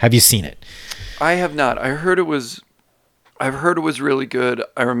 So have you seen it? I have not. I've heard it was really good.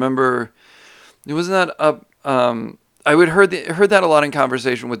 I remember it was not up. I heard that a lot in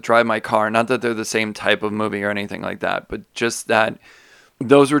conversation with Drive My Car. Not that they're the same type of movie or anything like that, but just that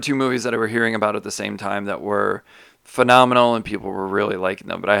those were 2 movies that I were hearing about at the same time that were phenomenal and people were really liking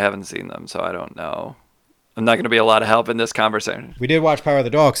them. But I haven't seen them, so I don't know. I'm not going to be a lot of help in this conversation. We did watch Power of the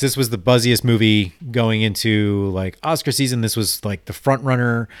Dog because this was the buzziest movie going into like Oscar season. This was like the front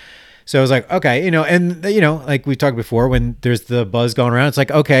runner. So I was like, okay, and like we talked before, when there's the buzz going around, it's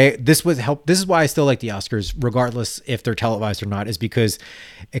like, okay, this is why I still like the Oscars, regardless if they're televised or not, is because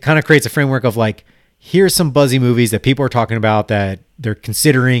it kind of creates a framework of like, here's some buzzy movies that people are talking about that they're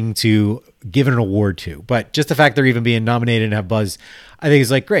considering to give an award to. But just the fact they're even being nominated and have buzz, I think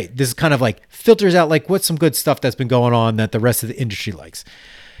is like great. This is kind of like filters out like what's some good stuff that's been going on that the rest of the industry likes.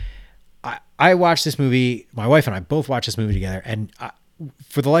 I watched this movie. My wife and I both watched this movie together, and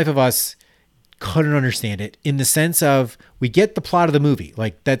for the life of us, couldn't understand it in the sense of we get the plot of the movie.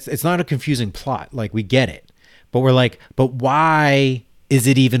 Like it's not a confusing plot. Like we get it, but we're like, but why is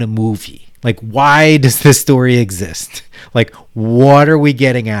it even a movie? Like, why does this story exist? Like, what are we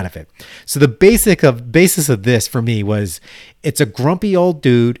getting out of it? So the basis of this for me was it's a grumpy old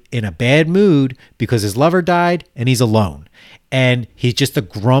dude in a bad mood because his lover died and he's alone. And he's just a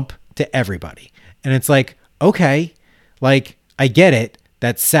grump to everybody. And it's like, okay, like, I get it.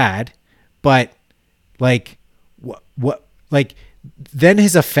 That's sad. But like, what, like, then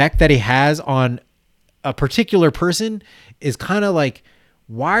his effect that he has on a particular person is kind of like,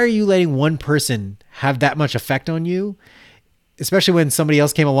 why are you letting one person have that much effect on you? Especially when somebody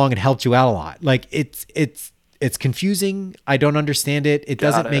else came along and helped you out a lot. Like it's confusing. I don't understand it. It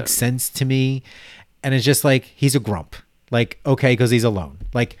doesn't make sense to me. And it's just like, he's a grump. Like, okay, because he's alone.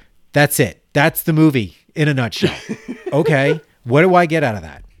 Like, that's it. That's the movie in a nutshell. Okay, what do I get out of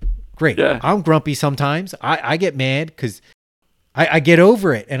that? Great. Yeah. I'm grumpy sometimes. I get mad because I get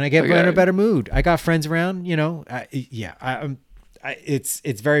over it and I get in a better mood. I got friends around, you know. It's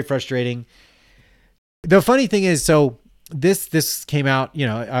very frustrating. The funny thing is, so this came out, you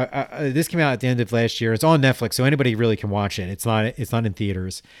know, this came out at the end of last year. It's on Netflix, so anybody really can watch it. It's not in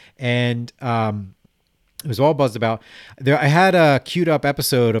theaters, and it was all buzzed about. I had a queued up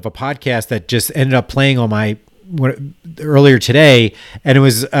episode of a podcast that just ended up playing on my earlier today, and it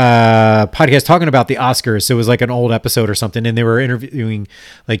was a podcast talking about the Oscars. So it was like an old episode or something, and they were interviewing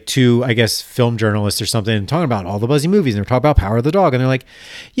like two, I guess, film journalists or something, and talking about all the buzzy movies, and they're talking about Power of the Dog, and they're like,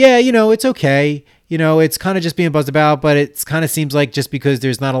 yeah, you know, it's okay, you know, it's kind of just being buzzed about, but it's kind of seems like just because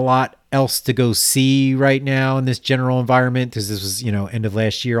there's not a lot else to go see right now in this general environment, because this was, you know, end of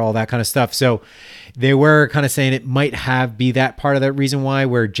last year, all that kind of stuff. So they were kind of saying it might be that part of that reason why,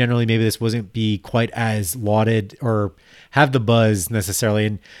 where generally maybe this wasn't be quite as lauded or have the buzz necessarily.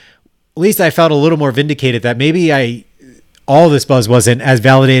 And at least I felt a little more vindicated that maybe all this buzz wasn't as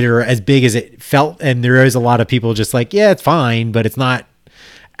validated or as big as it felt. And there is a lot of people just like, yeah, it's fine, but it's not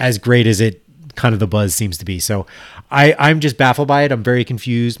as great as it kind of the buzz seems to be. So I'm just baffled by it. I'm very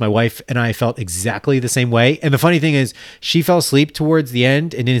confused. My wife and I felt exactly the same way. And the funny thing is she fell asleep towards the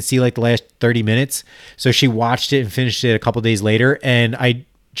end and didn't see like the last 30 minutes. So she watched it and finished it a couple days later. And I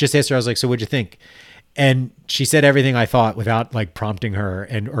just asked her, I was like, so what'd you think? And she said everything I thought without like prompting her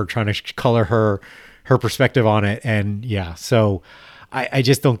or trying to color her perspective on it. And yeah, so I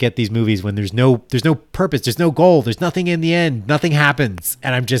just don't get these movies when there's no purpose, there's no goal, there's nothing in the end, nothing happens.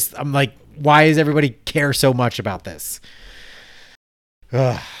 And I'm like, why does everybody care so much about this?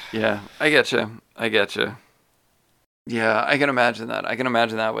 Ugh. Yeah, I get you. Yeah, I can imagine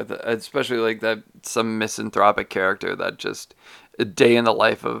that with, especially like that some misanthropic character that just a day in the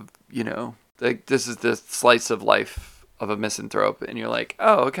life of, you know, like this is the slice of life of a misanthrope, and you're like,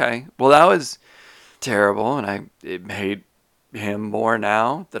 oh, okay, well that was terrible, and it made him more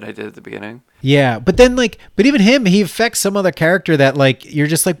now than I did at the beginning. Yeah, but then but even him, he affects some other character that like you're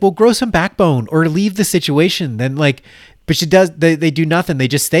just like, well, grow some backbone or leave the situation. Then like, but they do nothing. They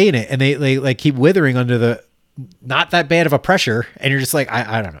just stay in it and they like keep withering under the not that bad of a pressure. And you're just like,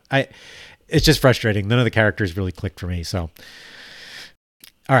 I don't know. It's just frustrating. None of the characters really clicked for me. So,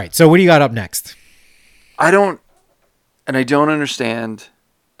 all right. So what do you got up next? I don't understand,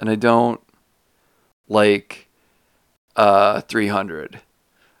 and I don't like 300.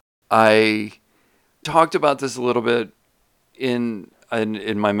 I talked about this a little bit in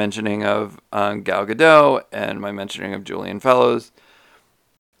my mentioning of Gal Gadot and my mentioning of Julian Fellows.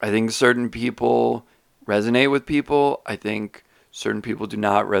 I think certain people resonate with people. I think certain people do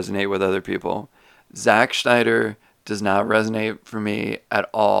not resonate with other people. Zack Snyder does not resonate for me at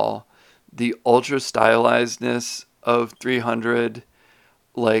all. The ultra stylizedness of 300,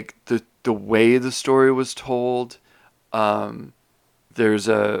 like the way the story was told. There's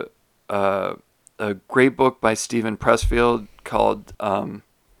a great book by Stephen Pressfield called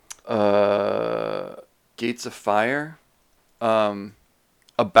Gates of Fire,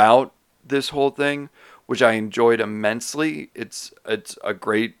 about this whole thing, which I enjoyed immensely. It's a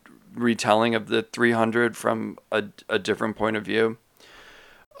great retelling of the 300 from a different point of view.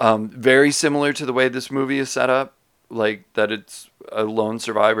 Very similar to the way this movie is set up, like that it's a lone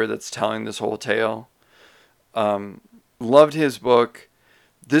survivor that's telling this whole tale. Loved his book.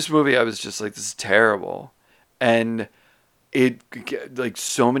 This movie, I was just like, this is terrible. And it, like,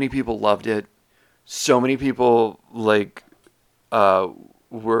 so many people loved it. So many people, like, uh,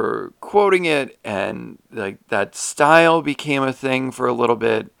 were quoting it, and like that style became a thing for a little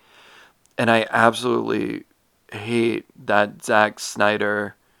bit. And I absolutely hate that Zack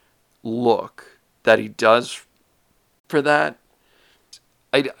Snyder look that he does for that.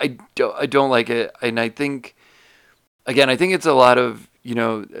 I don't like it, and I think, again, I think it's a lot of,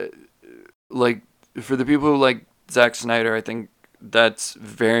 like, for the people who like Zack Snyder, I think that's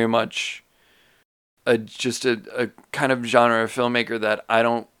very much just a kind of genre of filmmaker that I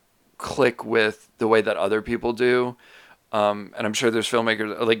don't click with the way that other people do. And I'm sure there's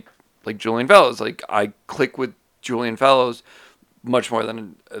filmmakers like Julian Fellows. Like, I click with Julian Fellows much more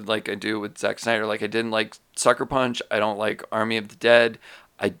than like I do with Zack Snyder. Like, I didn't like Sucker Punch. I don't like Army of the Dead.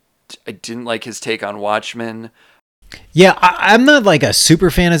 I, I didn't like his take on Watchmen. Yeah, I'm not like a super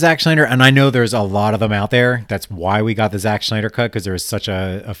fan of Zack Snyder, and I know there's a lot of them out there. That's why we got the Zack Snyder cut, because there's such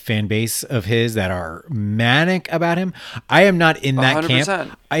a fan base of his that are manic about him. I am not in that 100%.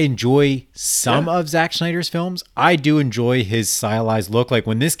 camp. I enjoy some of Zack Snyder's films. I do enjoy his stylized look. Like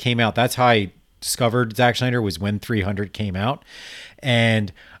when this came out, that's how I discovered Zack Snyder, was when 300 came out.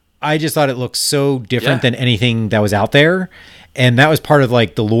 And I just thought it looked so different than anything that was out there. And that was part of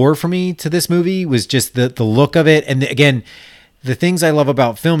like the lure for me to this movie, was just the look of it. And again, the things I love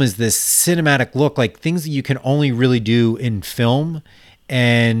about film is this cinematic look, like things that you can only really do in film.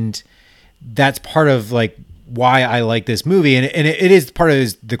 And that's part of like why I like this movie. And it is part of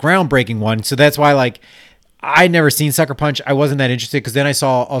the groundbreaking one. So that's why, like, I'd never seen Sucker Punch. I wasn't that interested, because then I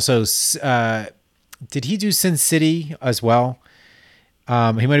saw also, did he do Sin City as well? He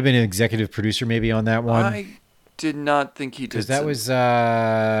might have been an executive producer maybe on that one. I did not think he did. Because that was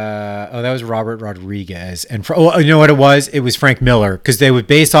that was Robert Rodriguez, and you know what it was? It was Frank Miller, because they were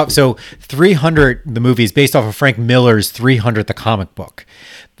based off. So 300, the movie, is based off of Frank Miller's 300, the comic book.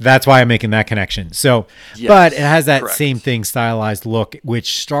 That's why I'm making that connection. So, yes, but it has that same thing, stylized look,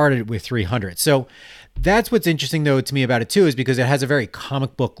 which started with 300. So that's what's interesting though to me about it too, is because it has a very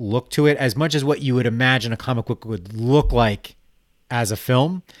comic book look to it, as much as what you would imagine a comic book would look like as a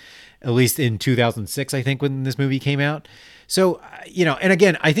film, at least in 2006, I think, when this movie came out. So, and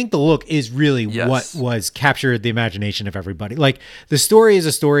again, I think the look is really what was captured the imagination of everybody. Like, the story is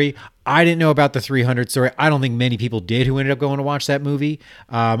a story. I didn't know about the 300 story. I don't think many people did who ended up going to watch that movie,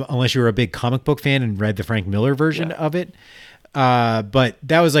 unless you were a big comic book fan and read the Frank Miller version of it. But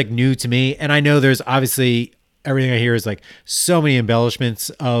that was like new to me. And I know there's obviously, everything I hear is like so many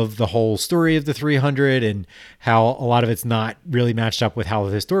embellishments of the whole story of the 300, and how a lot of it's not really matched up with how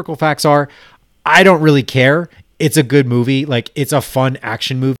the historical facts are. I don't really care. It's a good movie. Like, it's a fun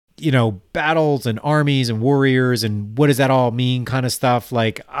action movie, battles and armies and warriors and what does that all mean kind of stuff.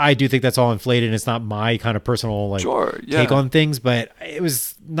 Like, I do think that's all inflated, and it's not my kind of personal take on things, but it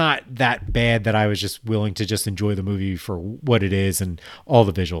was not that bad that I was just willing to just enjoy the movie for what it is and all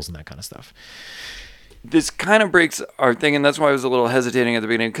the visuals and that kind of stuff. This kind of breaks our thing, and that's why I was a little hesitating at the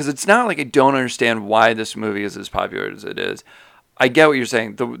beginning, because it's not like I don't understand why this movie is as popular as it is. I get what you're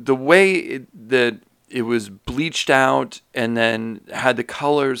saying. The way that it was bleached out and then had the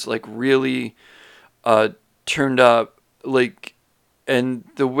colors like really turned up, like, and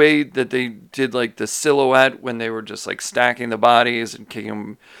the way that they did like the silhouette when they were just like stacking the bodies and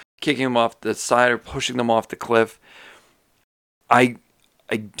kicking them off the side or pushing them off the cliff. I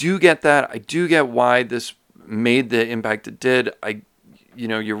do get that. I do get why this made the impact it did.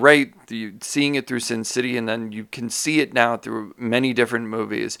 You're right. Seeing it through Sin City, and then you can see it now through many different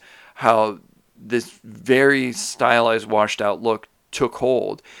movies, how this very stylized, washed out look took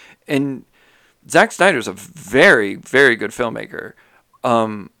hold. And Zack Snyder's a very, very good filmmaker.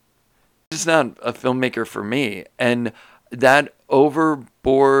 Just not a filmmaker for me. And that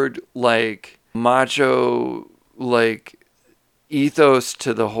overboard, like, macho, like, ethos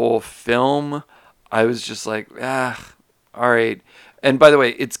to the whole film, I was just like, all right. And by the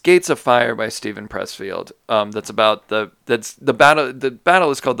way, it's Gates of Fire by Steven Pressfield. That's about the battle. The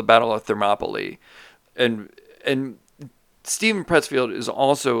battle is called the Battle of Thermopylae, and Steven Pressfield is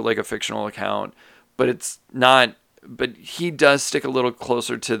also like a fictional account, but it's not. But he does stick a little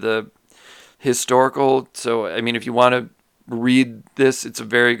closer to the historical. So I mean, if you want to read this, it's a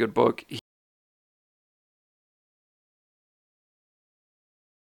very good book.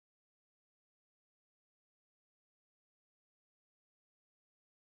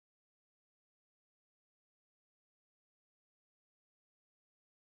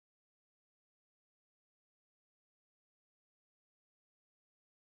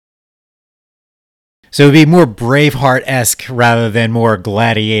 So it'd be more Braveheart-esque rather than more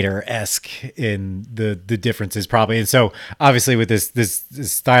Gladiator-esque in the differences probably. And so obviously with this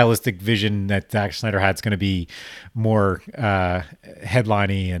stylistic vision that Zack Snyder had, it's going to be more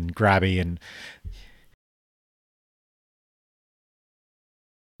headliney and grabby and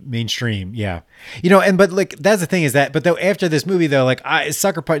mainstream. Yeah. But like, that's the thing is that, but though after this movie though, like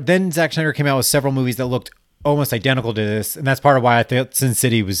Sucker Punch, then Zack Snyder came out with several movies that looked almost identical to this, and that's part of why I thought Sin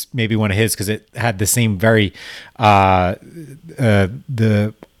City was maybe one of his, because it had the same very it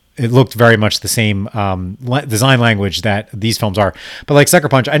looked very much the same design language that these films are. But like Sucker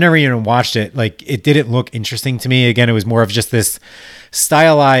Punch, I never even watched it. Like, it didn't look interesting to me. Again, it was more of just this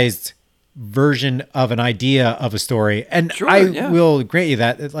stylized version of an idea of a story, and Sure, I will grant you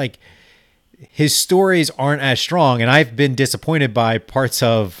that like his stories aren't as strong, and I've been disappointed by parts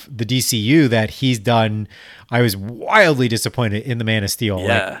of the DCU that he's done. I was wildly disappointed in the Man of Steel,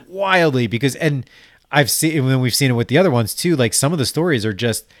 like wildly, because, and I've seen, when we've seen it with the other ones too, like some of the stories are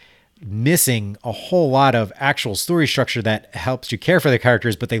just missing a whole lot of actual story structure that helps you care for the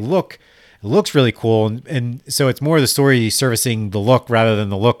characters, but it looks really cool, and so it's more the story servicing the look rather than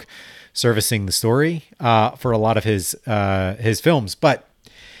the look servicing the story for a lot of his films. But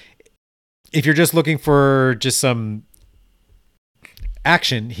if you're just looking for just some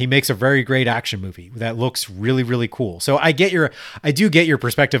action, he makes a very great action movie that looks really, really cool. So I do get your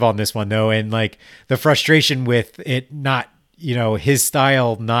perspective on this one though. And like the frustration with it not, his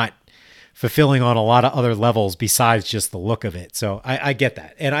style not fulfilling on a lot of other levels besides just the look of it. So I get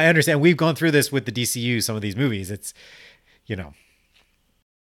that. And I understand, we've gone through this with the DCU, some of these movies. It's,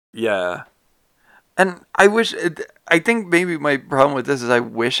 Yeah. And I think maybe my problem with this is I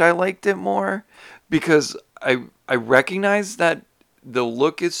wish I liked it more, because I recognize that the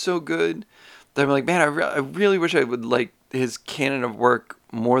look is so good that I'm like, man, I really wish I would like his canon of work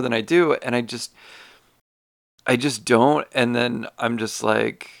more than I do, and I just don't. And then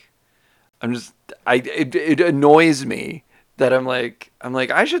it annoys me that I'm like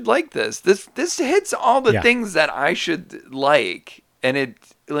I should like this. This hits all the things that I should like, and it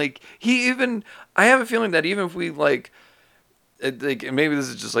like I have a feeling that even if we like maybe this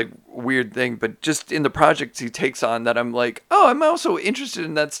is just like a weird thing, but just in the projects he takes on that I'm like, oh, I'm also interested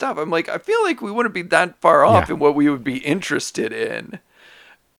in that stuff. I'm like, I feel like we wouldn't be that far off in what we would be interested in.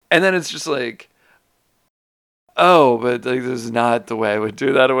 And then it's just like, oh, but like, this is not the way I would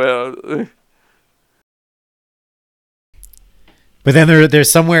do that. But then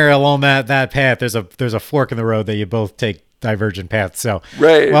there's somewhere along that path, there's a fork in the road that you both take divergent paths. So,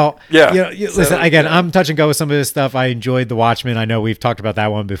 right. Well, listen, again, I'm touch and go with some of this stuff. I enjoyed The Watchmen. I know we've talked about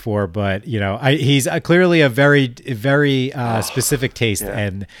that one before, but he's clearly a very specific taste,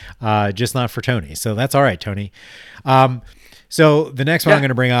 and just not for Tony. So that's all right, Tony. So the next one I'm going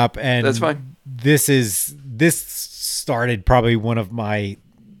to bring up, and that's fine. This started probably one of my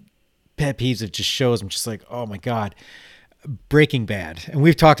pet peeves of just shows. I'm just like, oh my God, Breaking Bad. And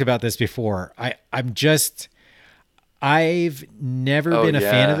we've talked about this before. I've never been a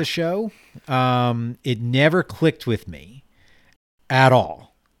fan of the show. It never clicked with me at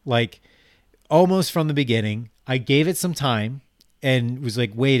all. Like, almost from the beginning, I gave it some time and was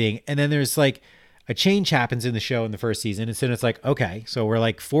like waiting. And then there's like a change happens in the show in the first season. And so it's like, okay, so we're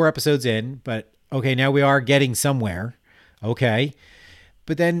like 4 episodes in, but okay, now we are getting somewhere. Okay.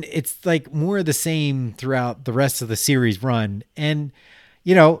 But then it's like more of the same throughout the rest of the series run. And,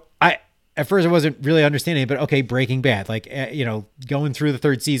 at first I wasn't really understanding it, but okay, Breaking Bad, like, going through the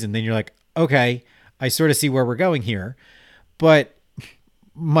 3rd season, then you're like, okay, I sort of see where we're going here. But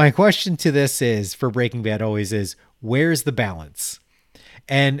my question to this is, for Breaking Bad always is, where's the balance?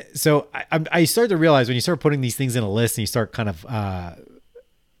 And so I started to realize when you start putting these things in a list and you start kind of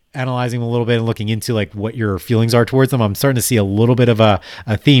analyzing them a little bit and looking into like what your feelings are towards them, I'm starting to see a little bit of a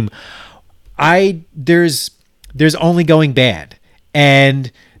theme. There's only going bad, and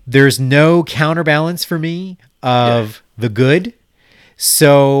there's no counterbalance for me of the good.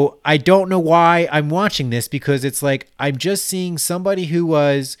 So I don't know why I'm watching this, because it's like I'm just seeing somebody who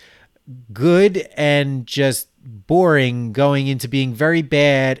was good and just boring going into being very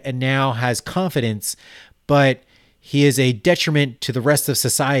bad and now has confidence, but he is a detriment to the rest of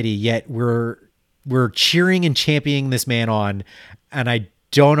society, yet we're cheering and championing this man on, and I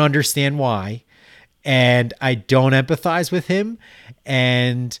don't understand why, and I don't empathize with him.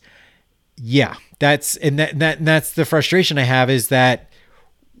 And that's the frustration I have, is that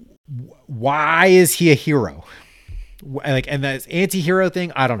why is he a hero? Like, and that anti-hero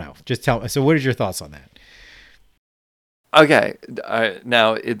thing, I don't know. Just tell me. So what is your thoughts on that? Okay.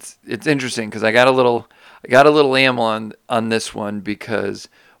 Now it's interesting, because I got a little ammo on this one, because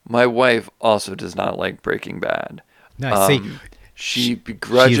my wife also does not like Breaking Bad. Nice. See, she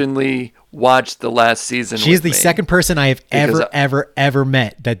begrudgingly watched the last season. She's the second person I have because ever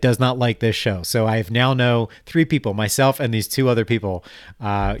met that does not like this show. So I now know 3 people, myself and these 2 other people,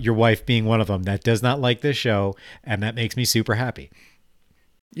 your wife being one of them, that does not like this show, and that makes me super happy.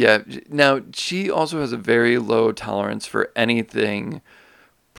 Yeah. Now, she also has a very low tolerance for anything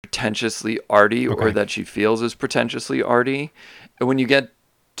pretentiously arty or that she feels is pretentiously arty. And when you get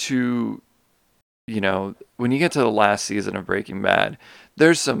to, when you get to the last season of Breaking Bad,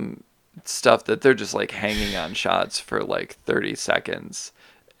 there's some stuff that they're just like hanging on shots for like 30 seconds.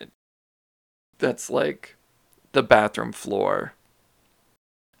 That's like the bathroom floor.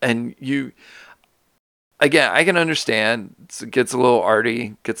 And again, I can understand it gets a little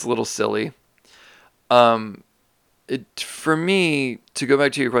arty, gets a little silly. For me, to go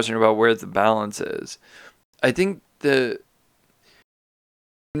back to your question about where the balance is, I think you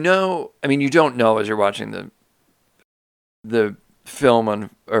don't know as you're watching the film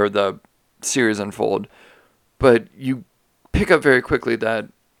or the series unfold, but you pick up very quickly that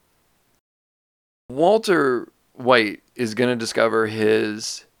Walter White is going to discover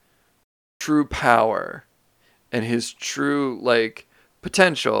his true power and his true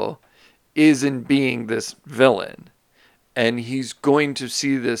potential is in being this villain, and he's going to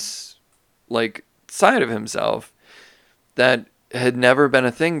see this side of himself that had never been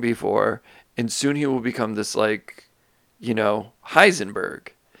a thing before, and soon he will become this Heisenberg,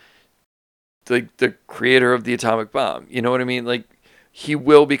 the creator of the atomic bomb. You know what I mean? He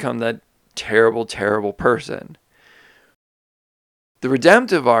will become that terrible, terrible person. The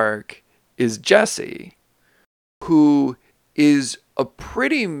redemptive arc is Jesse, who is a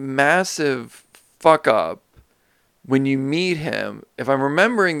pretty massive fuck up when you meet him. If I'm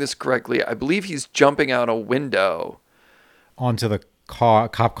remembering this correctly, I believe he's jumping out a window onto the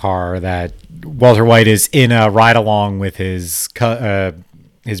cop car that Walter White is in a ride along with his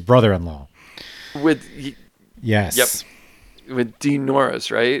brother-in-law. Yes. Yep. With Dean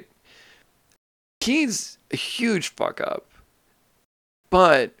Norris, right? He's a huge fuck up.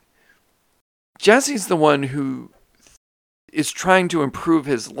 But Jesse's the one who is trying to improve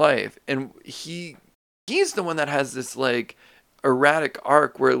his life, and he's the one that has this erratic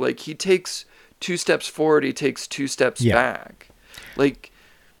arc where he takes 2 steps forward, he takes 2 steps back. He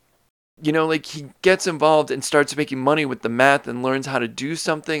gets involved and starts making money with the math and learns how to do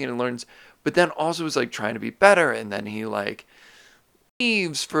something and learns, but then also is trying to be better, and then he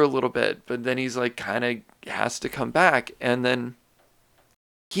leaves for a little bit, but then he's kind of has to come back, and then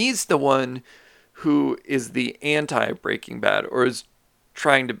he's the one who is the anti-Breaking Bad or is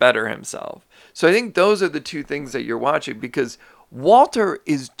trying to better himself. So I think those are the 2 things that you're watching, because Walter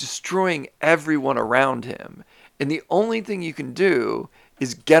is destroying everyone around him. And the only thing you can do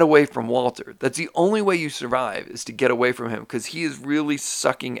is get away from Walter. That's the only way you survive, is to get away from him, because he is really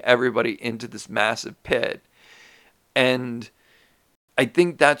sucking everybody into this massive pit. And I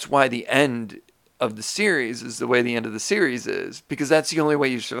think that's why the end of the series is the way the end of the series is, because that's the only way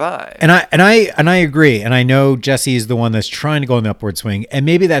you survive. And I agree. And I know Jesse is the one that's trying to go in the upward swing. And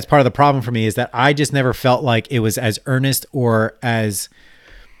maybe that's part of the problem for me, is that I just never felt like it was as earnest or as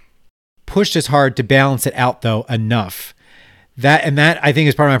pushed as hard to balance it out though enough. That I think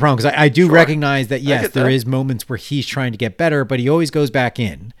is part of my problem, because I do recognize that, yes, there is moments where he's trying to get better, but he always goes back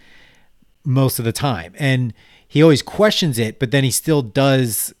in most of the time. And he always questions it, but then he still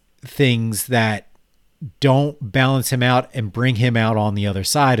does things that don't balance him out and bring him out on the other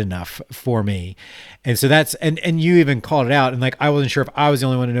side enough for me. And so that's, and you even called it out, and I wasn't sure if I was the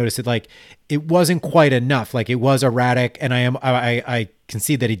only one to notice it. It wasn't quite enough. It was erratic, and I can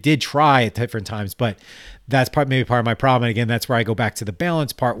see that he did try at different times, but that's maybe part of my problem. And again, that's where I go back to the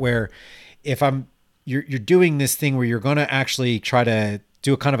balance part, where if you're doing this thing where you're going to actually try to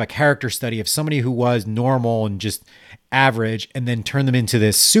do a kind of a character study of somebody who was normal and just average, and then turn them into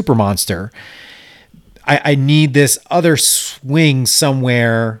this super monster, I need this other swing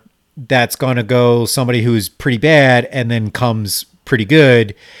somewhere that's going to go somebody who's pretty bad and then comes pretty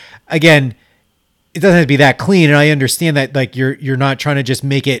good. Again, it doesn't have to be that clean, and I understand that you're not trying to just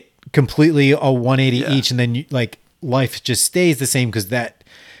make it completely a 180 each, and then life just stays the same, because that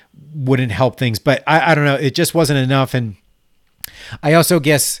wouldn't help things. But I don't know, it just wasn't enough. And I also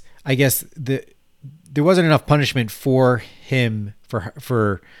guess there wasn't enough punishment for him,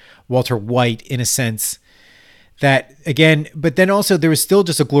 for Walter White, in a sense that, again, but then also there was still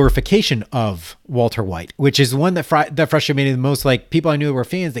just a glorification of Walter White, which is the one that frustrated me the most. People I knew were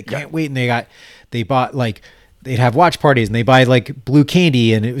fans, they can't wait, and they bought they'd have watch parties and they buy like blue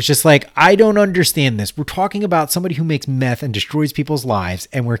candy. And it was just like, I don't understand this. We're talking about somebody who makes meth and destroys people's lives.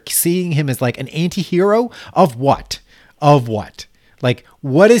 And we're seeing him as like an anti-hero of what? Of what? Like,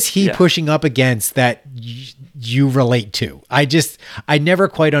 what is he pushing up against that you relate to? I never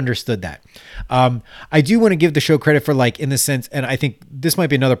quite understood that. I do want to give the show credit for, like, in the sense, and I think this might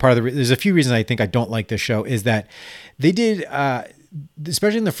be another part of there's a few reasons I think I don't like this show, is that they did,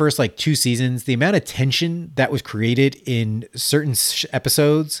 especially in the first like 2 seasons, the amount of tension that was created in certain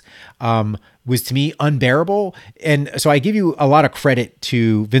episodes was to me unbearable. And so I give you a lot of credit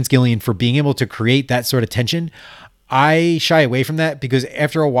to Vince Gilligan for being able to create that sort of tension. I shy away from that because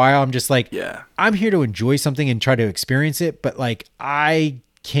after a while I'm just like, I'm here to enjoy something and try to experience it. But like, I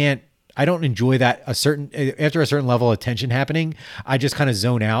don't enjoy that after a certain level of tension happening, I just kind of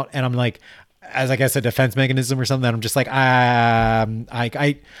zone out and I'm like, as I guess a defense mechanism or something, that I'm just like, I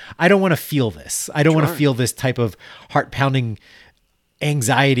don't want to feel this. I don't want to feel this type of heart pounding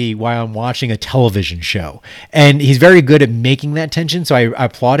anxiety while I'm watching a television show. And he's very good at making that tension. So I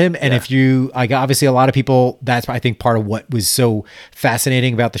applaud him. And obviously a lot of people, that's I think part of what was so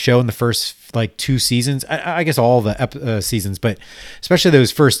fascinating about the show in the first like 2 seasons, I guess all the seasons, but especially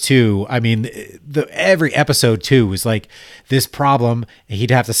those first 2. I mean, every episode too was like this problem and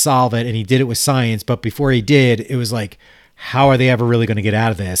he'd have to solve it. And he did it with science. But before he did, it was like, how are they ever really going to get out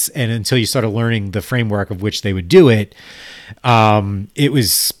of this? And until you started learning the framework of which they would do it, it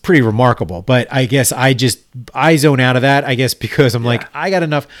was pretty remarkable. But I guess I zone out of that, I guess, because I'm like, I got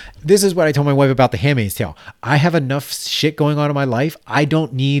enough. This is what I told my wife about The Handmaid's Tale. I have enough shit going on in my life. I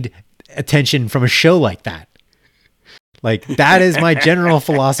don't need attention from a show like that. Like, that is my general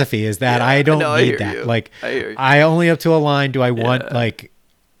philosophy, is that I don't need that. You. Like, I only up to a line do I want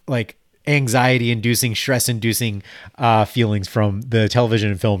like anxiety inducing, stress inducing feelings from the television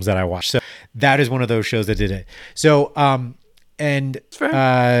and films that I watch. So that is one of those shows that did it. So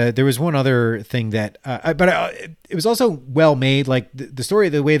there was one other thing that it was also well made, like the story,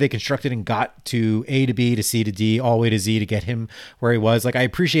 the way they constructed and got to A to B to C to D all the way to Z to get him where he was. Like, I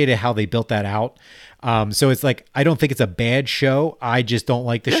appreciated how they built that out. So it's like, I don't think it's a bad show. I just don't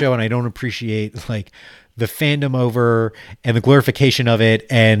like the show, and I don't appreciate like the fandom over and the glorification of it,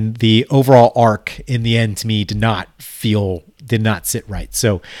 and the overall arc in the end to me did not sit right.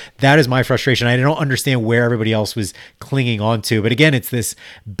 So that is my frustration. I don't understand where everybody else was clinging on to, but again, it's this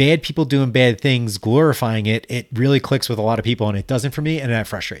bad people doing bad things, glorifying it. It really clicks with a lot of people and it doesn't for me. And that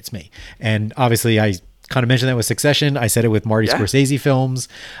frustrates me. And obviously I kind of mentioned that with Succession. I said it with Marty Scorsese films.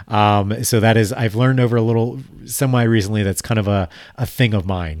 So that is, I've learned over a little semi recently, that's kind of a thing of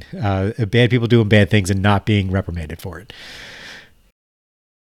mine. Bad people doing bad things and not being reprimanded for it.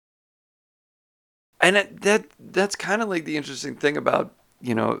 And that's kind of like the interesting thing about,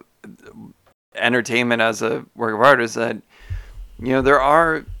 entertainment as a work of art, is that, there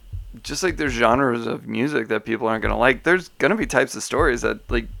are, just like there's genres of music that people aren't going to like, there's going to be types of stories that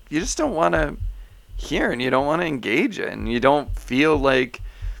like you just don't want to hear and you don't want to engage in. You don't feel like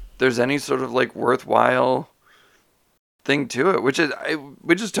there's any sort of like worthwhile thing to it, which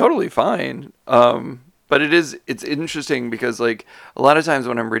is totally fine. But it's interesting because like a lot of times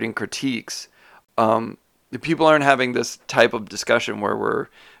when I'm reading critiques, the people aren't having this type of discussion where we're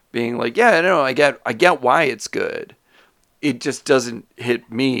being like, I get why it's good. It just doesn't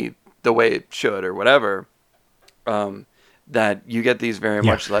hit me the way it should or whatever. That you get these very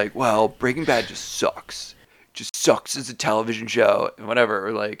much like, well, Breaking Bad just sucks. Just sucks as a television show and whatever.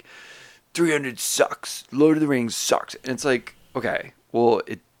 Or like 300 sucks. Lord of the Rings sucks. And it's like, okay, well,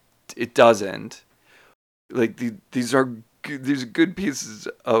 it doesn't. Like these are good pieces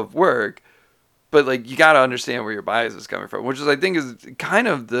of work. But like, you got to understand where your bias is coming from, which is, I think, is kind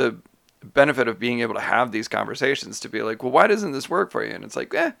of the benefit of being able to have these conversations, to be like, well, why doesn't this work for you? And it's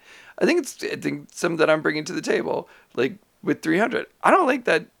like, I think something that I'm bringing to the table, like with 300, I don't like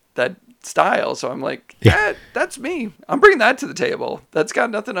that style. So I'm like, that's me. I'm bringing that to the table. That's got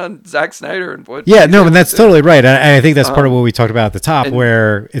nothing on Zack Snyder and what. Yeah, no, and that's totally right. And I think that's part of what we talked about at the top,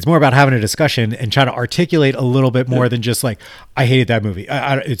 where it's more about having a discussion and trying to articulate a little bit more than just like, I hated that movie.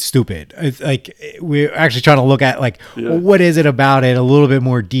 It's stupid. It's like, we're actually trying to look at like, well, what is it about it? A little bit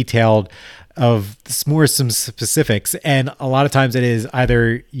more detailed, of more some specifics. And a lot of times it is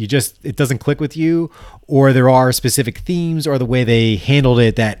either it doesn't click with you, or there are specific themes or the way they handled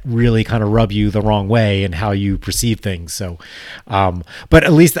it that really kind of rub you the wrong way and how you perceive things. So, but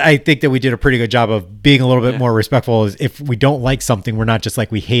at least I think that we did a pretty good job of being a little bit more respectful. If we don't like something, we're not just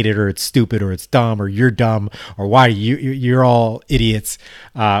like, we hate it, or it's stupid, or it's dumb, or you're dumb, or why you're all idiots.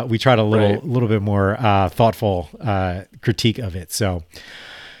 We tried a little bit more thoughtful critique of it. So,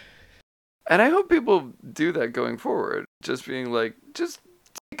 And I hope people do that going forward. Just being like, just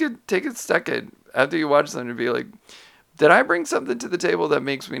take a second after you watch something to be like, did I bring something to the table that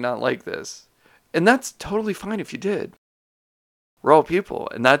makes me not like this? And that's totally fine if you did. We're all people.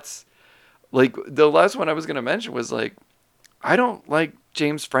 And that's like the last one I was going to mention was like, I don't like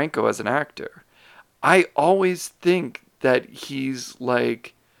James Franco as an actor. I always think that he's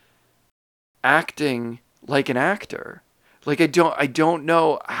like acting like an actor. Like I don't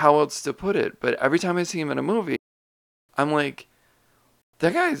know how else to put it, but every time I see him in a movie, I'm like,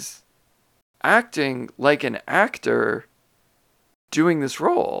 that guy's acting like an actor doing this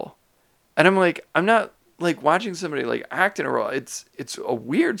role. And I'm like, I'm not like watching somebody like act in a role. It's a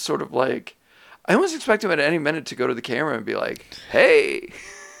weird sort of like, I almost expect him at any minute to go to the camera and be like, hey,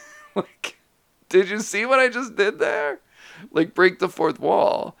 like, did you see what I just did there? Like break the fourth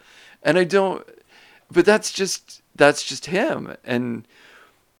wall. And I don't, but that's just him. And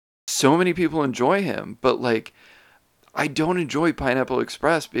so many people enjoy him, but like, I don't enjoy Pineapple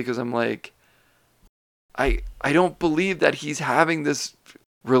Express because I'm like, I don't believe that he's having this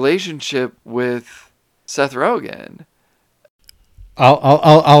relationship with Seth Rogen.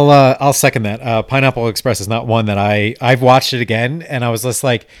 I'll second that. Pineapple Express is not one that I've watched it again, and I was just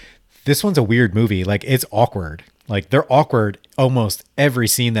like, this one's a weird movie. Like it's awkward. Like they're awkward almost every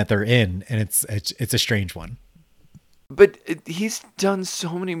scene that they're in, and it's a strange one. But he's done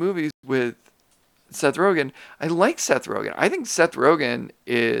so many movies with Seth Rogen. I like Seth Rogen. I think Seth Rogen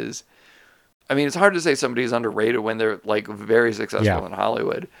is, I mean, it's hard to say somebody's underrated when they're like very successful in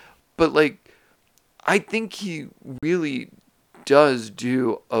Hollywood, but like, I think he really does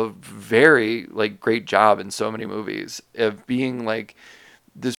do a very like great job in so many movies of being like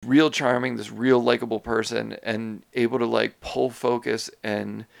this real charming, this real likable person and able to like pull focus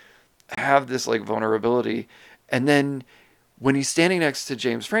and have this like vulnerability. And then when he's standing next to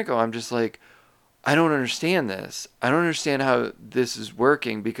James Franco, I'm just like, I don't understand this. I don't understand how this is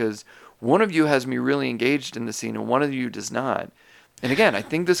working because one of you has me really engaged in the scene and one of you does not. And again, I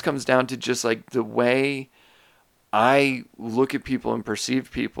think this comes down to just like the way I look at people and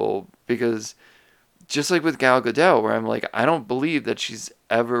perceive people, because just like with Gal Gadot, where I'm like, I don't believe that she's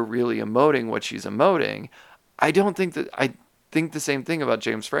ever really emoting what she's emoting. I think the same thing about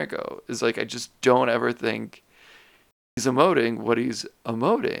James Franco is like, I just don't ever think he's emoting what he's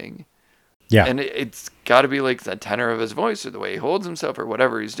emoting. Yeah. And it's got to be like the tenor of his voice or the way he holds himself or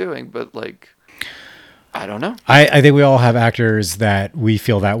whatever he's doing. But like, I don't know. I think we all have actors that we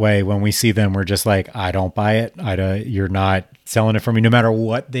feel that way when we see them. We're just like, I don't buy it. You're not selling it for me no matter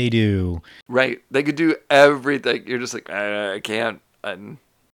what they do. Right. They could do everything. You're just like, I can't. And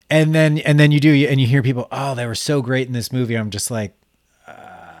then you do, and you hear people, oh, they were so great in this movie. I'm just like,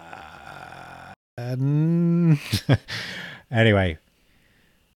 anyway.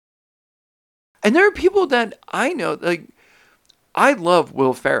 And there are people that I know, like, I love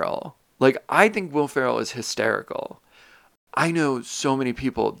Will Ferrell. Like, I think Will Ferrell is hysterical. I know so many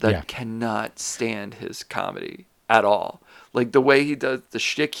people that cannot stand his comedy at all. Like, the way he does, the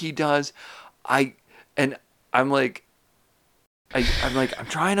shtick he does, I'm like, I'm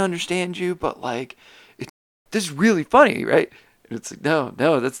trying to understand you, but like, this is really funny, right? And it's like,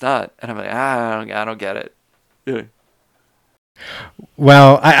 no, that's not. And I'm like, I don't get it. Yeah.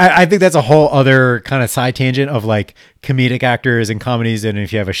 Well, I think that's a whole other kind of side tangent of like comedic actors and comedies, and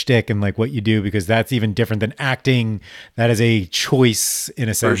if you have a shtick and like what you do, because that's even different than acting. That is a choice in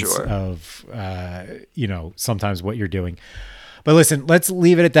a sense of, sometimes what you're doing. But listen, let's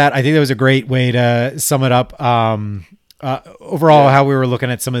leave it at that. I think that was a great way to sum it up. Overall, how we were looking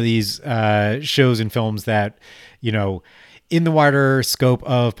at some of these shows and films that, in the wider scope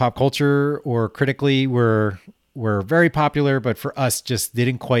of pop culture or critically were very popular, but for us just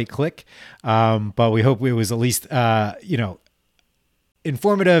didn't quite click. But we hope it was at least,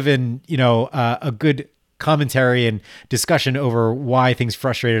 informative and, a good commentary and discussion over why things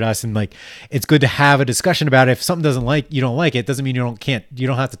frustrated us. And like, it's good to have a discussion about it. If something you don't like it, doesn't mean you don't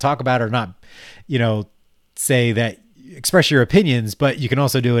have to talk about it or not, say that, express your opinions, but you can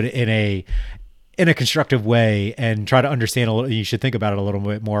also do it in a constructive way and try to understand a little. You should think about it a little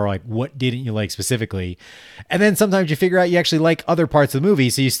bit more, like what didn't you like specifically, and then sometimes you figure out you actually like other parts of the movie,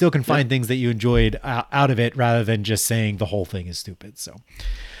 so you still can find things that you enjoyed out of it rather than just saying the whole thing is stupid. So,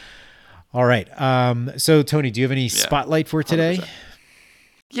 all right. So Tony, do you have any spotlight for today? 100%.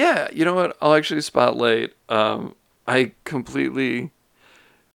 Yeah, you know what? I'll actually spotlight. We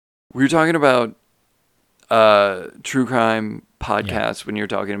were talking about true crime podcast when you're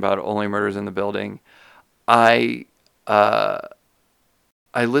talking about Only Murders in the Building. I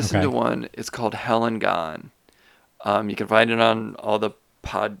listened to one. It's called Hell and Gone. You can find it on all the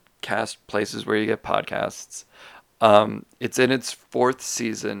podcast places where you get podcasts. It's in its 4th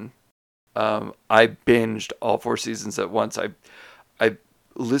season. I binged all 4 seasons at once. I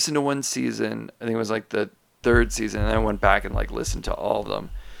listened to one season. I think it was like the 3rd season, and I went back and like listened to all of them.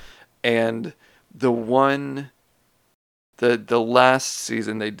 And the last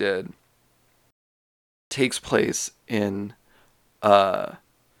season they did takes place in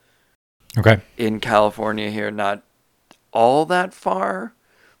in California here, not all that far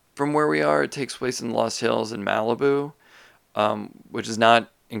from where we are. It takes place in Lost Hills in Malibu, which is not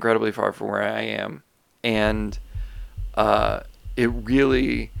incredibly far from where I am. And it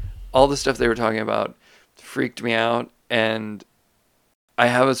really, all the stuff they were talking about freaked me out. And I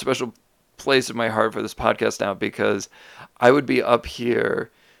have a special place in my heart for this podcast now, because I would be up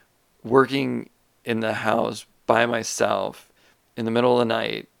here working in the house by myself in the middle of the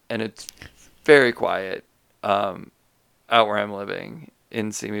night, and it's very quiet out where I'm living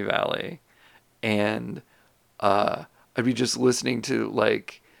in Simi Valley, and I'd be just listening to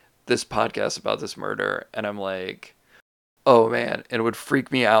like this podcast about this murder, and I'm like, oh man, and it would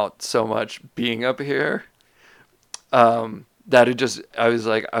freak me out so much being up here. That it just, I was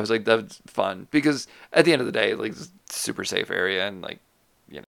like, that's fun, because at the end of the day, like, it's a super safe area, and like,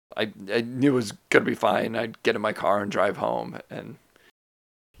 you know, I knew it was gonna be fine. I'd get in my car and drive home, and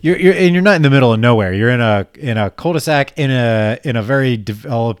you're not in the middle of nowhere. You're in a cul-de-sac in a very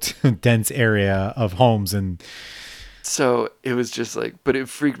developed, dense area of homes, and so it was just like, but it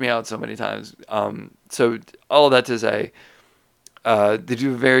freaked me out so many times. So all that to say, they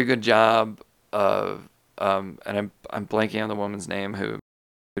do a very good job of, and I'm blanking on the woman's name who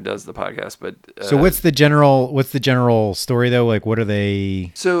does the podcast, but so what's the general story though? Like, what are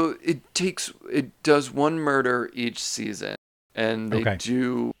they? So it does one murder each season, and they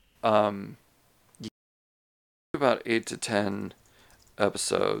do about 8 to 10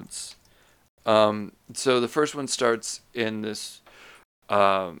 episodes. So the first one starts in this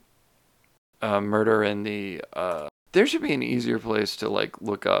murder in the there should be an easier place to like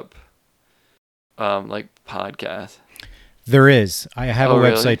look up like podcast. There is. I have a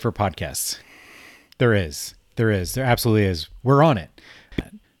website really? for podcasts. There is. There absolutely is. We're on it.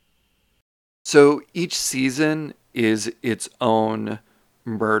 So each season is its own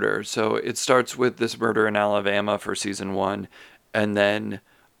murder. So it starts with this murder in Alabama for season 1, and then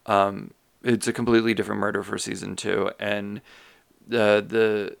it's a completely different murder for season 2. And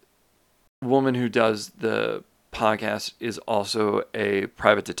the woman who does the podcast is also a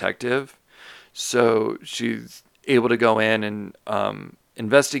private detective. So she's able to go in and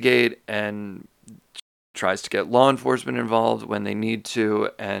investigate, and tries to get law enforcement involved when they need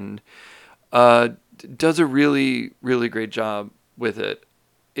to, and does a really, really great job with it.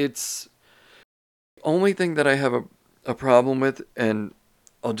 It's the only thing that I have a problem with, and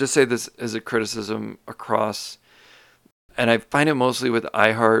I'll just say this as a criticism across, and I find it mostly with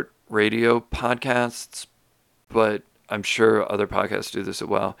iHeart Radio podcasts, but I'm sure other podcasts do this as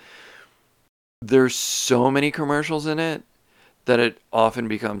well. There's so many commercials in it that it often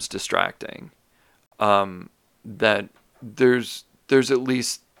becomes distracting. That there's at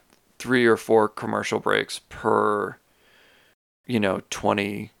least 3 or 4 commercial breaks per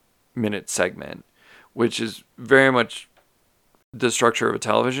 20-minute segment, which is very much the structure of a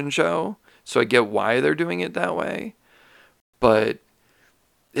television show. So I get why they're doing it that way, but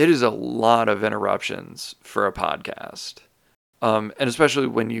it is a lot of interruptions for a podcast. And especially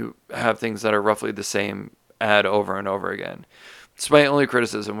when you have things that are roughly the same ad over and over again. It's my only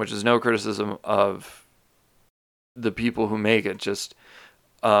criticism, which is no criticism of the people who make it. Just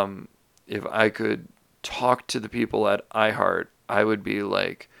if I could talk to the people at iHeart, I would be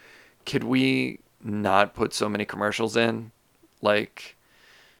like, could we not put so many commercials in? Like,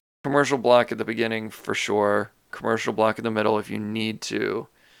 commercial block at the beginning for sure. Commercial block in the middle if you need to.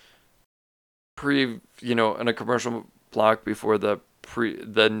 In a commercial block before the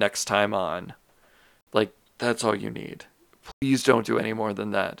next time on. Like, that's all you need. Please don't do any more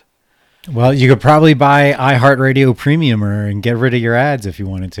than that. Well, you could probably buy iHeartRadio Premium and get rid of your ads if you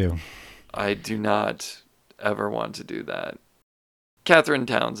wanted to. I do not ever want to do that. Catherine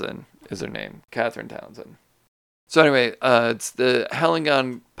Townsend is her name. Catherine Townsend. So anyway, it's the Helen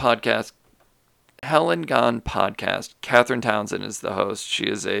Gone podcast. Helen Gone podcast. Catherine Townsend is the host. She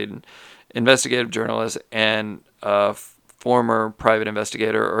is an investigative journalist and a former private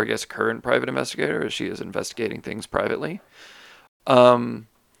investigator, or I guess current private investigator, as she is investigating things privately.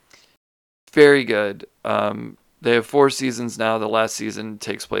 Very good. They have 4 seasons now. The last season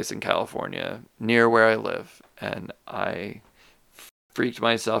takes place in California, near where I live, and I freaked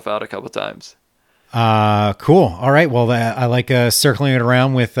myself out a couple times. Cool. All right. Well, I like circling it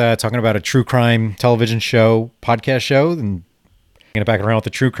around with talking about a true crime television show, podcast show, and bringing it back around with the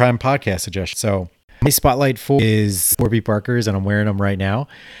true crime podcast suggestion. So my spotlight for is Warby Parkers, and I'm wearing them right now.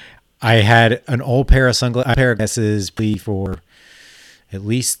 I had an old pair of sunglasses for at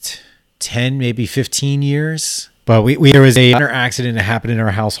least 10, maybe 15 years. But there was a minor accident that happened in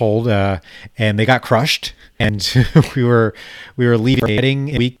our household, and they got crushed. And we were leaving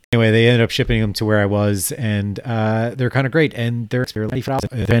a week. Anyway, they ended up shipping them to where I was, and they're kind of great, and they're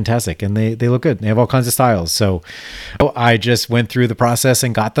fantastic, and they look good. They have all kinds of styles. So I just went through the process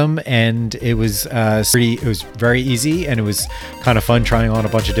and got them, and it was it was very easy, and it was kind of fun trying on a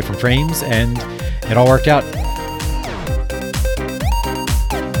bunch of different frames, and it all worked out.